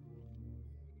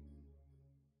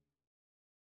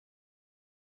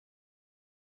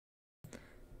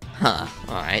 Huh,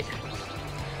 alright.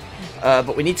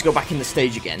 But we need to go back in the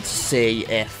stage again to see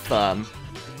if,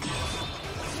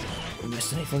 we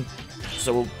missed anything.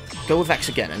 So we'll go with X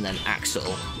again and then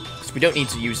Axel. Because we don't need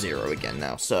to use Zero again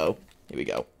now, so here we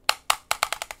go.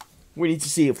 We need to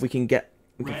see if we can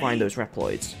find those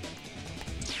Reploids.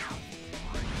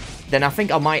 Then I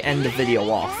think I might end the video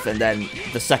off, and then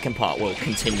the second part will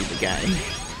continue the game.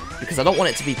 Because I don't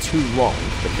want it to be too long,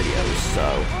 the videos,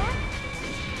 so...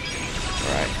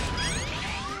 Alright.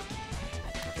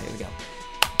 Here we go.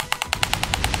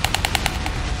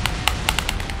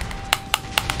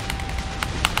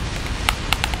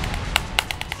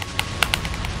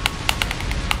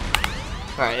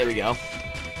 Alright, here we go.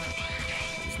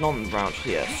 There's none around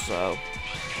here, so...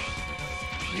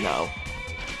 No.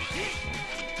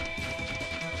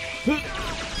 Come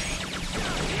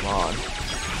on.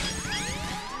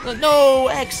 No,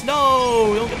 X,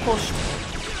 no! Don't get pushed.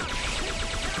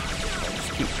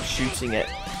 Just keep shooting it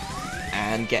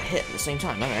and get hit at the same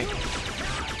time, alright.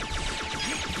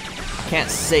 I can't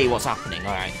see what's happening,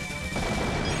 alright.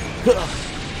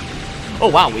 Oh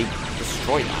wow, we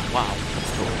destroyed that, wow,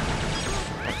 that's cool.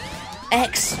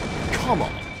 X, come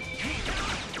on.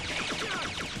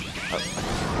 Oh,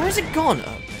 where is it gone?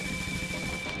 Oh.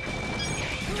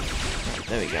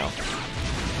 There we go.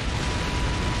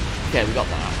 Okay, we got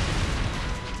that.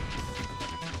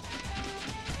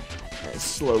 It's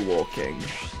slow walking.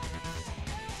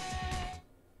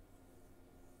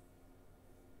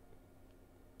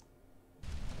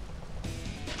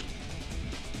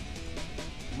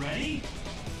 Ready?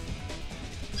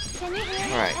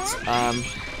 Alright,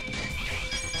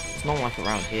 it's not like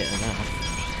around here, no.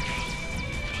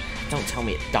 Don't tell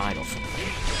me it died or something.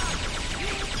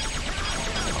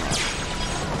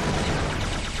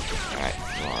 Alright,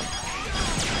 come on.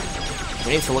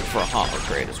 We need to look for a heart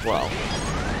upgrade as well.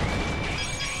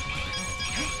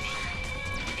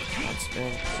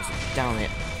 It's down here.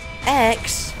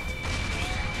 X!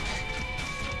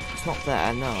 It's not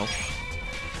there, no.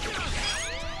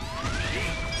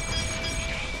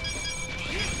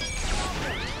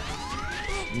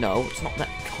 No, it's not that.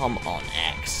 Come on,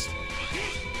 X.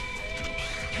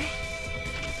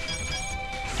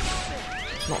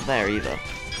 It's not there either.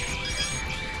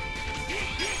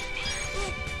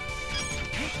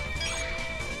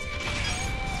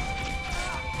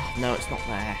 No, it's not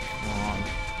there. Come on.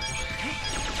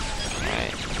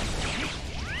 Alright.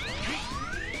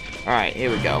 Alright, here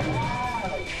we go.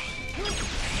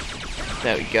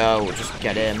 There we go, we'll just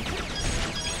get him.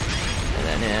 And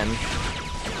then him.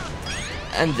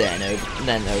 And then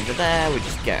over there, we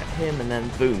just get him, and then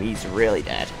boom, he's really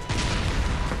dead.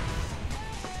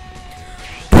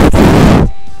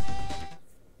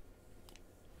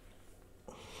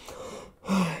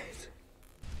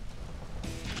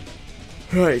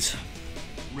 Right.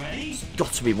 Ready? There's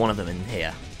got to be one of them in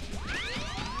here.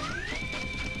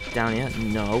 Down here?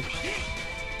 No.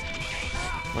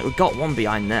 Like, we've got one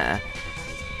behind there.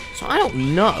 So I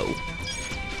don't know.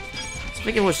 I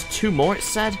think it was 2 more, it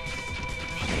said.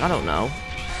 I don't know.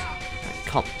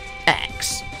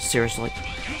 X? Seriously?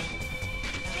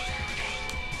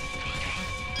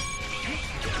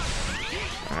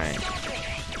 Alright.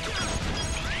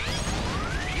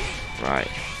 Right.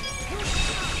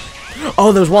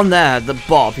 Oh, there was one there. The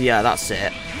Bob. Yeah, that's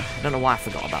it. I don't know why I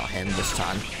forgot about him this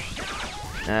time.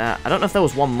 I don't know if there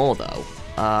was one more, though.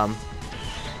 I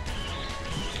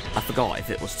forgot if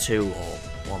it was 2 or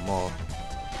 1 more.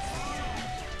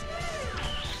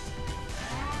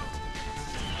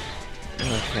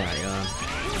 Okay,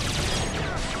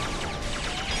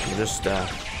 we'll just,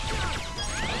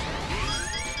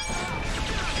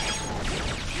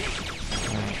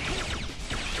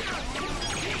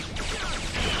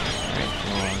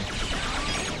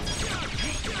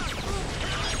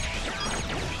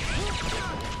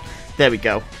 there we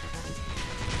go.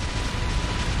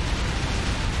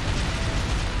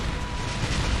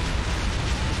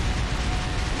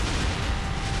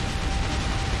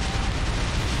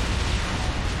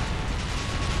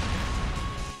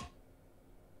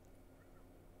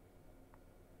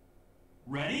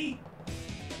 Ready?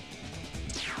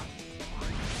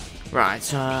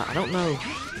 Right, I don't know.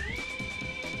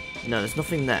 No, there's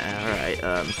nothing there. Alright,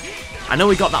 I know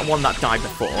we got that one that died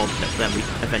before, but then we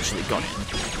eventually got him.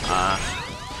 I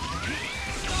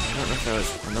don't know if there was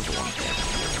another one here.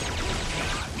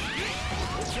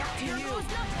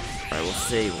 Alright, we'll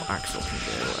see what Axel can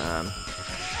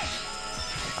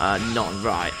do. None,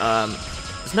 right.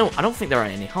 There's no, I don't think there are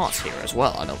any hearts here as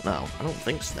well, I don't know. I don't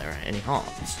think so, there are any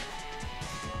hearts.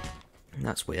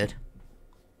 That's weird.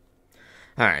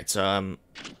 Alright,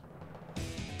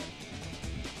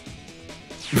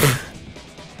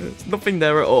 there's nothing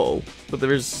there at all, but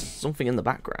there is something in the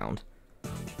background.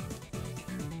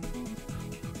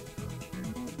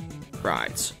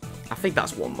 Right. I think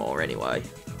that's one more anyway.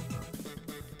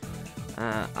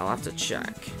 I'll have to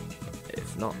check.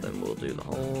 If not, then we'll do the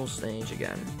whole stage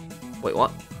again. Wait,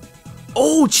 what?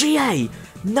 Oh, GA!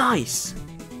 Nice!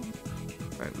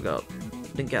 Right, we got...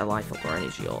 Didn't get a life up or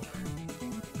energy up.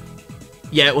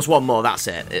 Yeah, it was one more, that's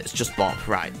it. It's just Bob.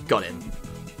 Right, got him.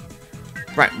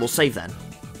 Right, we'll save then.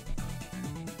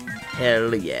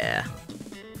 Hell yeah.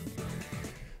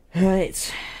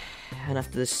 Right. And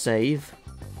after this save...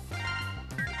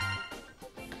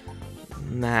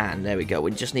 Man, there we go.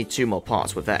 We just need 2 more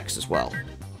parts with X as well.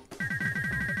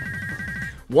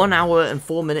 1 hour and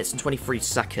 4 minutes and 23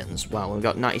 seconds. Well, we've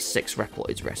got 96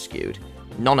 Reploids rescued.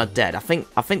 None are dead. I think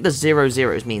the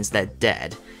 00s means they're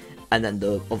dead. And then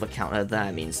the other counter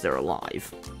there means they're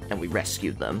alive. And we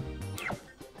rescued them.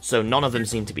 So none of them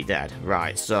seem to be dead.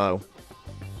 Right, so...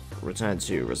 Return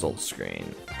to results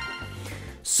screen.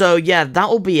 So yeah,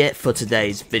 that'll be it for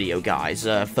today's video, guys.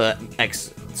 For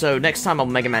X... So next time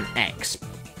on Mega Man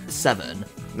X7,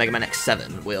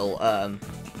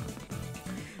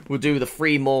 we'll do the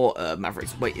 3 more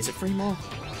Mavericks. Wait, is it 3 more?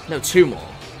 No, 2 more.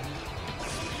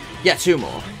 Yeah, 2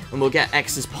 more. And we'll get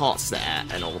X's parts there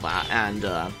and all that, and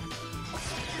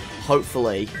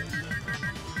hopefully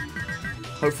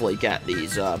get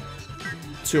these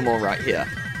 2 more right here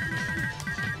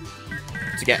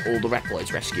to get all the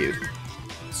Reploids rescued.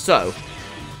 So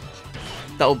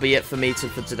that'll be it for me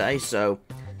for today. So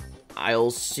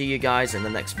I'll see you guys in the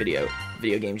next video.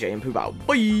 Video Game J and Poop out.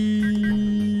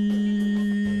 Bye!